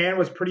thought their hand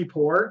was pretty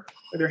poor.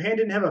 Like their hand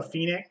didn't have a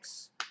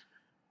Pheonix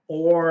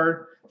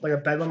or like a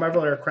Bedlam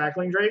Revel or a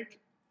Crackling Drake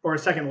or a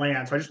second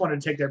land, so I just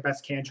wanted to take their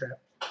best cantrip.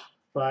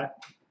 But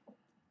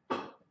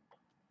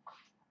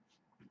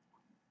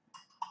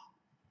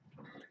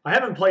I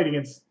haven't played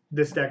against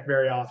this deck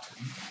very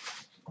often.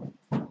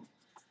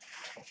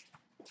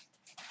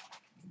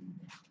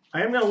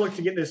 I am going to look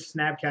to get this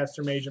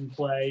Snapcaster Mage in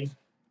play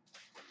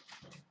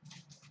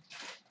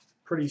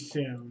pretty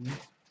soon.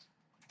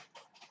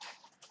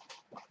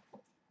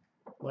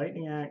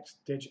 Lightning Axe,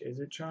 Ditch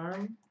Izzet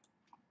Charm.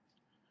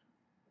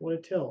 What a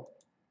tilt.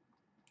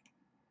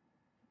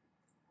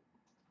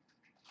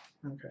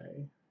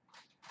 Okay.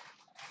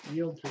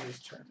 Yield through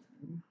this turn.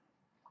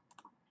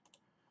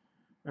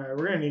 Alright,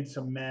 we're going to need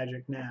some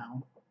magic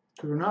now.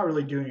 Because we're not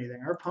really doing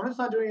anything. Our opponent's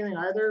not doing anything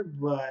either,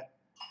 but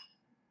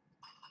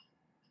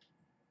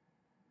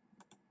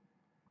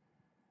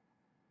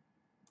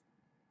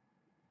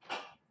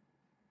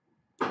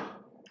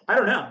I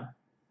don't know.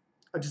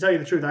 To tell you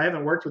the truth, I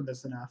haven't worked with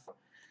this enough.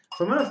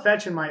 So I'm going to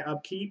fetch in my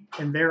upkeep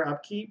and their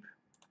upkeep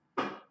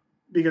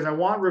because I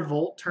want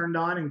Revolt turned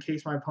on in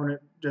case my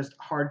opponent just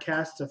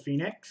hardcasts a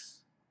Pheonix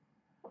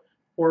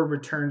or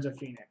returns a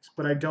Pheonix.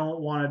 But I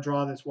don't want to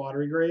draw this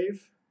Watery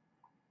Grave.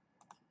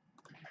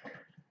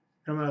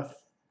 I'm going to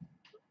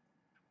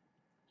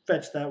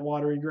fetch that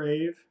Watery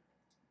Grave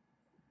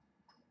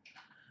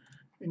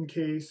in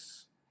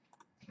case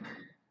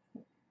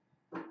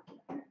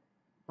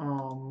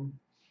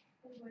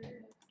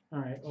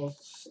alright, well,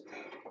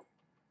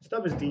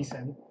 Stub is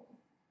decent.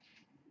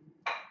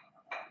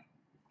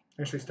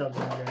 Actually, Stub's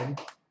not good.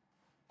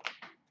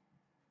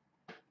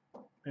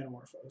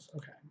 Anamorphose,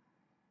 okay.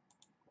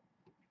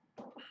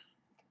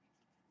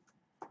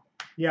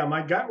 Yeah,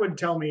 my gut would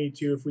tell me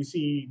to, if we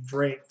see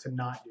Drake, to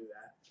not do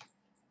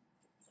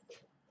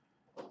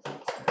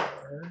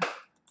that.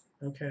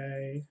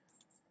 Okay.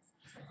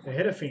 They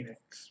hit a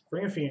Pheonix.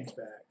 Bring a Pheonix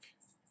back.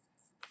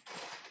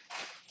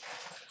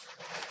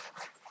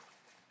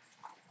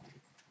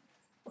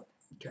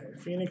 Okay,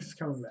 Pheonix is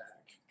coming back.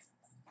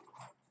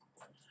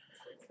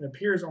 It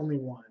appears only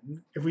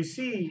one. If we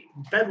see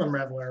Bedlam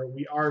Reveler,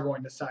 we are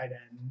going to side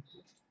in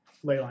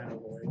Leyline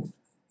Avoid.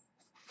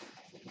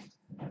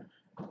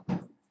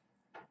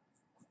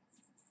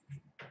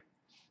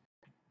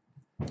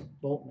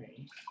 Bolt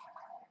me.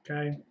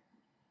 Okay.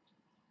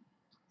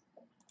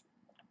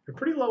 They're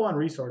pretty low on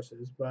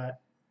resources,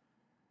 but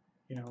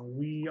you know,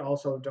 we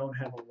also don't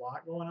have a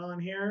lot going on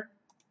here.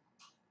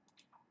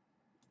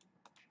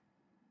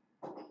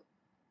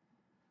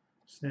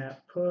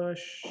 Snap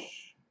push.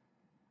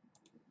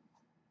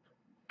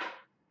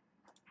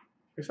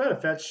 I tried to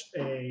fetch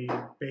a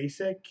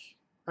basic.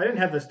 I didn't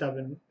have the stub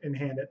in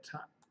hand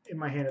in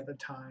my hand at the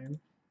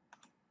time.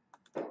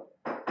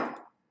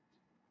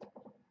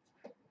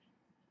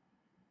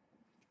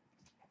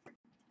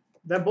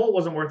 That bolt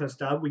wasn't worth a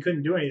stub. We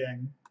couldn't do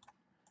anything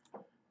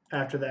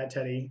after that,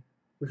 Teddy.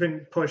 We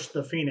couldn't push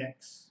the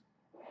Pheonix.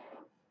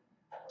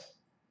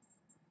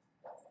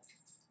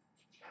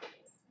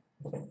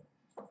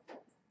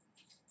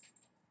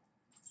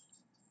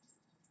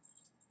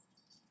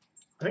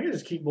 I think I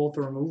just keep both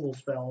the removal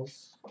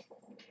spells.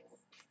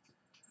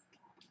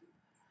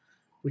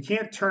 We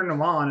can't turn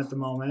them on at the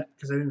moment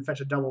because I didn't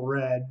fetch a double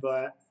red,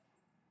 but...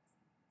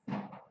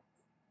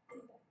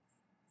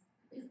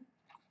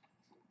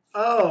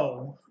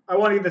 Oh, I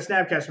want to get the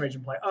Snapcaster Mage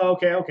in play. Oh,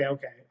 okay. I see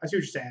what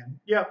you're saying.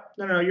 Yep.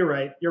 No, you're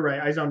right.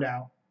 I zoned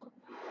out.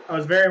 I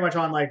was very much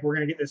on, like, we're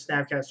going to get this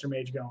Snapcaster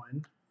Mage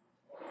going.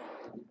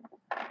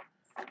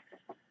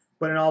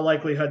 But in all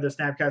likelihood, the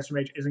Snapcaster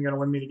Mage isn't going to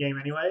win me the game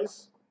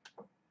anyways.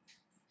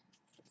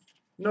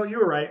 No, you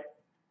were right.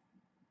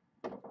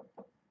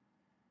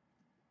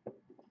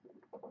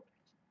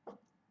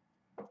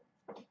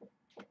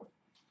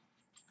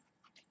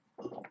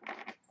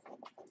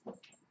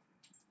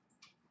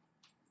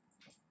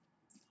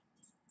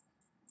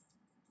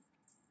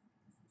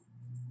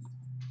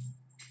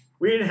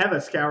 We didn't have a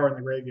Scour in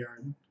the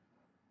graveyard.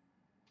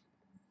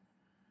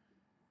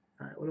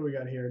 All right, what do we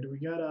got here? Do we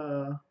got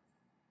a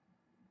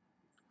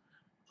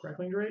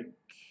Crackling Drake?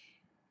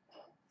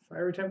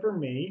 Fiery Temper,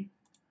 me.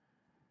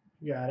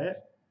 You got it.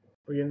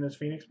 We're getting this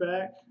Pheonix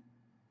back.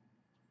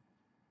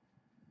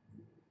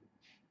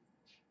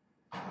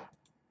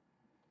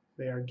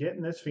 They are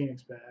getting this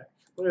Pheonix back.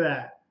 Look at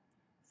that.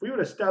 If we would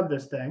have stubbed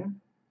this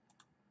thing,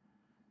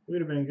 we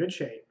would have been in good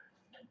shape.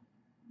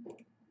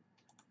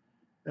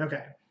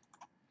 Okay.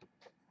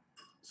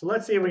 So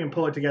let's see if we can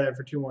pull it together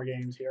for 2 more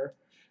games here.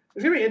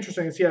 It's going to be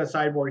interesting to see how the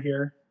sideboard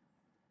here.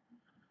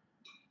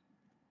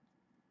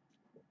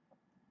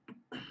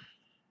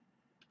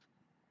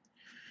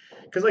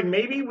 Because, like,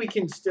 maybe we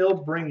can still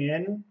bring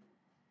in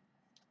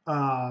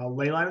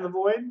Leyline of the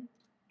Void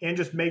and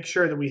just make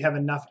sure that we have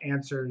enough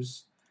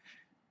answers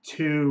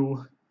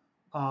to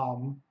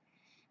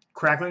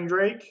Crackling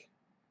Drake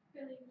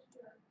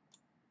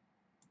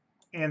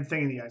and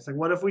Thing in the Ice. Like,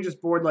 what if we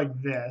just board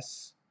like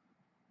this?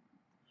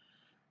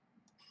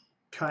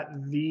 Cut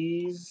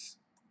these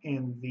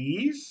and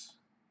these?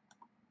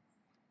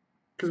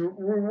 Because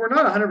we're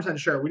not 100%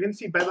 sure. We didn't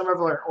see Bedlam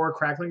Reveler or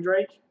Crackling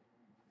Drake.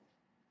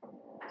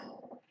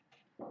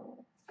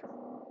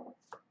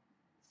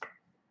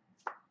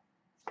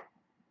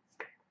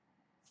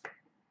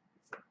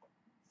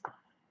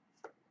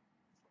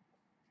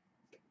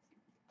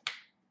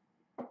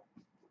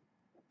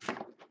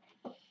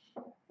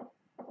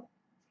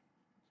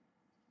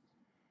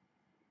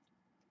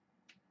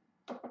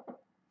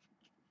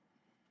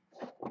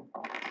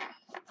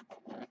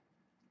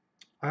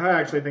 I'm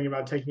actually thinking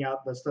about taking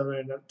out the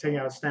stubborn, taking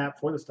out a snap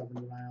for the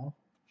stubborn denial.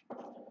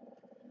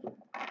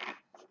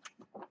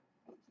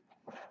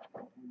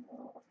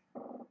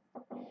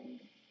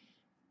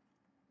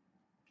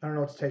 I don't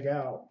know what to take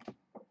out.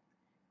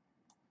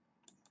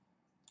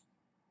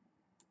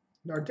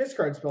 Our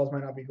discard spells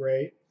might not be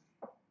great.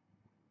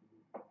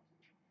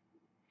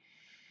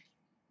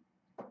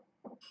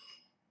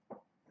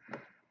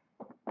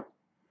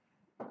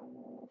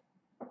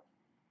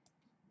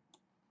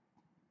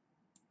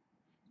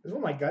 This is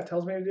what my gut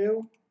tells me to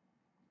do.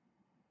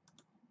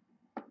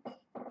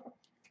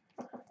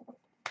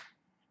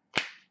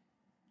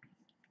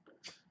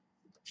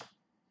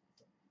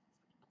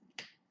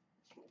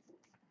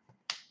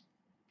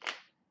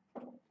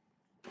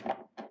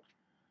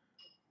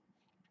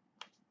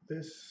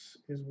 This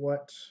is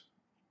what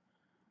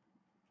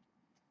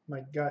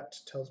my gut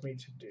tells me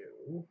to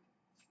do.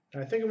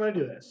 And I think I'm going to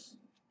do this.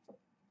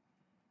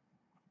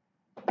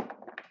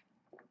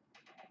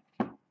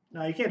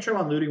 No, you can't trim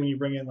on looting when you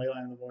bring in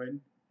Leyline of the Void.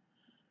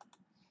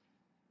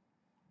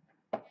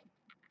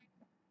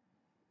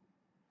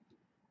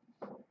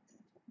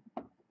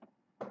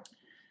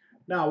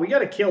 No, we got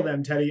to kill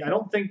them, Teddy. I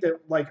don't think that,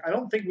 like, I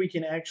don't think we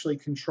can actually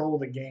control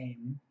the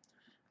game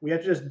We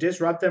have to just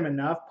disrupt them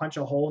enough, punch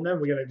a hole in them.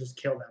 We got to just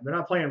kill them. They're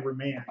not playing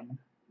Remand.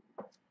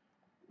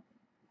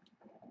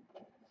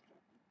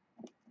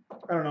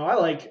 I don't know. I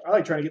like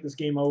trying to get this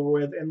game over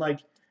with, and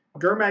like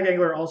Gurmag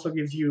Angler also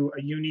gives you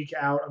a unique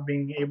out of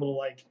being able to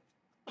like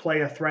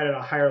play a threat at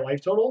a higher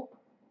life total,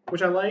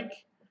 which I like.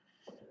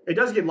 It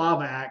does get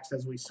Lava Axe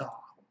as we saw,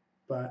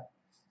 but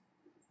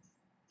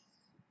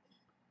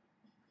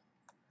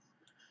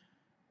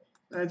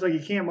it's like you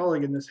can't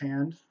mulligan this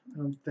hand. I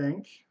don't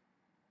think.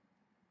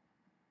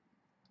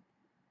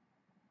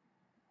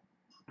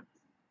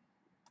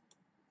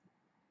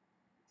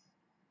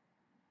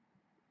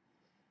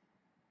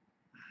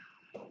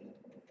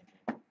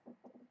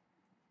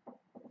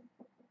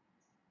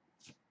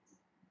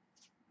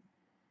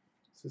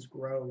 This is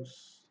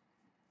gross.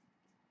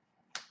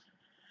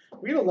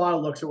 We get a lot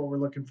of looks at what we're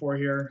looking for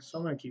here, so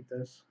I'm going to keep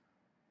this.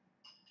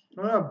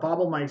 I'm going to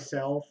Bauble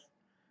myself,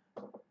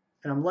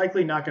 and I'm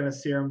likely not going to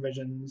Serum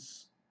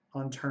Visions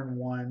on turn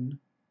 1.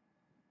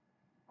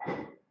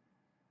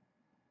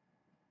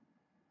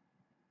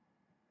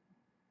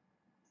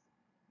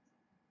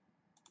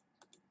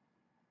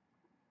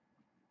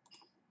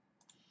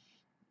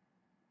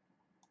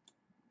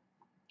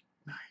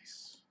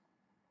 Nice.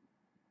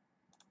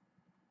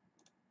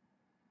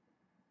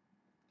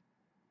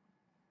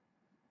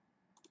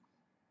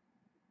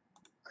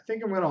 I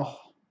think I'm going to...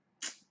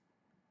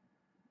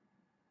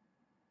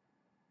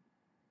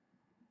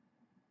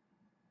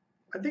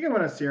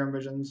 Serum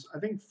Visions. I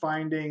think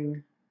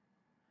finding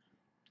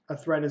a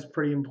threat is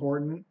pretty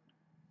important.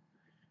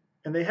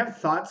 And they have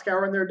Thought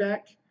Scour in their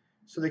deck,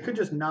 so they could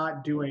just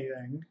not do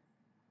anything.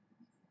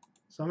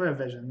 So I'm going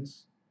to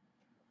Visions.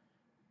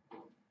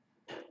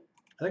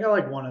 I think I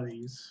like one of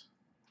these.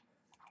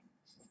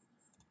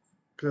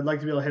 Because I'd like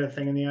to be able to hit a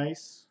thing in the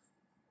ice.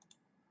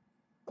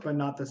 But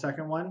not the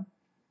second one.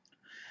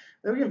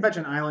 Then we can fetch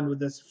an island with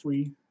this if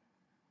we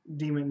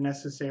deem it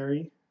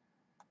necessary.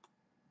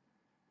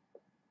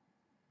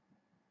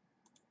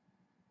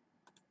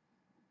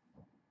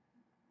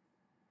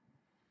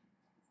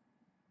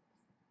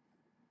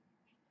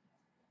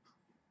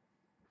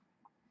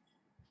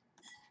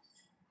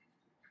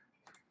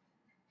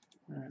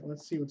 All right,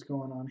 let's see what's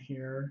going on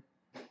here.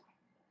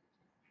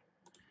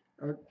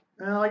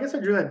 I guess I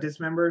drew that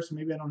Dismember, so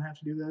maybe I don't have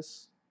to do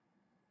this.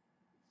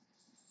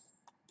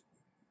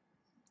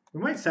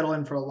 We might settle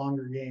in for a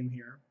longer game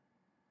here.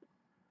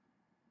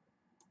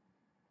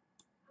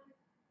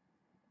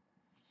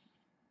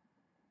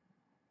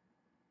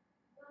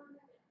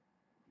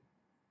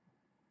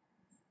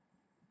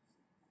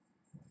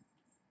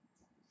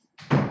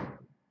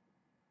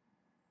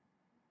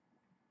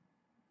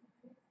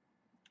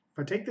 If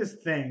I take this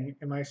thing,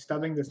 am I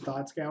stubbing this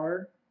Thought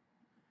Scour?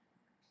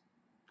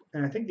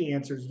 And I think the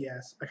answer is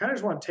yes. I kind of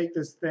just want to take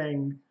this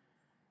thing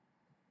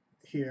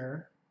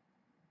here.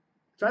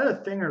 It's either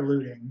thing or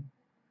looting.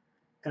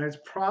 And it's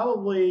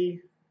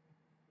probably...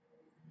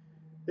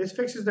 This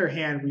fixes their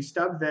hand. We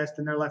stub this,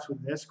 then they're left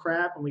with this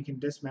crap, and we can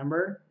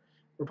dismember.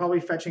 We're probably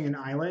fetching an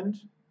island.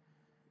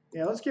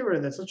 Yeah, let's get rid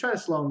of this. Let's try to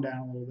slow them down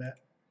a little bit.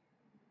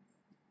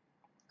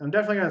 I'm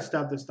definitely going to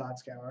stub this Thought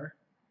Scour.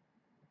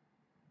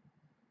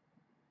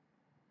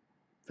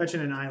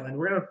 Fetching an island.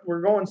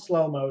 We're going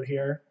slow mode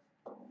here.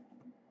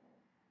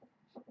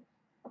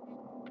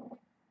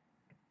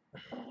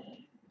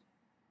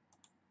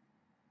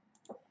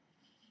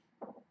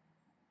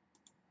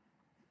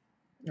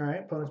 All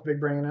right, opponent's big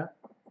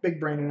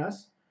braining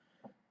us.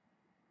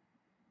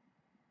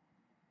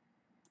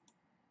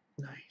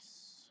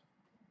 Nice.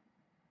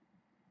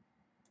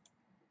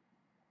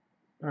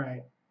 All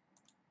right.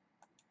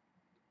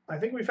 I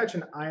think we fetch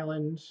an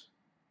island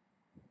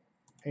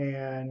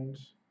and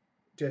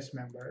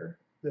dismember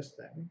this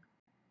thing.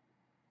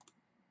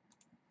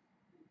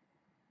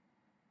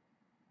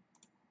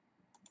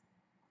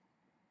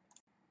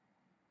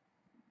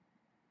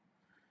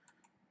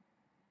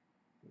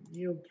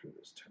 Yield through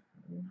this turn.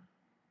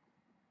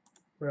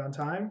 We're on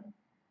time.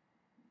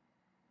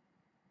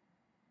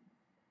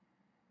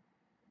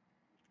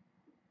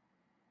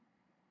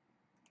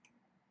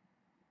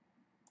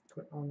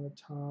 Put on the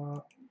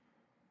top.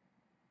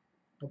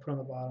 I'll put on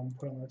the bottom,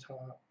 put on the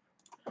top.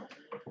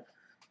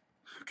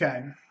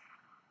 Okay.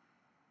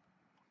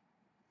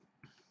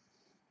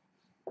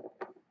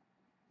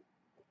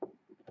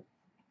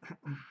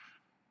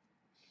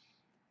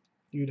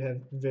 You'd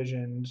have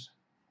visioned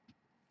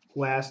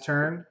last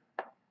turn.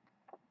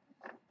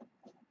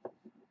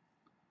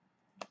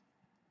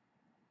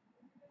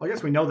 Well, I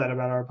guess we know that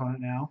about our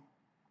opponent now.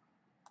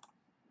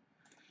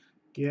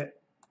 Get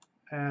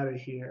out of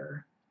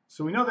here.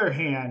 So we know their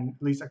hand,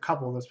 at least a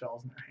couple of the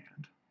spells in their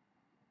hand.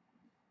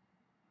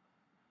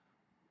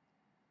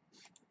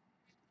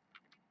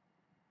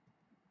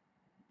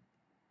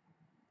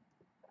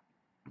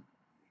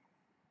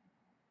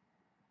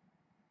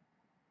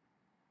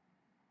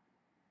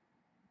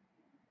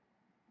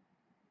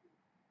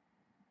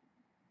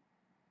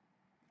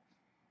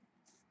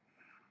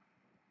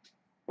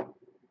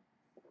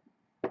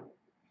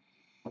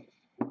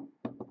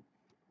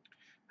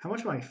 How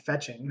much am I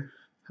fetching?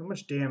 How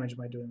much damage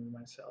am I doing with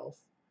myself?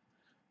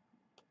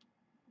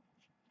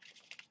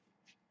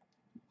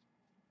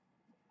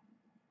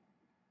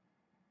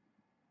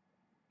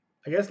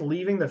 guess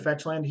leaving the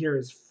fetch land here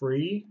is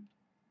free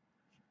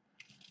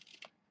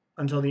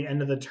until the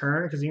end of the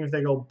turn, because even if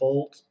they go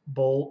bolt,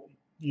 bolt,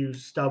 you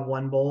stub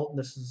one bolt.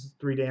 This is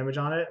 3 damage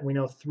on it. We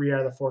know 3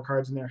 out of the 4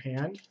 cards in their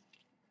hand.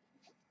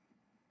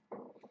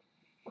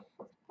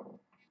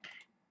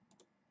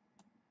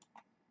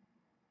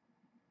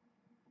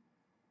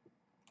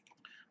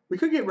 We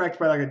could get wrecked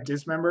by like a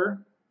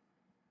Dismember.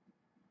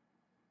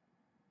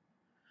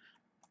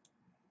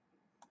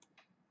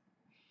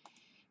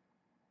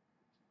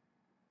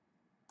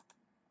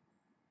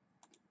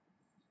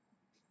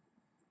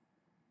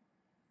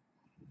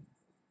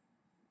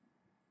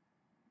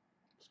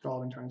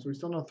 Scalding Tarn. So we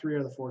still know 3 out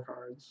of the 4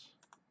 cards.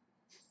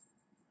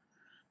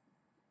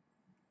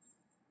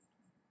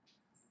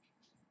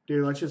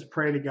 Dude, let's just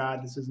pray to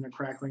God this isn't a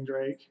Crackling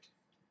Drake.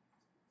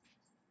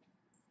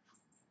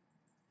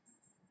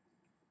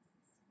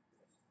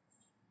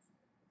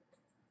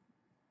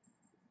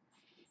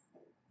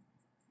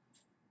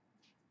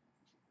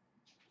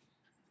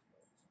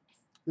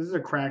 This is a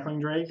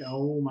Crackling Drake?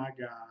 Oh my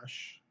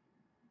gosh.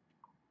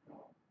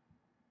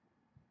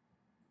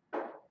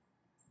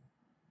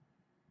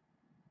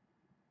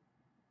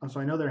 Oh, so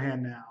I know their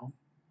hand now.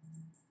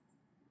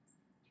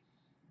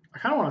 I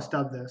kind of want to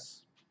stub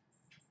this.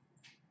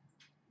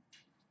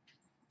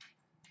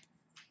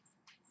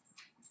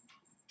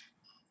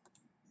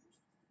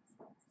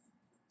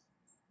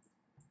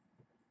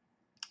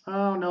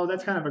 Oh no,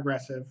 that's kind of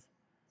aggressive.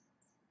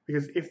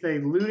 Because if they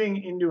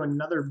looting into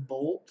another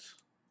bolt,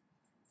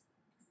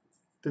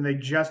 then they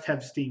just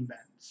have Steam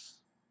Vents.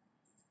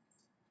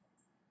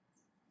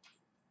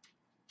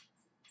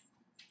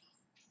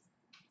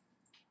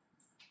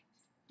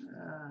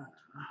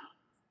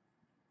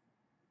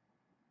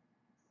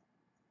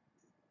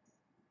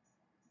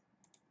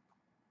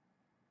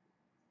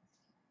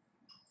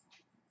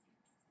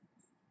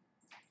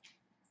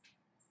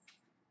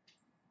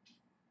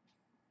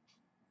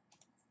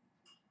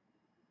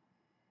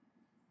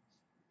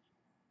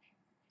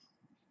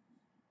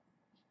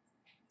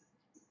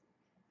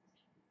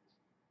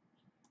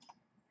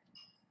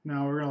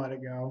 No, we're gonna let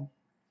it go.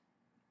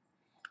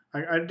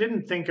 I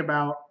didn't think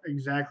about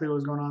exactly what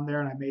was going on there,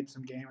 and I made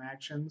some game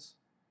actions.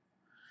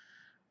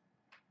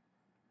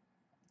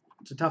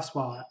 It's a tough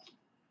spot.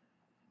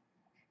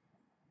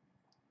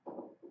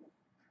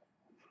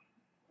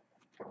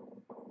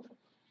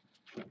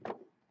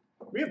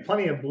 We have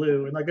plenty of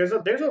blue, and like there's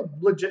a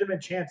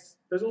legitimate chance.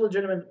 There's a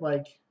legitimate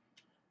like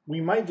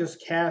we might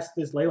just cast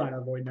this Leyline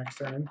or Void next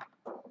turn.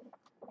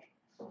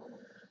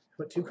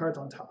 Put 2 cards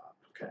on top.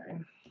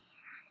 Okay.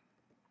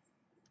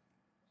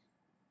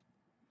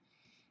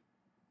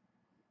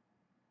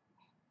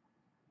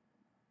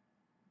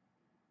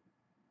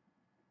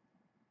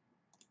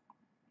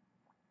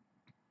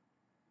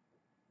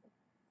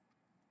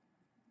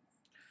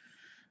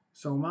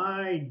 So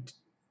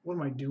what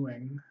am I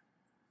doing?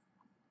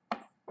 I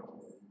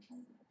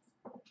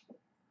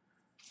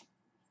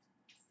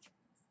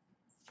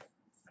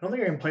don't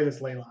think I can play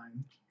this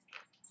Leyline.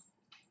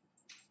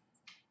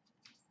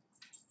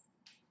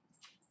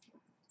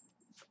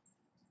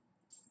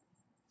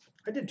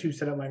 I did 2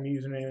 set up my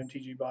username in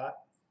TG bot.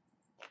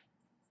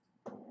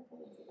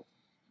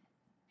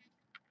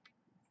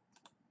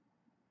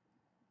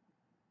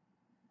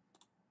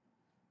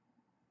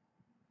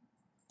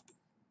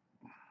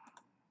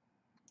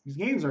 These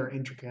games are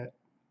intricate.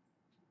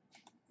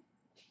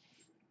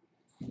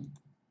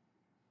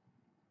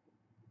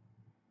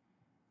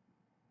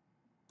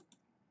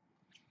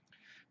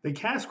 They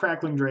cast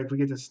Crackling Drake, we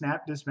get to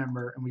snap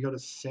Dismember, and we go to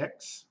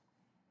 6.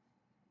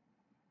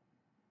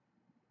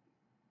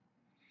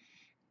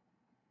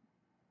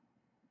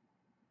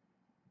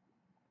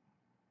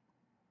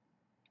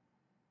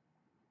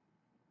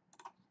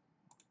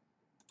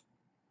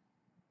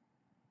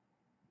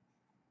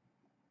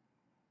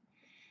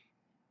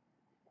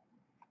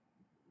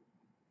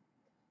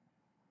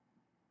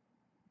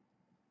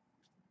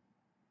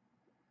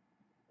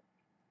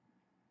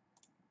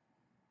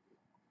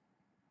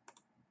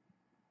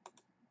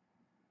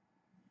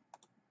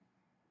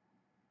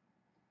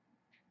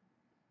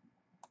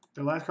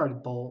 The last card is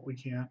Bolt. We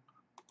can't.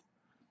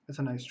 That's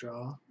a nice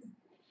draw.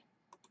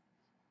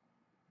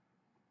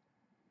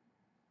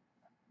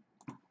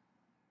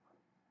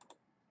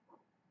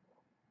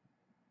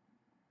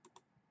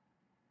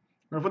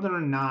 We're gonna put them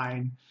in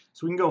 9,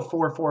 so we can go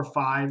 4, 4,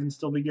 5 and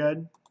still be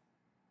good.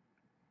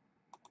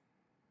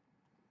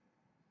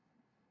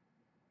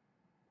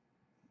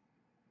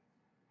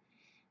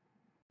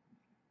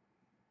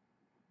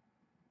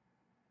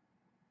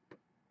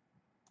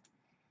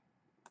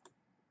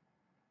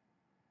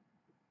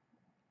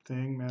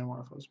 Thing,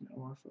 Metamorphose,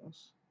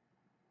 Metamorphose.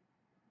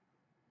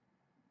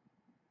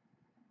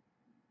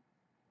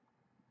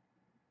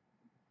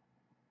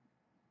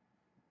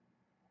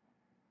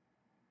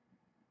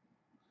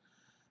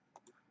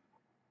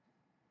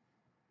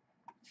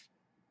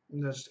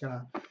 I'm just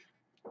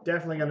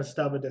definitely gonna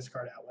stub a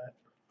discard outlet.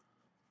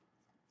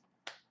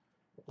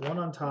 1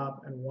 on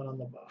top and 1 on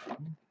the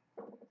bottom.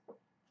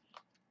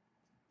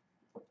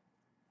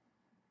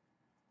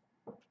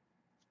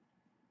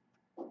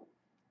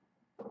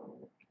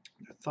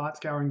 Thought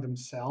Scouring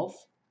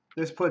themselves.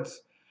 This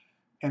puts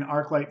an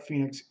Arclight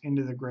Pheonix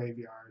into the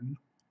graveyard.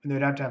 And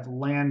they'd have to have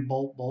land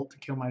bolt to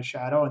kill my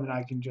shadow, and then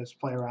I can just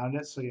play around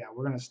it. So yeah,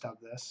 we're going to stub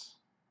this.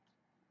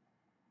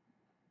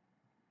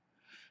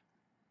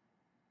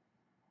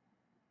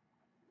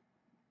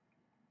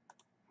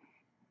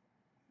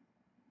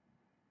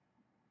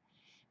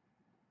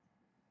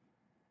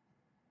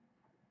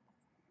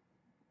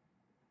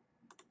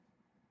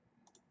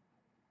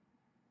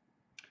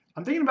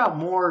 I'm thinking about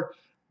more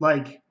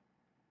like,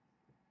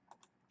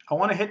 I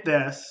want to hit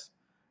this,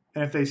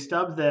 and if they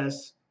stub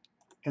this,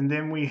 and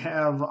then we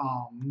have,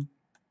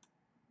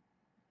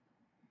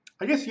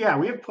 I guess, yeah,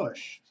 we have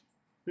push.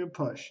 We have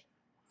push.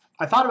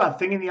 I thought about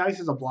Thing in the Ice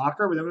as a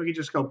blocker, but then we could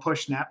just go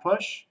push, snap,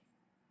 push.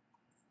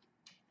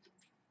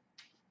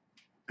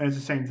 And it's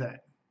the same thing.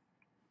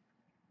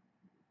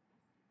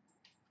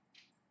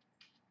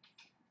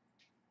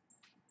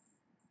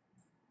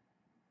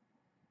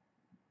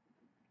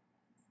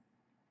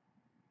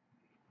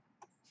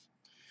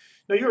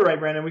 No, you were right,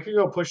 Brandon. We could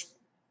go push,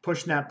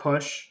 snap,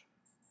 push.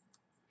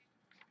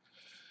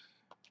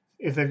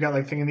 If they've got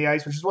like Thing in the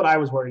Ice, which is what I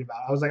was worried about.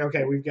 I was like,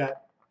 okay,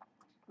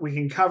 we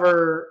can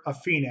cover a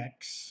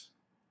Pheonix.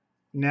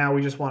 Now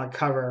we just want to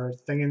cover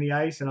Thing in the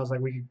Ice, and I was like,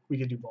 we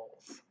could do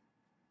both.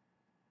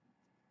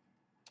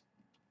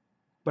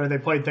 But if they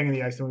played Thing in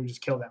the Ice, then we would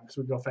just kill them because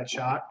we'd go fetch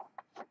shot.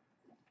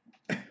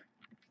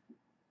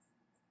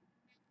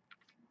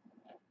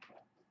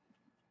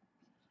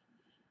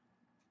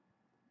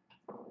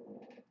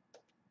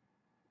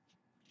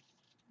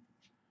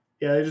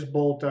 Yeah, they just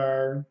bolt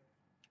our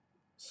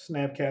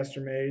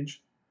Snapcaster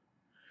Mage,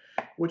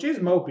 which is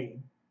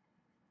mopey.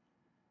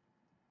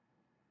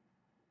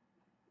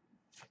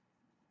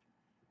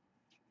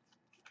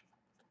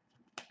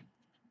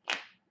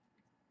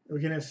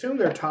 We can assume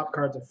their top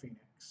card's a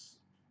Pheonix.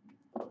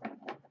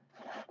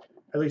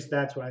 At least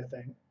that's what I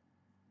think.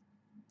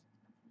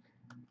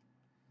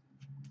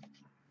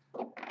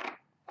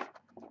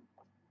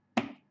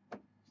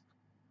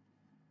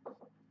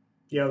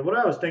 Yeah, what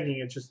I was thinking,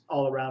 it's just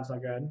all around's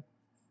not good.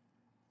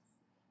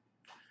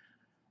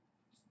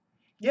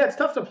 Yeah, it's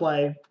tough to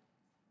play.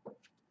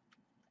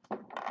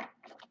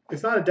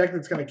 It's not a deck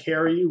that's going to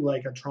carry you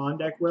like a Tron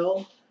deck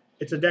will.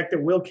 It's a deck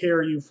that will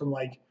carry you from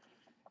like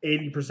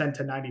 80%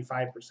 to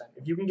 95%.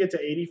 If you can get to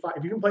 85,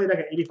 if you can play the deck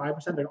at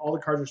 85%, then all the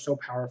cards are so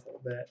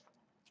powerful that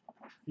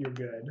you're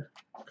good.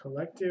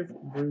 Collective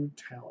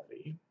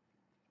Brutality.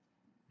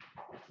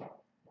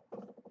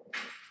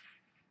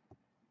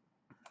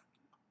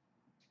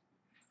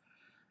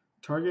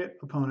 Target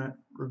opponent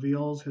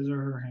reveals his or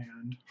her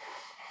hand.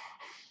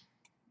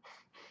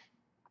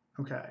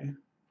 Okay.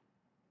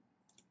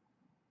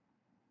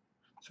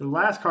 So the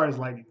last card is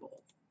Lightning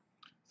Bolt.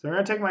 So I'm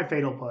going to take my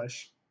Fatal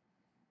Push.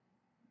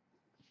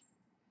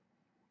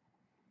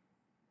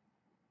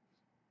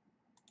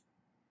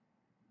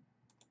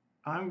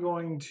 I'm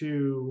going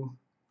to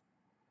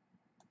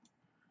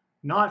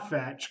not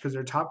fetch because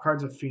their top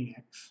card's a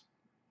Pheonix.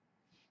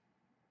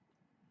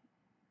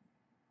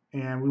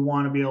 And we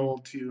want to be able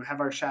to have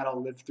our shadow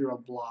live through a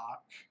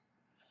block.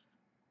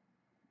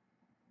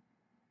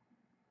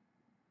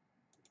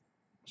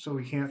 So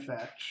we can't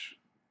fetch.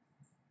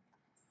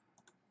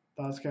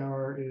 Thought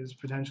Scour is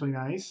potentially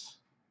nice.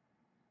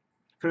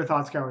 Could have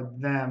Thought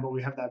Scoured them, but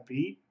we have that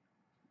beat.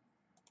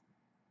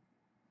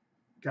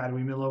 God,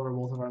 we mill over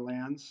both of our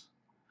lands.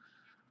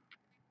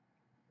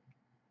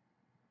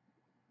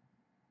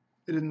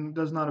 It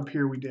does not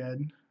appear we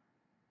did.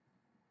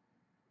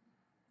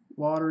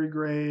 Watery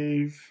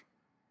Grave.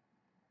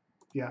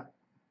 Yeah.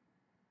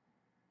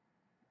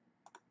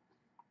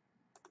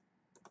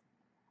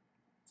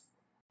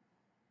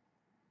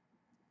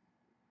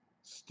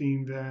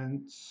 Steam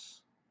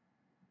Vents.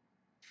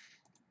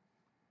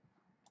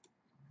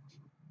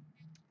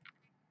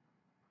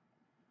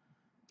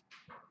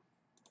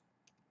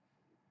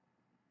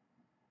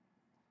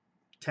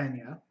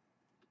 Tenya.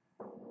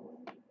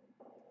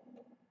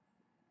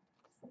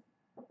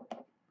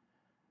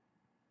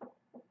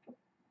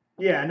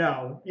 Yeah,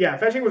 no. Yeah,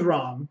 fetching was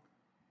wrong.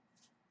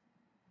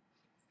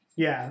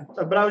 Yeah,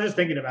 but I was just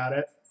thinking about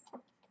it.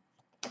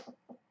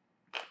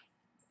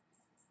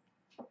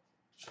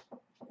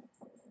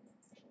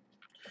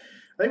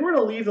 I think we're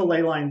going to leave the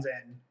ley lines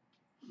in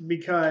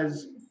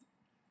because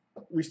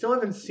we still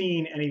haven't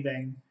seen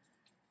anything.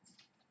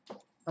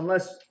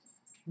 Unless,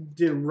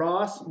 did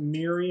Ross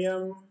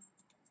Miriam...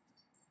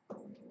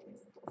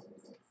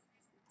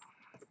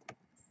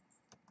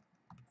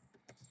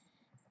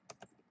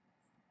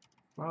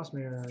 Ross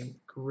Miriam,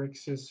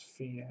 Grixis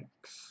Pheonix.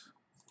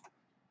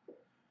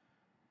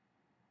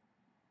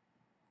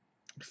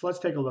 So let's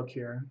take a look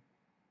here.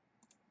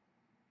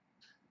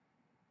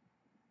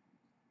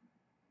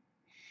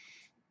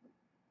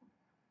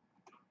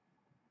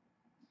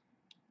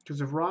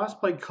 Because if Ross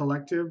played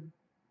Collective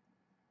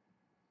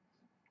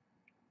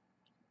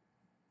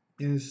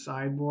in his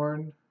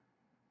sideboard,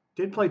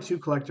 did play 2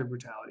 Collective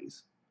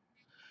Brutalities.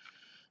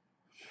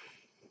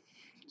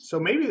 So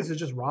maybe this is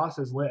just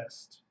Ross's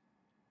list.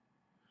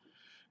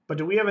 But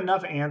do we have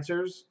enough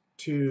answers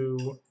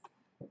to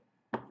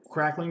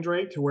Crackling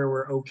Drake to where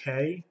we're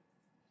okay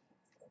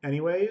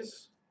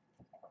anyways.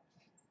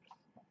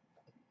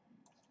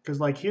 Because,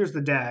 like, here's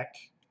the deck.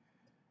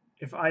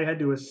 If I had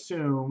to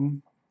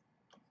assume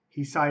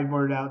he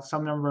sideboarded out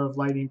some number of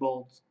lightning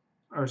bolts,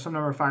 or some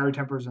number of fiery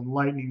tempers and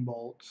lightning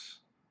bolts,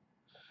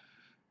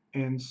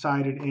 and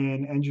sided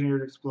in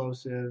engineered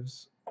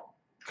explosives,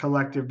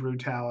 collective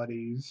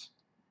brutalities,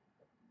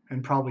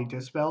 and probably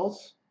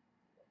dispels.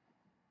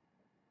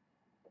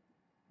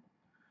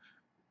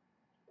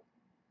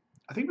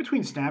 I think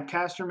between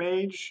Snapcaster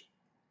Mage,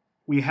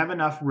 we have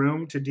enough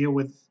room to deal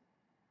with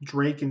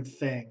Drake and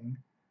Thing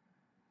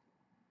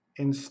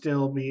and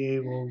still be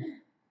able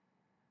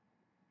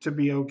to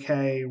be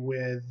okay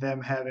with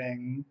them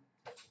having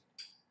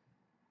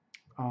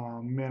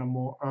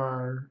minimal,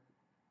 or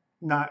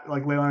not,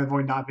 like Leyline of the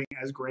Void not being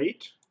as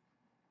great.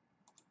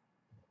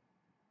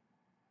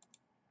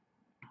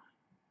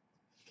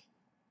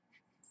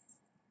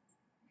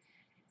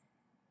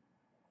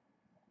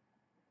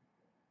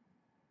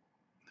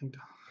 I think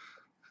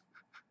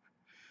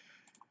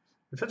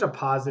it's such a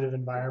positive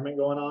environment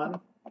going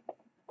on.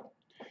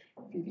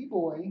 Baby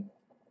boy,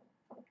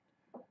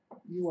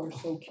 you are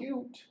so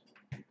cute.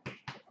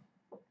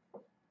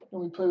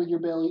 Let me play with your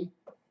belly.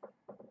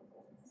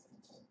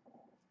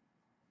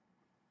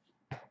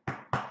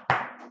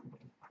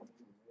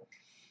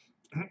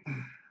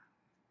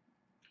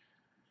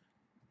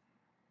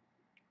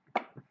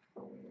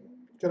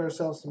 Get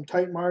ourselves some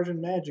tight margin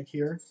magic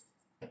here.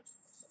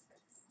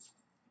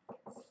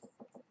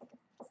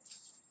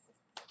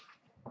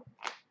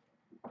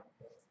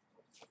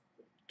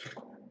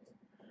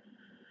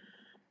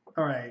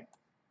 All right.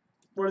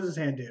 What does this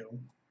hand do?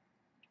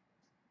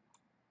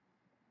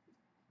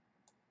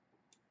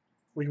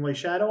 We can play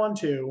Shadow on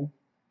 2.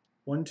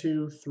 1,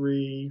 2,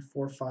 3,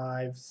 4,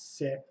 5,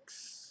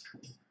 6.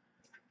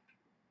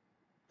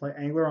 Play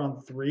Angler on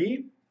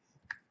 3.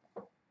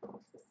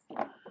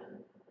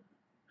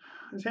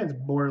 This hand's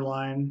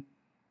borderline.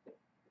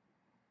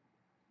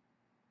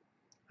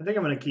 I think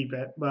I'm going to keep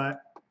it, but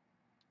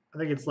I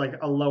think it's like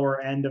a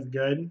lower end of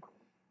good.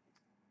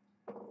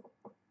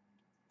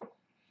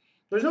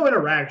 There's no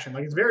interaction.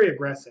 Like, it's very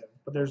aggressive,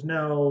 but there's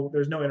no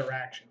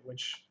interaction,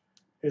 which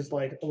is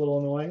like a little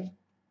annoying.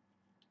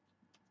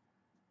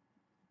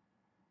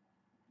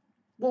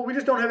 Well, we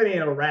just don't have any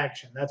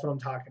interaction. That's what I'm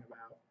talking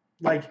about.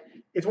 Like,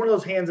 it's one of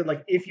those hands that,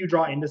 like, if you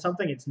draw into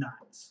something, it's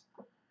nuts.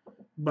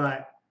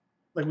 But,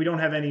 like, we don't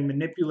have any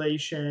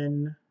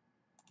manipulation.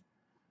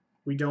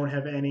 We don't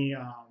have any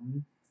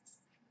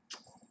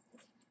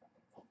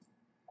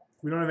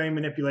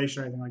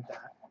manipulation or anything like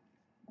that.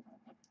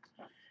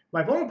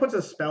 My opponent puts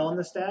a spell on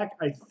the stack.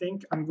 I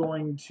think I'm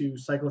going to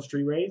cycle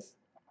Street Wraith.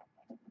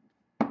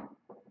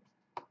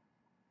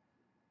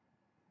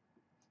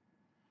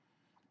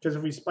 Because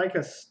if we spike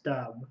a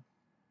stub,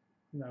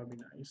 that would be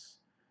nice.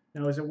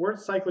 Now, is it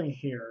worth cycling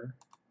here?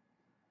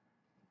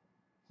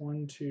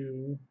 1,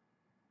 2.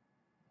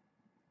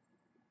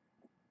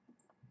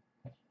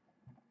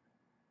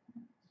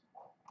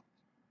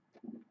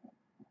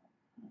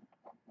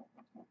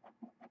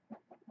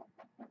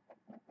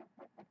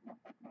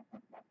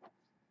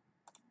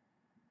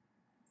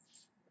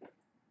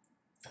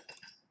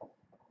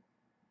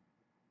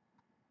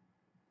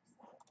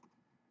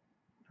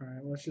 All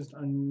right, let's just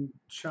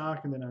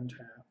unchalk and then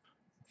untap.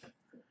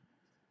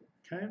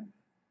 Okay.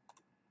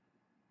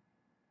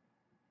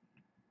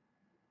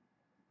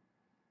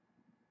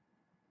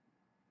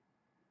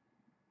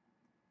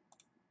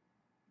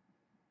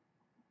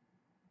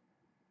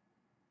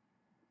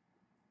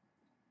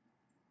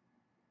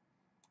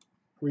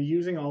 We're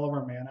using all of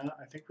our mana.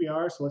 I think we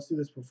are, so let's do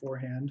this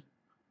beforehand.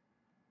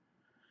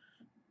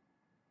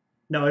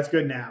 No, it's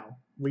good now.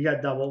 We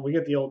got double. We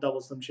get the old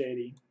double Slim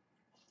Shady.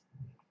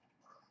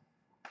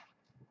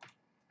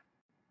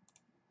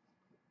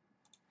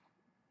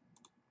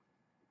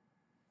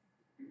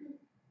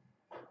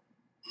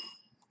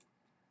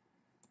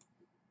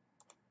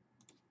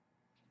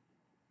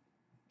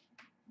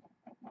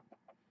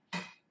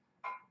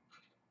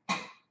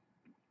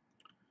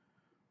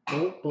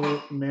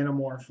 Bolt,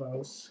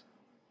 Manamorphose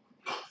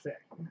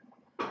thing.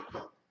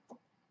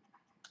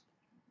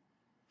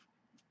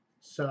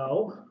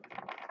 So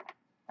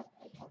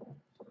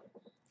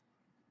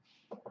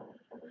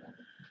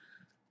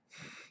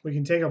we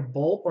can take a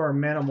Bolt or a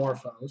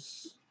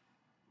Manamorphose.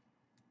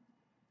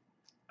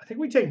 I think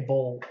we take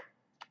Bolt.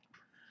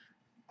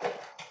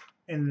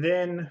 And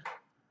then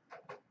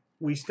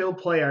we still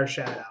play our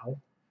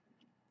Shadow.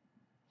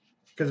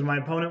 Because my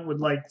opponent would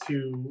like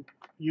to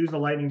use the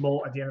Lightning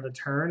Bolt at the end of the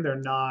turn. They're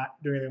not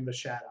doing anything with the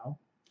Shadow.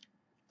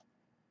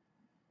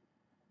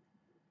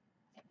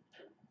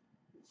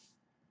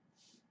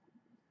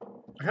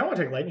 I kind of want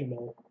to take Lightning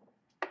Bolt.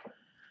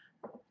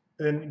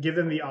 Then give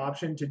them the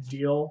option to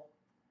deal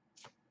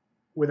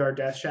with our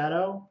Death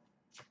Shadow.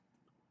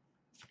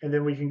 And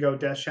then we can go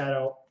Death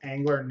Shadow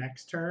Angler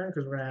next turn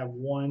because we're going to have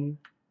one.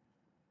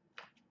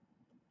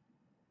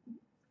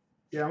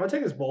 Yeah, I'm going to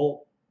take this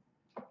Bolt.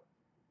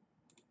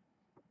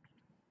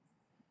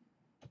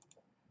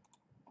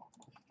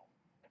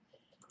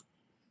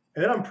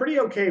 And then I'm pretty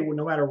okay with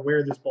no matter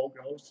where this bolt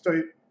goes,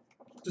 to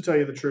tell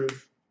you the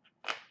truth.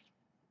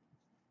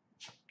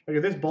 Like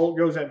if this bolt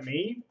goes at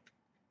me,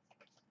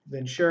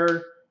 then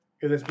sure.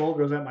 If this bolt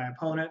goes at my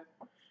opponent,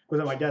 goes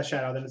at my Death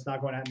Shadow, then it's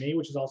not going at me,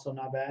 which is also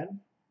not bad.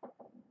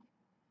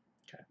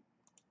 Okay.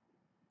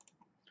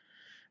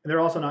 And they're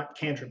also not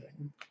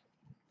cantripping.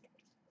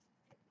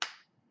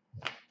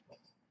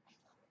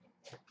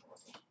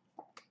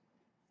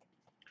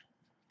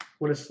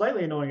 What is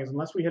slightly annoying is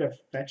unless we hit a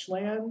fetch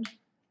land,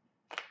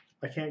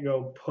 I can't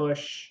go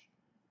push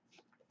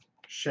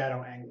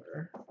Shadow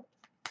Angler.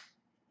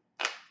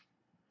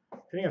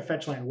 Hitting a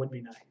fetch land would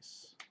be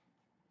nice.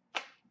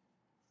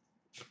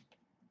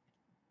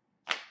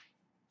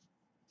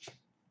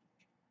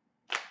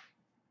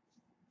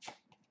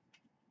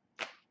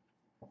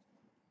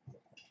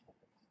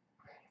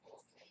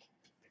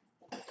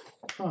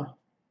 Huh.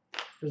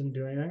 Doesn't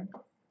do anything.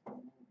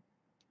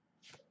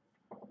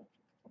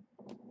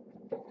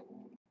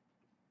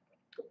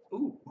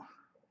 Ooh.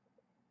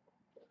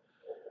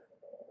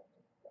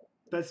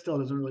 That still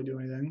doesn't really do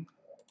anything.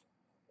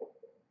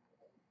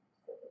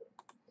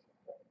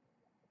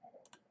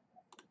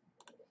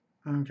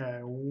 Okay,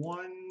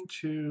 1,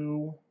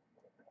 2.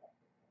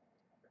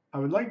 I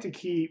would like to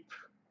keep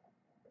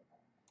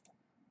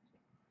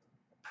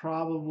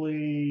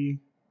probably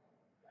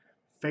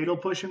Fatal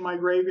Push in my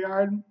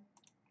graveyard.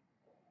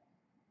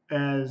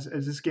 As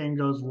this game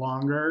goes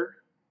longer,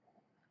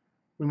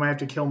 we might have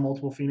to kill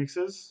multiple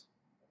Pheonixes.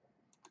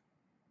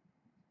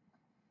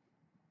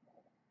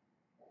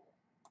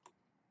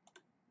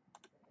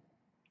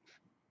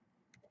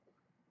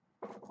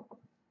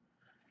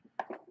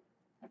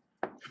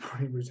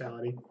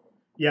 Brutality.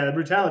 Yeah, the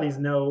brutality is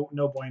no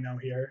bueno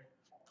here.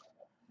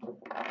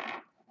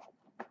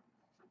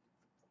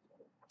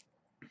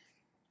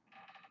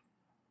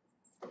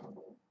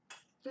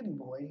 City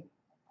boy.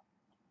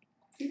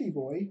 City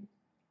boy.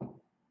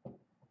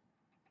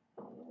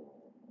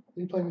 Are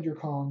you playing with your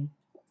Kong?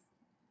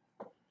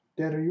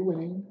 Dad, are you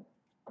winning?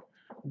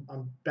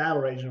 I'm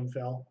battle raging him,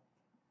 Phil.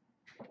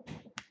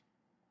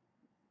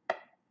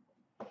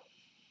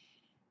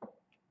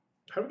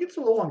 How do we get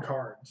so low on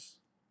cards?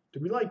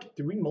 Did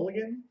we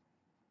mulligan?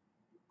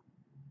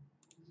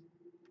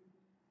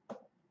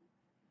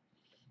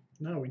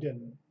 No, we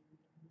didn't.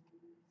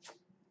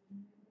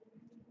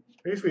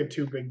 I guess we have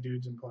 2 big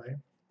dudes in play.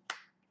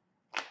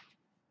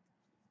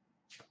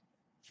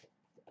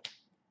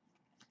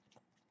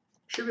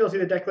 Should be able to see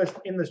the deck list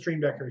in the Stream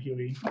Decker,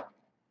 Huey.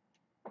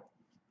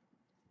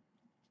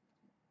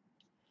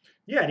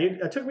 Yeah,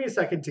 dude, it took me a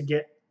second to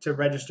get to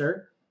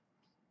register.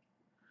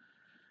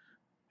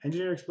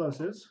 Engineer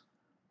explosives.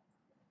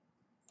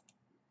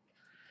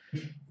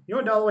 You know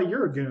what, Dalloway,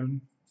 you're a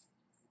goon.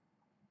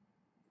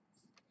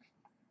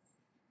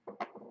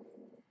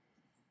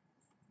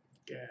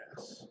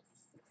 Gas.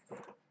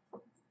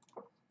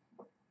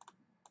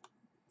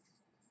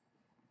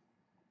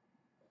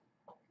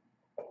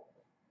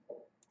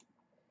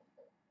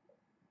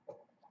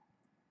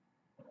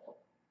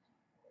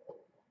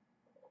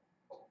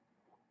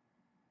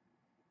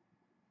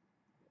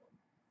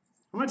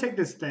 I'm gonna take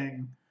this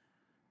thing.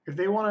 If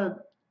they want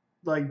to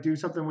like do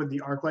something with the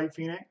Arclight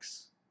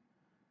Pheonix,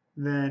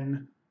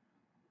 then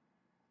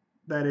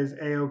that is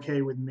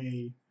a-okay with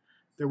me.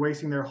 They're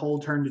wasting their whole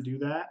turn to do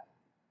that,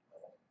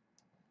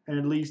 and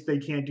at least they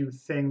can't do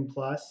thing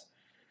plus.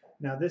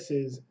 Now this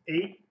is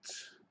 8,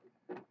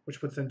 which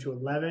puts them to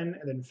 11,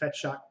 and then Fetch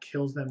Shot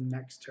kills them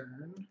next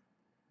turn.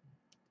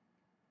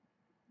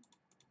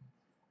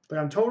 But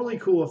I'm totally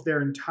cool if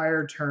their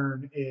entire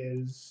turn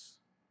is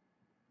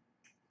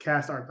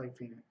cast Arclight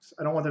Pheonix.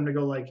 I don't want them to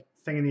go like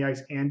Thing in the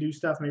Ice and do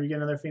stuff, maybe get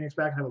another Pheonix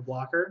back and have a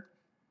blocker.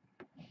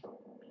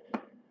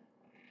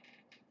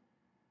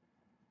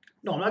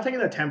 No, I'm not taking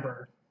the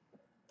Temper.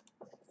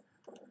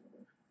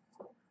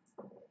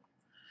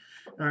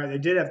 All right, they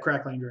did have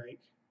Crackling Drake.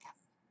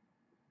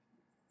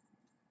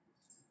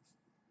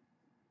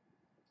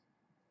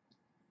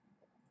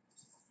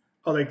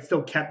 Oh, they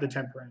still kept the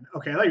Temper in.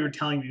 Okay, I thought you were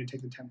telling me to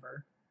take the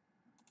Temper.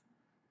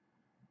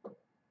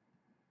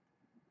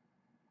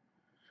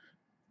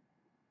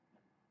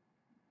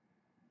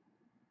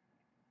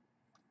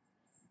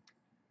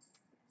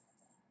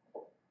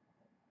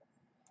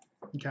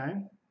 Okay.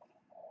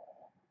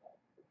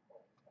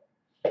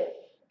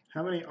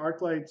 How many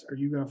Arclights are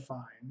you going to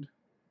find?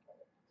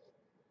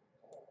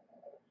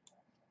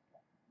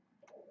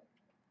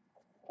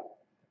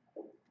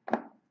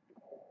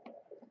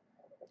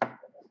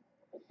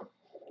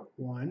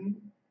 One.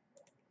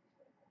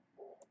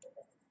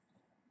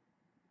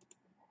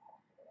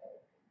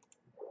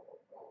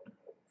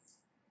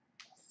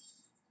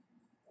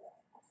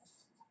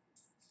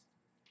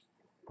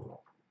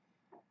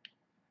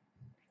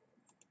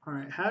 All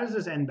right, how does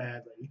this end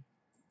badly?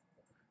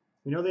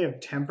 We know they have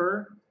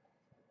Temper.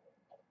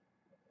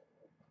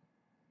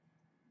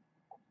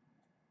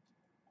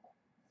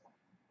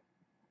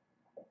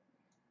 I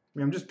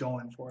mean, I'm just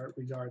going for it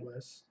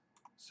regardless.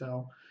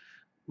 So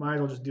might as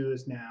well just do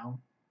this now.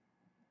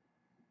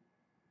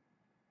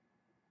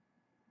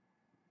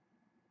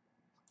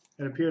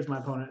 It appears my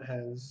opponent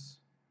has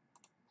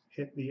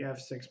hit the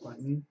F6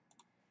 button.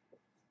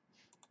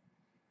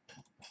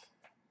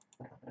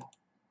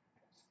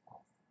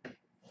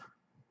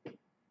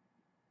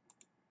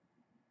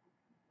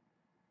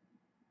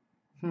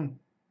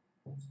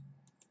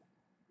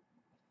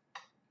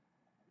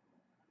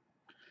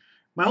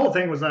 My whole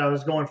thing was that I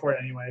was going for it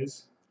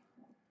anyways.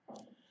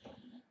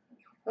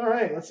 All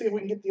right, let's see if we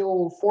can get the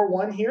old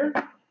 4-1 here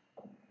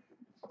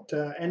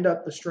to end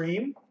up the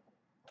stream.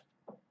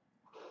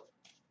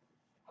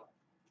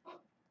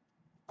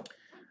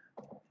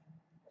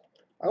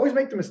 I always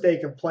make the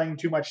mistake of playing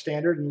too much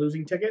standard and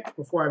losing tickets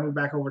before I move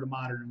back over to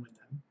modern and win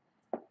them.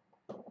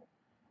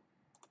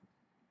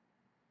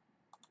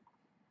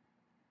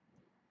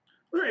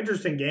 They're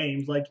interesting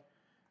games. Like,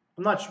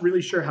 I'm not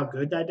really sure how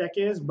good that deck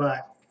is,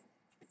 but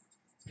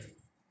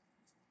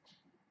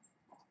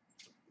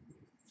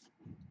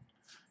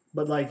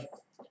like,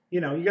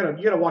 you know, you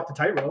gotta walk the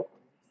tightrope.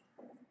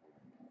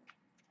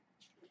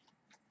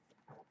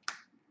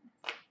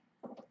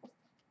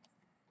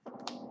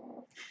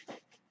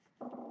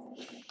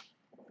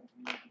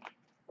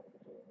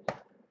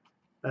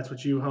 That's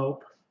what you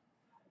hope.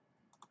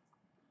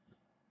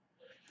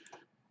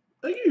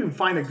 I think you can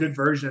find a good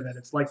version of it.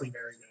 It's likely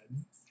very good.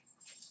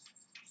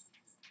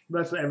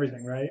 That's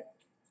everything, right?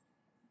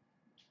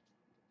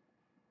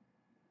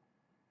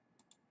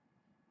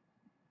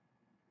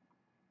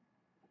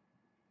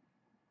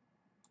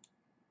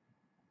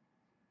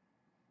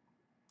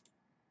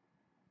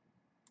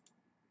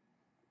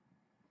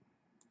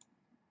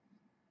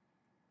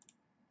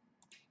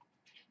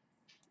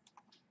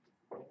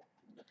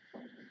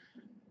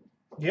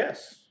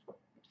 Yes.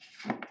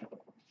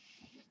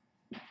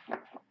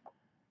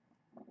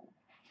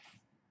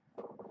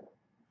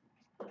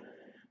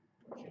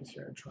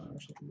 Tron or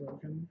something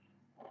broken.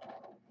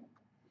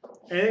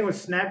 Anything with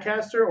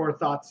Snapcaster or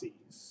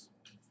Thoughtseize?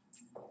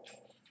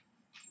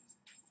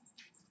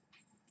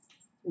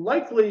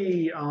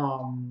 Likely,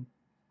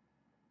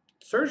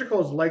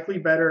 Surgical is likely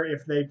better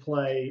if they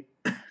play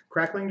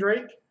Crackling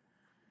Drake,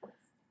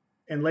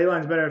 and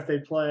Leyline's better if they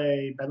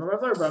play Bedlam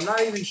Reveler, but I'm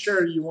not even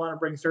sure you want to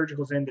bring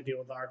Surgicals in to deal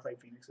with the Arclight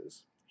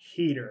Phoenixes.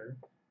 Heater.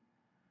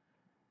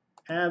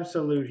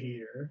 Absolute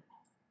heater.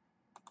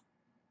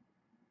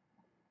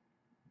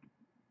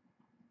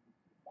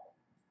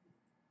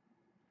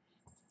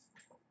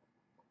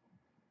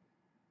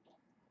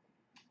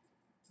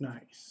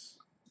 Nice.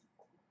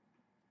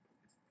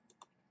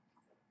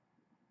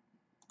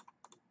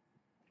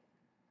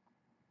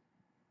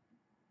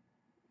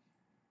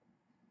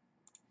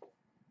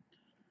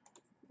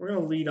 We're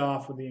going to lead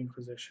off with the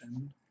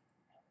Inquisition,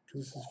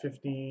 because this is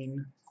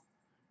 15.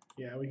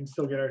 Yeah, we can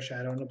still get our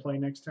Shadow into play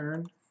next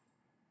turn.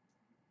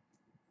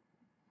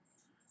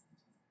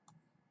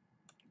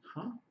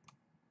 Huh?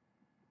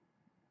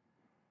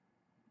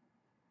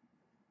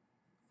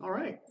 All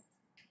right.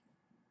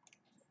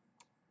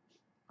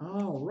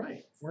 All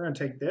right. We're going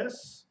to take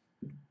this.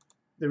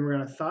 Then we're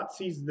going to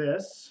Thoughtseize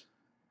this.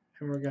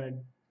 And we're going to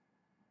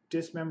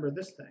Dismember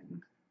this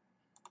thing.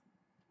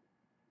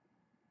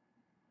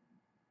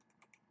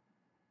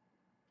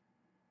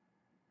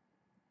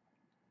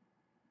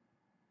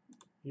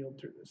 Yield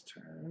through this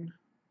turn.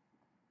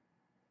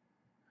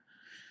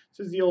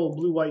 This is the old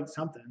blue-white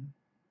something.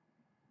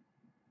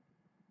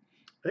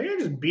 I think I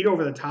just beat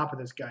over the top of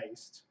this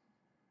Geist.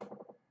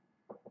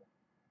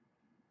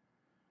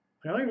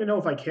 I don't even know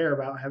if I care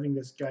about having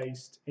this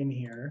Geist in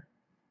here.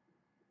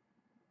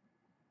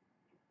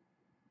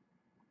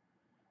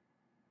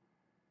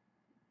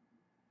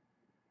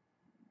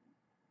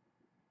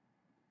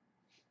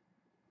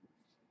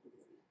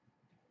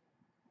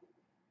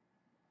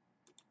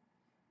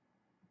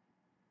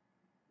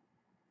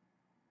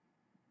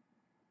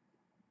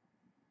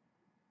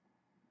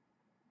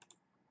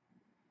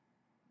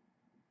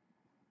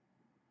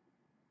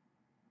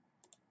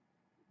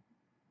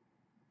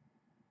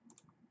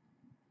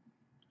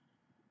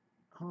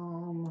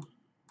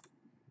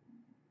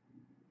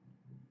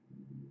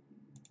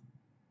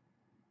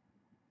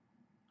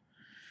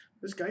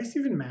 Does Geist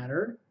even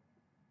matter?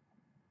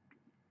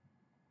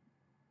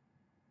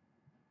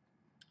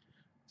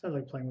 Sounds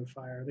like playing with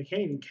fire. They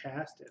can't even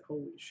cast it.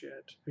 Holy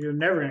shit. You're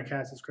never going to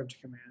cast this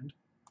Cryptic Command. I'm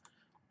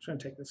just going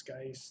to take this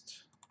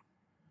Geist.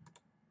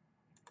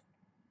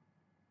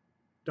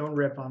 Don't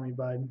rip on me,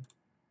 bud.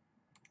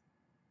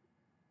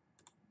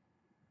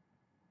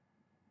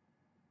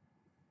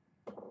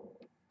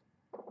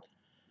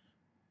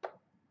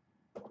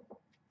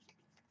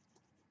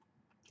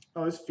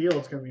 Oh, this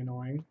field's going to be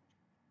annoying.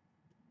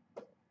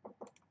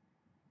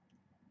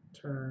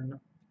 Turn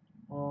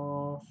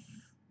off.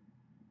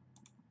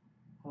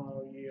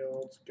 Auto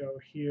yields. Go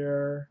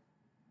here.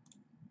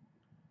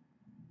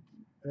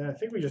 And then I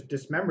think we just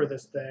dismember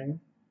this thing.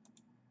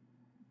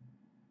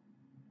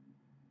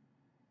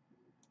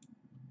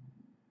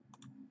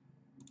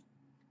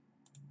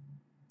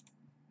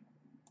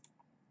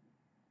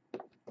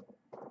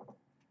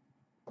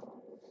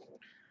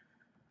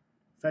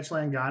 Fetch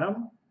land got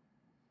him.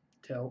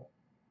 Tilt.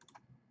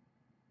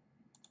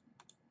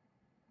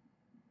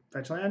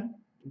 Fetch land.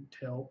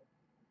 Tilt.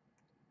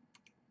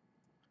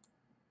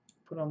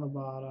 Put on the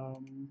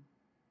bottom.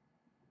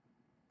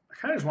 I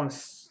kind of just want to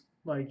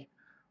like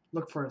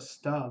look for a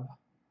stub.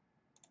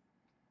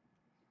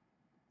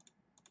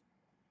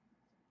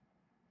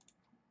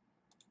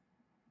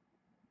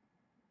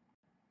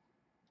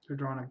 We're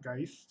drawing a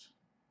Geist.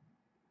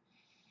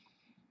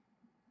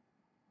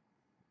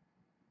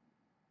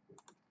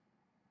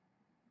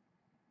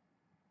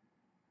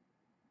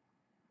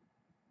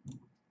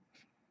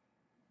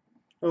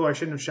 Oh, I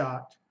shouldn't have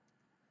shocked.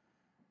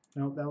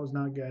 Nope, that was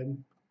not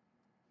good.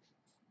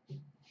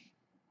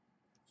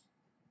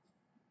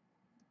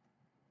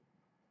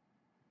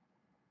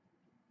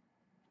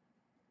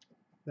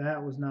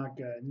 That was not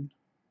good.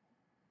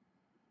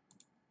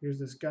 Here's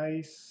this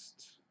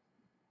Geist.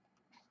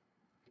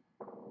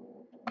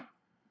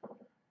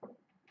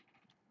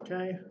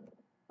 Okay.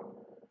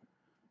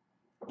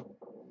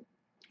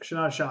 Should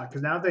not have shot,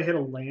 because now if they hit a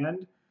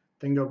land,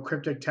 they can go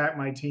Cryptic, tap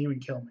my team,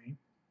 and kill me.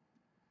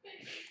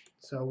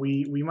 So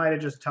we might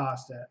have just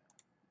tossed it.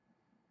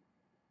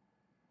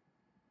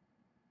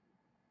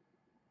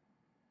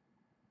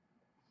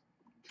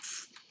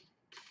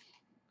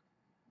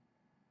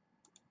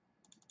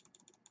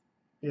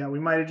 Yeah, we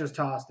might have just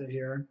tossed it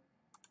here.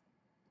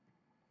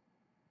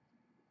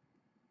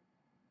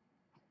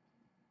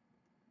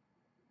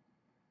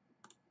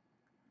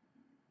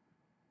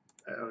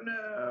 Oh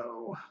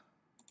no.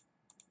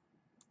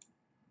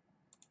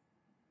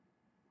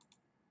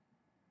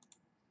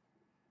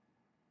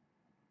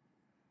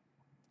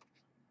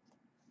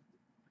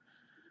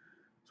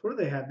 So what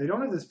do they have? They don't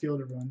have this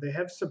Field of Ruin. They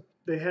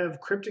have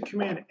Cryptic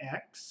Command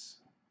X.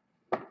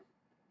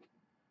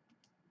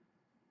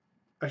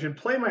 I should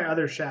play my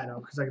other Shadow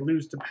because I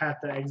lose to Path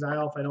to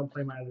Exile if I don't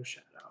play my other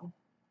Shadow.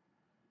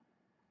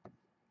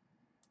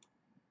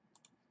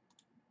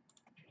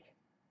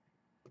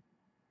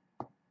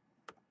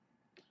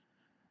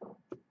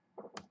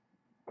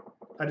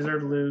 I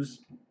deserve to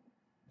lose.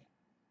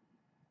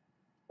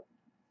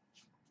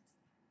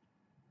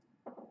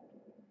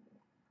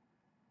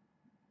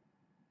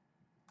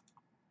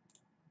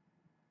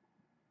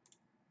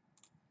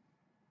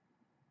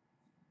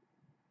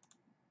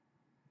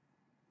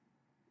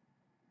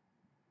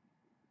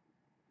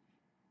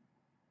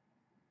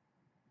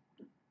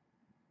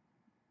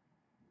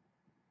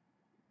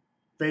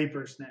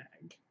 Vapor Snag.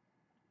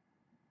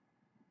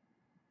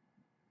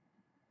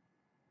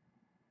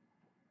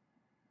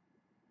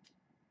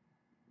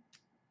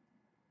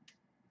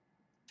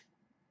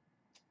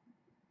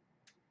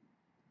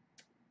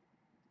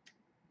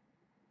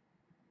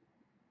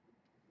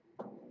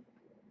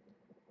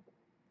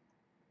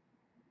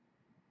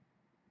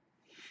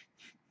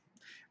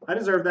 I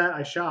deserve that.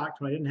 I shocked,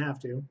 but I didn't have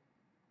to.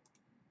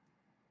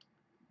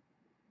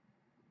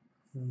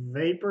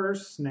 Vapor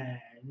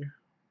Snag.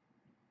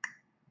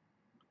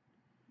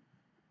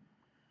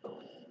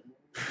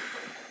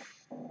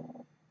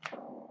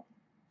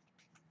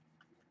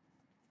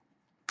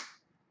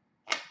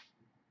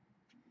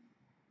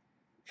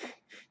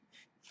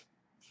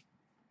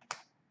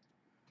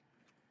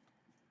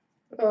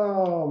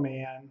 Oh,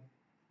 man.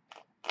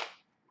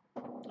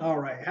 All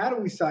right, how do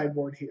we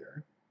sideboard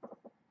here?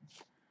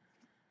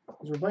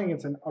 Because we're playing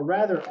against a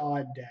rather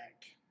odd deck.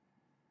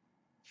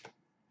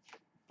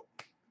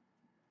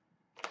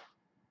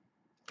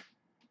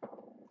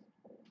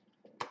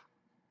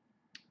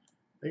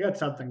 They got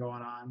something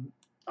going on.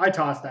 I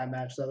tossed that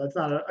match, so that's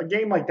not a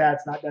game like that.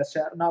 It's not Death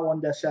Shadow. Not one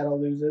Death Shadow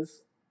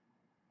loses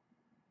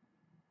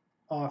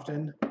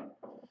often.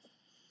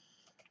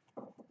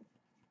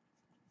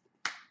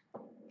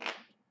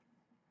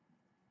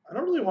 I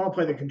don't really want to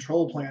play the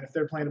control plan if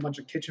they're playing a bunch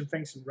of Kitchen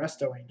Finks and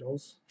Resto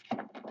Angels. I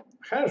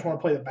kind of just want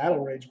to play the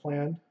Battle Rage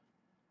plan.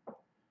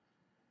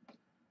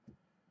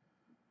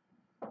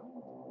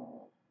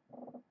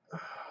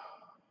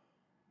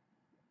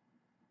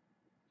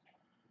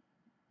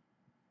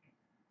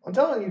 I'm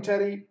telling you,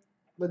 Teddy,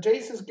 the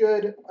Jace is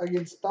good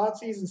against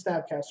Thoughtseize and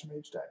Snapcaster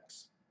Mage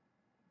decks.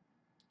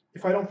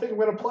 If I don't think I'm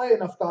going to play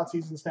enough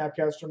Thoughtseize and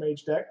Snapcaster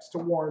Mage decks to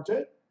warrant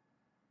it,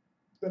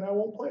 then I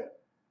won't play it.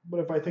 But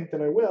if I think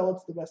that I will,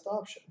 it's the best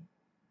option.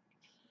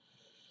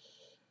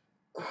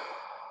 I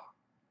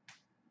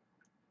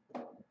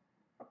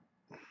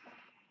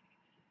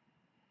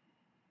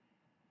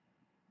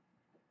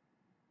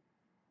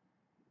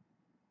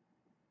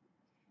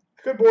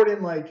could board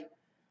in like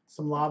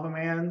some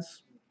Lavamans.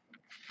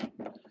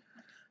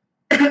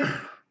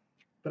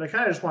 But I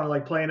kind of just want to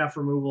like play enough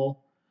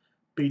removal,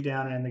 beat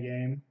down, and end the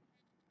game.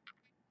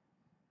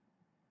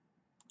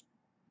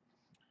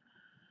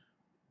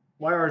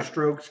 Why are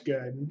strokes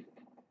good?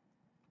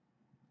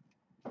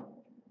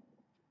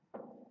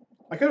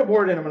 I could have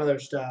boarded him another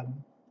stub.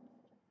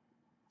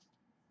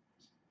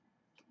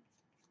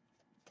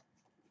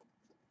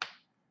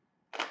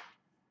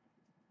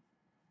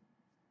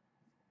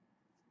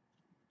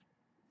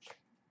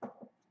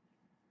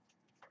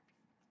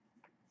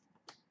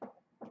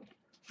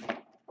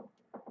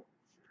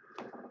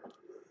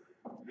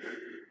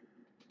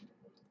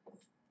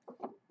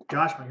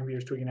 Gosh, my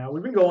computer's tweaking out.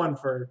 We've been going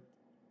for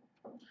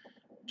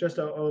just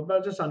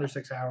about just under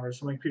 6 hours,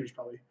 so my computer's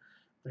probably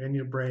like I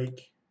need a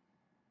break.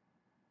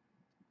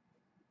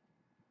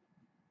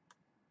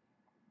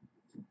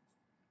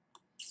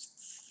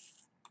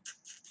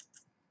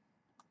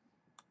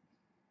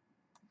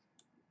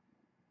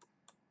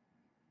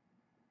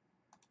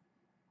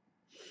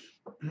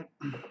 Are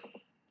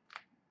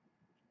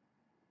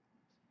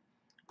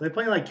they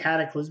playing like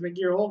Cataclysmic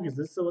Gearhold? Is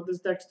this what this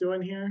deck's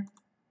doing here?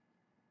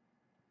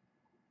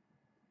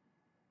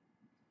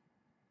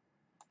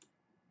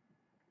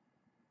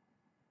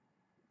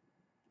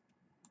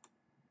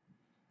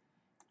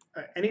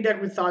 Any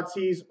deck with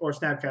Thoughtseize or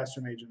Snapcaster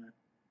Mage in it.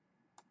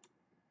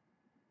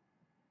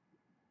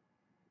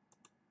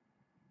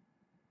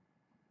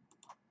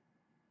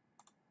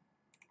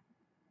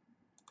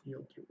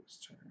 Yield through this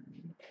turn.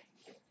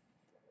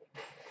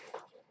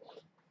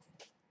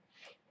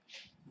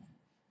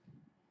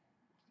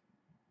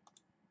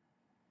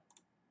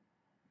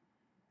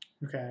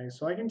 Okay,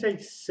 so I can take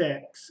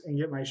 6 and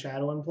get my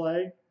Shadow in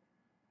play,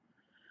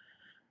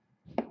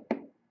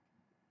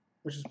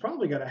 which is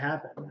probably going to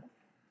happen.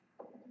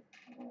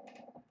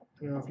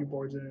 I don't know if he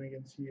boards it in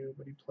against you,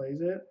 but he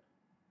plays it.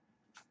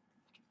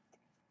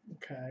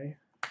 Okay.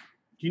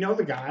 Do you know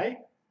the guy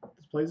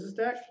that plays this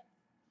deck?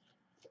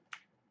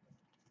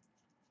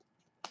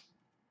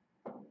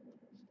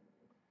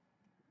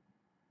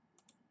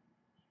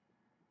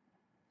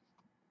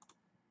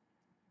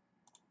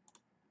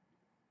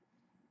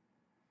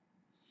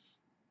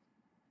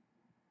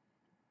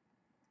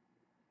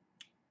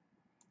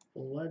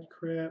 Blood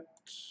Crypt.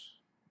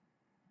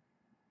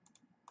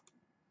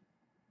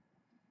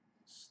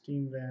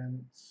 Steam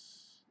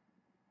Vents.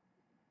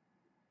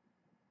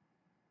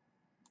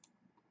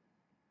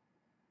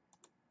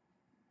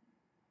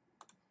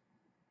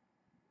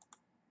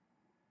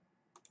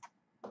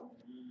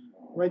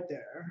 Right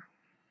there.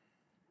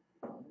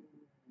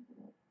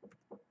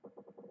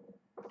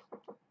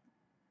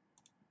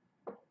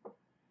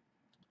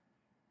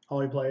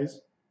 All he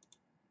plays.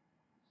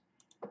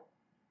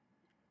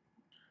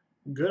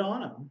 Good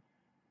on him.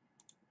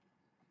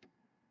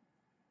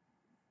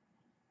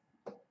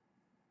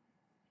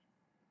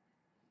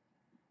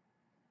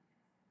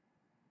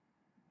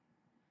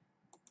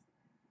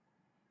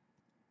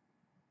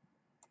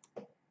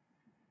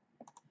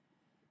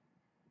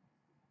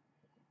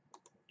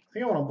 I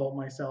think I want to bolt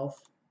myself.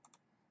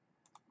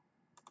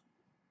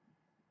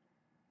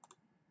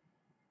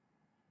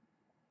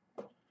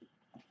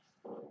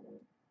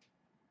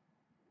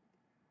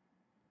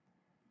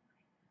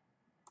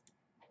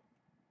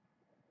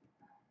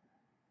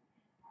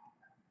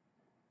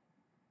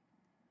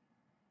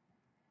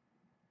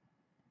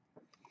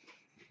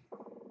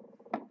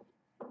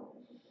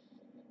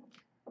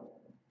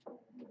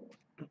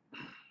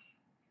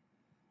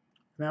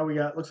 Now we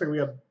got, looks like we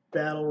got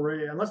Battle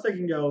Ray. Unless they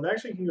can go, they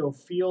actually can go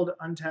field,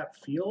 untap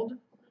field.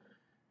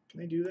 Can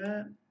they do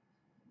that?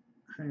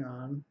 Hang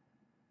on.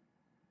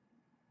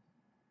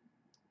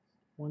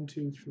 1,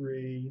 2,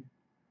 3.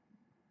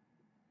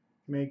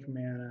 Make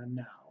mana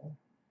now.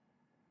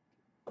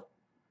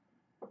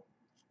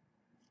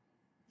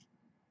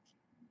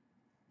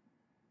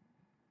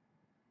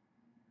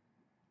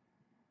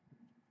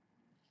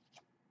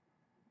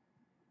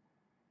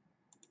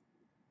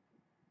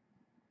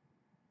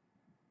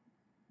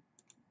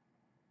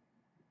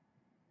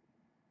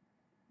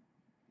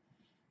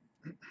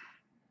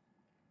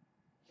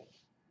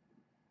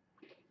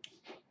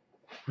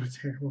 What a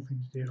terrible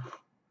thing to do.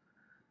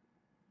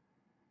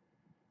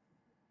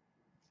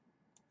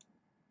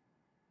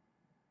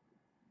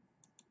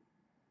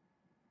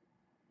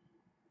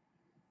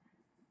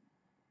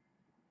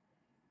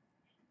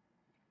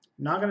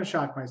 Not going to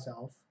shock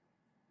myself.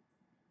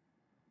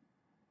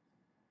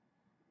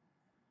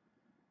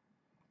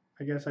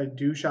 I guess I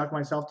do shock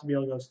myself to be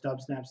able to go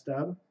stub, snap,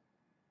 stub.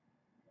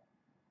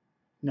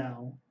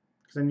 No,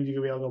 because I need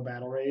to be able to go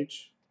Battle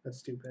Rage. That's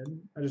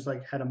stupid. I just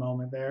like had a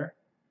moment there.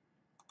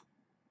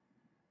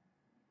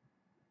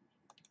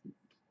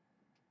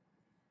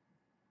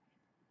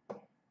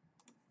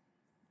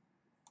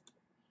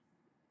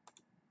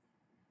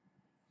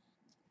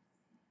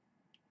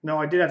 No,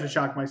 I did have to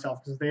shock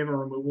myself because they have a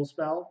removal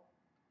spell.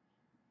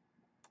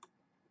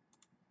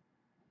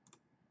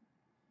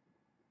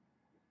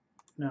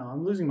 No,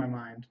 I'm losing my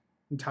mind.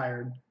 I'm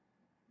tired.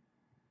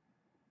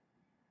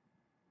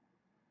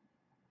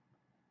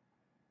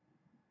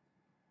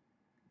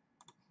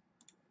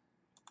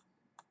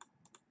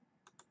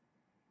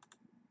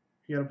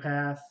 You got a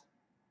path?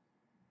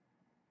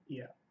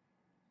 Yeah.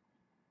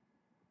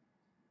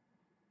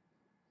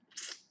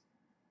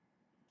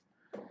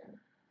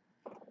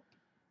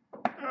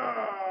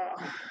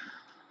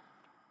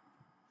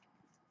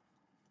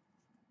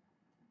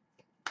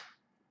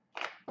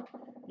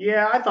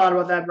 Yeah, I thought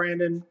about that,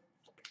 Brandon.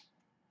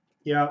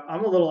 Yeah,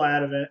 I'm a little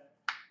out of it,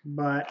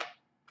 but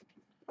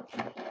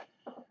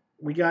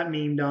we got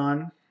memed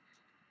on.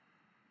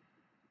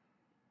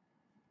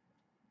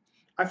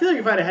 I feel like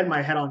if I'd had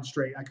my head on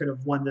straight, I could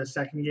have won this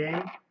second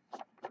game.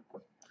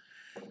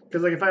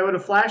 Because like if I would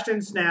have flashed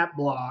in snap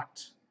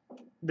blocked,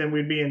 then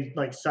we'd be in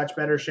like such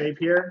better shape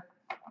here.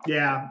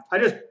 Yeah, I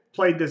just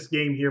played this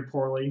game here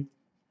poorly.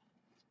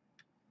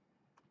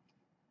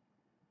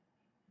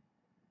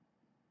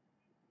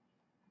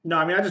 No,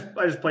 I mean I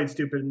just played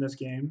stupid in this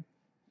game.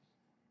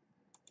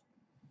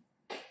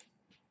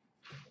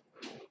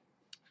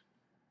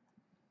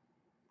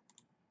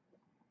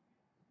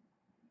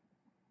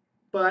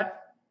 But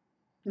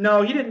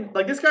no, he didn't.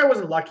 Like, this guy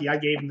wasn't lucky. I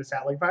gave him this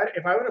out. Like,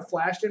 if I would have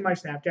flashed in my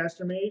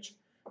Snapcaster Mage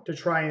to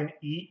try and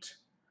eat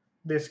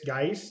this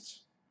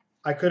Geist,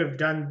 I could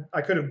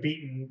have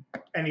beaten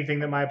anything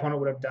that my opponent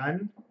would have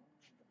done.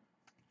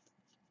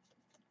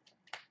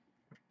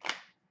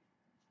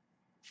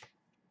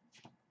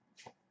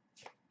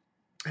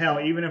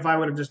 Hell, even if I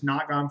would have just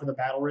not gone for the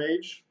Battle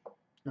Rage.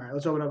 All right,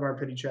 let's open up our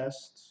pity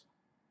chests.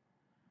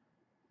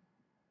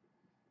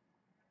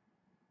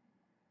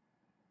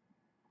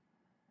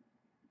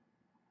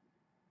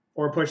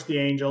 Or push the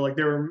Angel.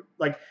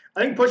 Like,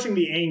 I think pushing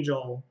the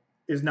Angel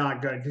is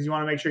not good because you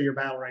want to make sure your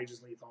Battle Rage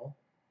is lethal.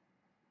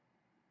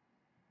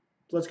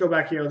 So let's go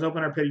back here. Let's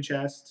open our pity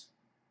chest.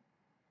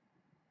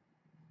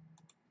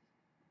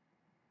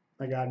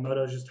 My God,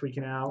 Moto's just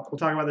tweaking out. We'll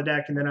talk about the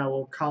deck and then I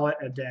will call it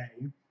a day.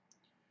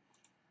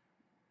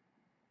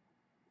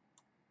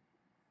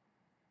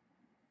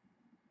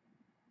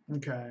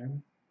 Okay.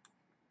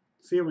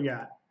 Let's see what we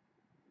got.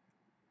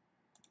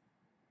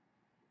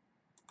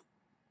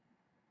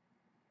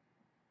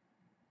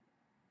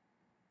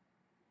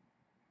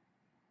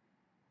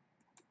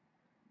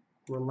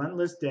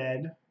 Relentless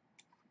Dead.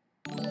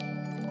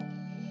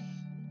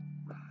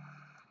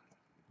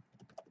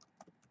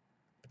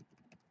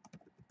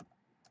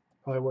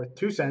 Probably worth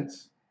 2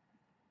 cents.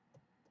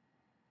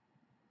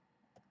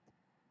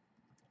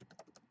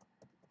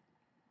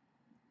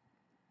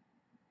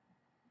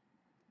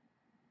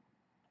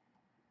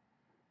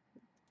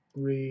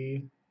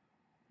 Dude,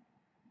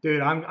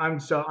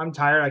 I'm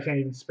tired. I can't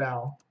even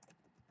spell.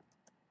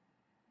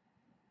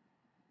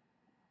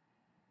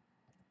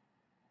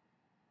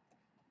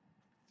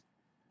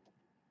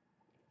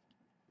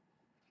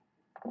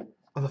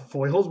 Oh, the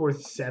foil's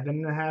worth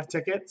 7.5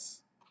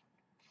 tickets.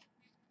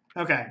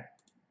 Okay.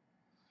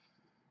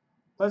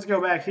 Let's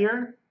go back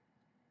here.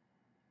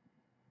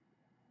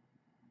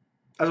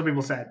 That's what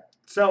people said.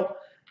 So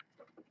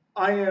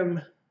I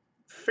am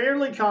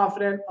fairly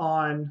confident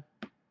on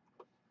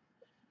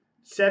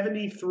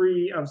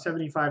 73 of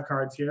 75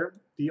 cards here.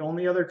 The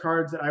only other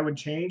cards that I would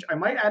change, I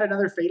might add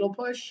another Fatal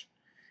Push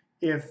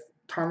if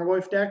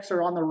Tarmogoyf decks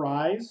are on the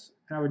rise,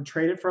 and I would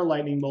trade it for a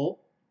Lightning Bolt.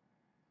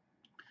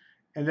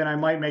 And then I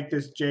might make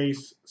this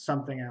Jace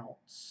something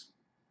else.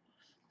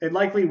 It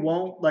likely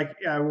won't, like,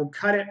 I will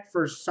cut it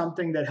for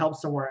something that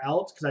helps somewhere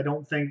else, because I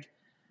don't think,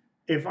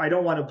 if I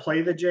don't want to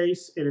play the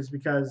Jace, it is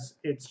because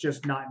it's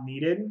just not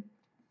needed,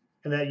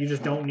 and that you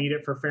just don't need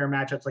it for fair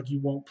matchups, like you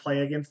won't play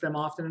against them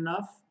often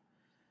enough.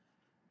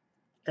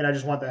 And I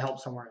just want to help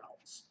somewhere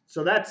else.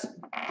 So that's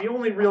the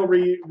only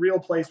real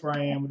place where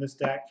I am with this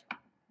deck.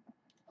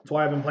 That's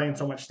why I've been playing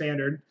so much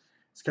Standard.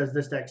 It's because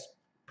this deck's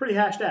pretty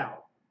hashed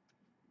out.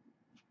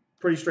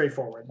 Pretty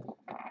straightforward.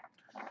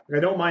 Like, I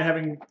don't mind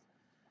having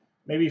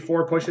maybe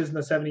 4 pushes in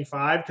the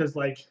 75 because,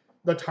 like,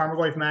 the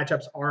Tarmogoyf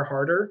matchups are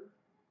harder.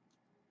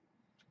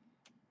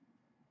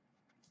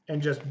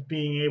 And just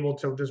being able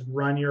to just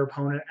run your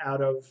opponent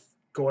out of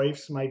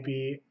Goyfs might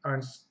be,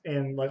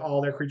 and like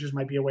all their creatures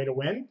might be a way to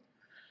win.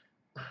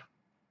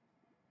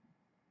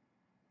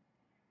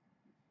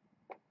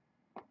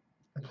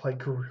 I play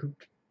Groot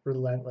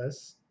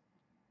Relentless.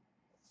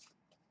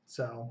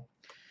 So,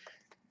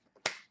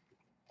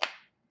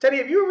 Teddy,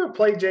 have you ever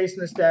played Jace in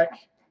this deck?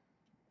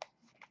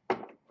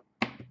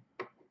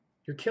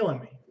 You're killing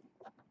me.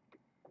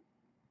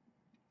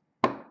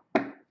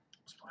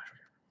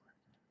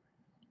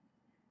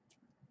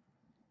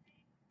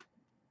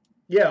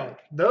 Yo,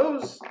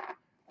 those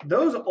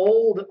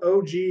old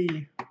OG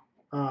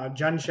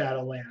Jun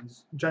Shadow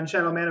lands, Jun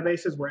Shadow mana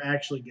bases were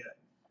actually good.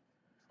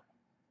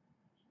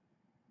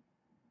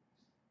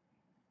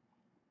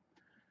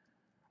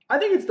 I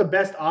think it's the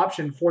best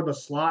option for the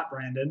slot,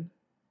 Brandon.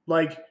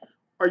 Like,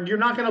 are you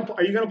gonna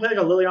play like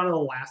a Liliana the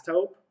Last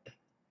Hope?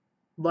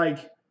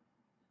 Like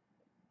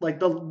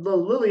the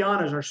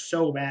Lilianas are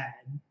so bad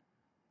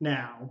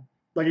now.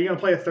 Like, are you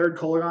gonna play a third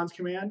Kolaghan's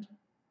Command?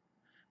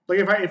 Like,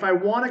 if I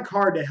want a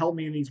card to help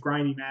me in these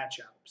grindy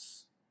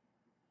matchups,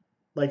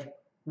 like,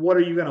 what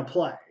are you gonna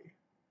play?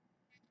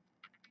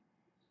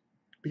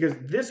 Because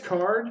this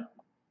card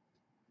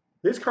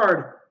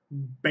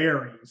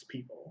buries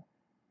people.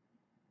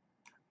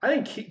 I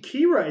think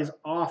Kira is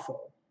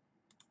awful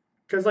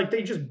because, like,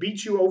 they just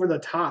beat you over the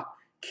top.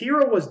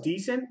 Kira was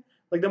decent.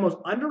 Like, the most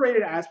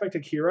underrated aspect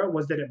of Kira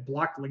was that it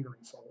blocked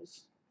Lingering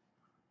Souls.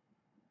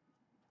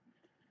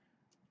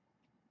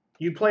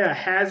 You play a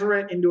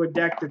Hazoret into a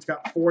deck that's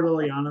got 4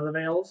 Liliana the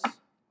Veils.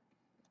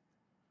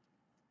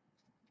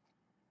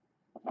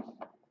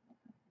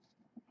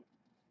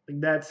 Like,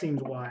 that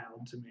seems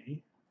wild to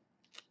me.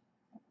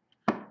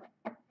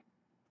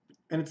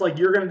 And it's like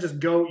you're gonna just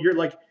go.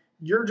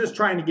 You're just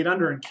trying to get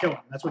under and kill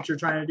them. That's what you're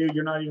trying to do.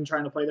 You're not even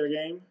trying to play their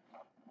game.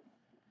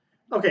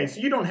 Okay, so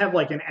you don't have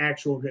like an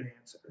actual good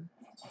answer.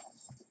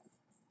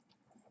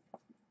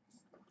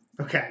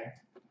 Okay.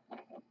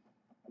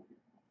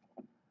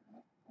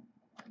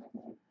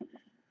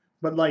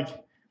 But, like,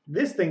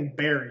 this thing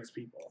buries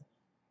people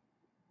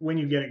when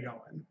you get it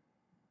going.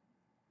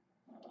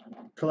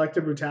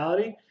 Collective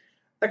Brutality.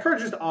 That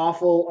card's just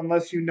awful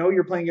unless you know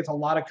you're playing against a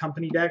lot of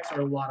company decks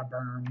or a lot of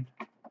burn.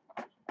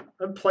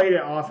 I've played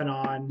it off and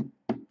on.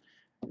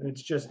 And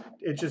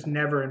it just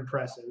never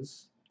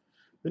impresses.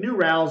 The new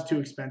Ral's too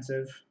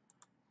expensive.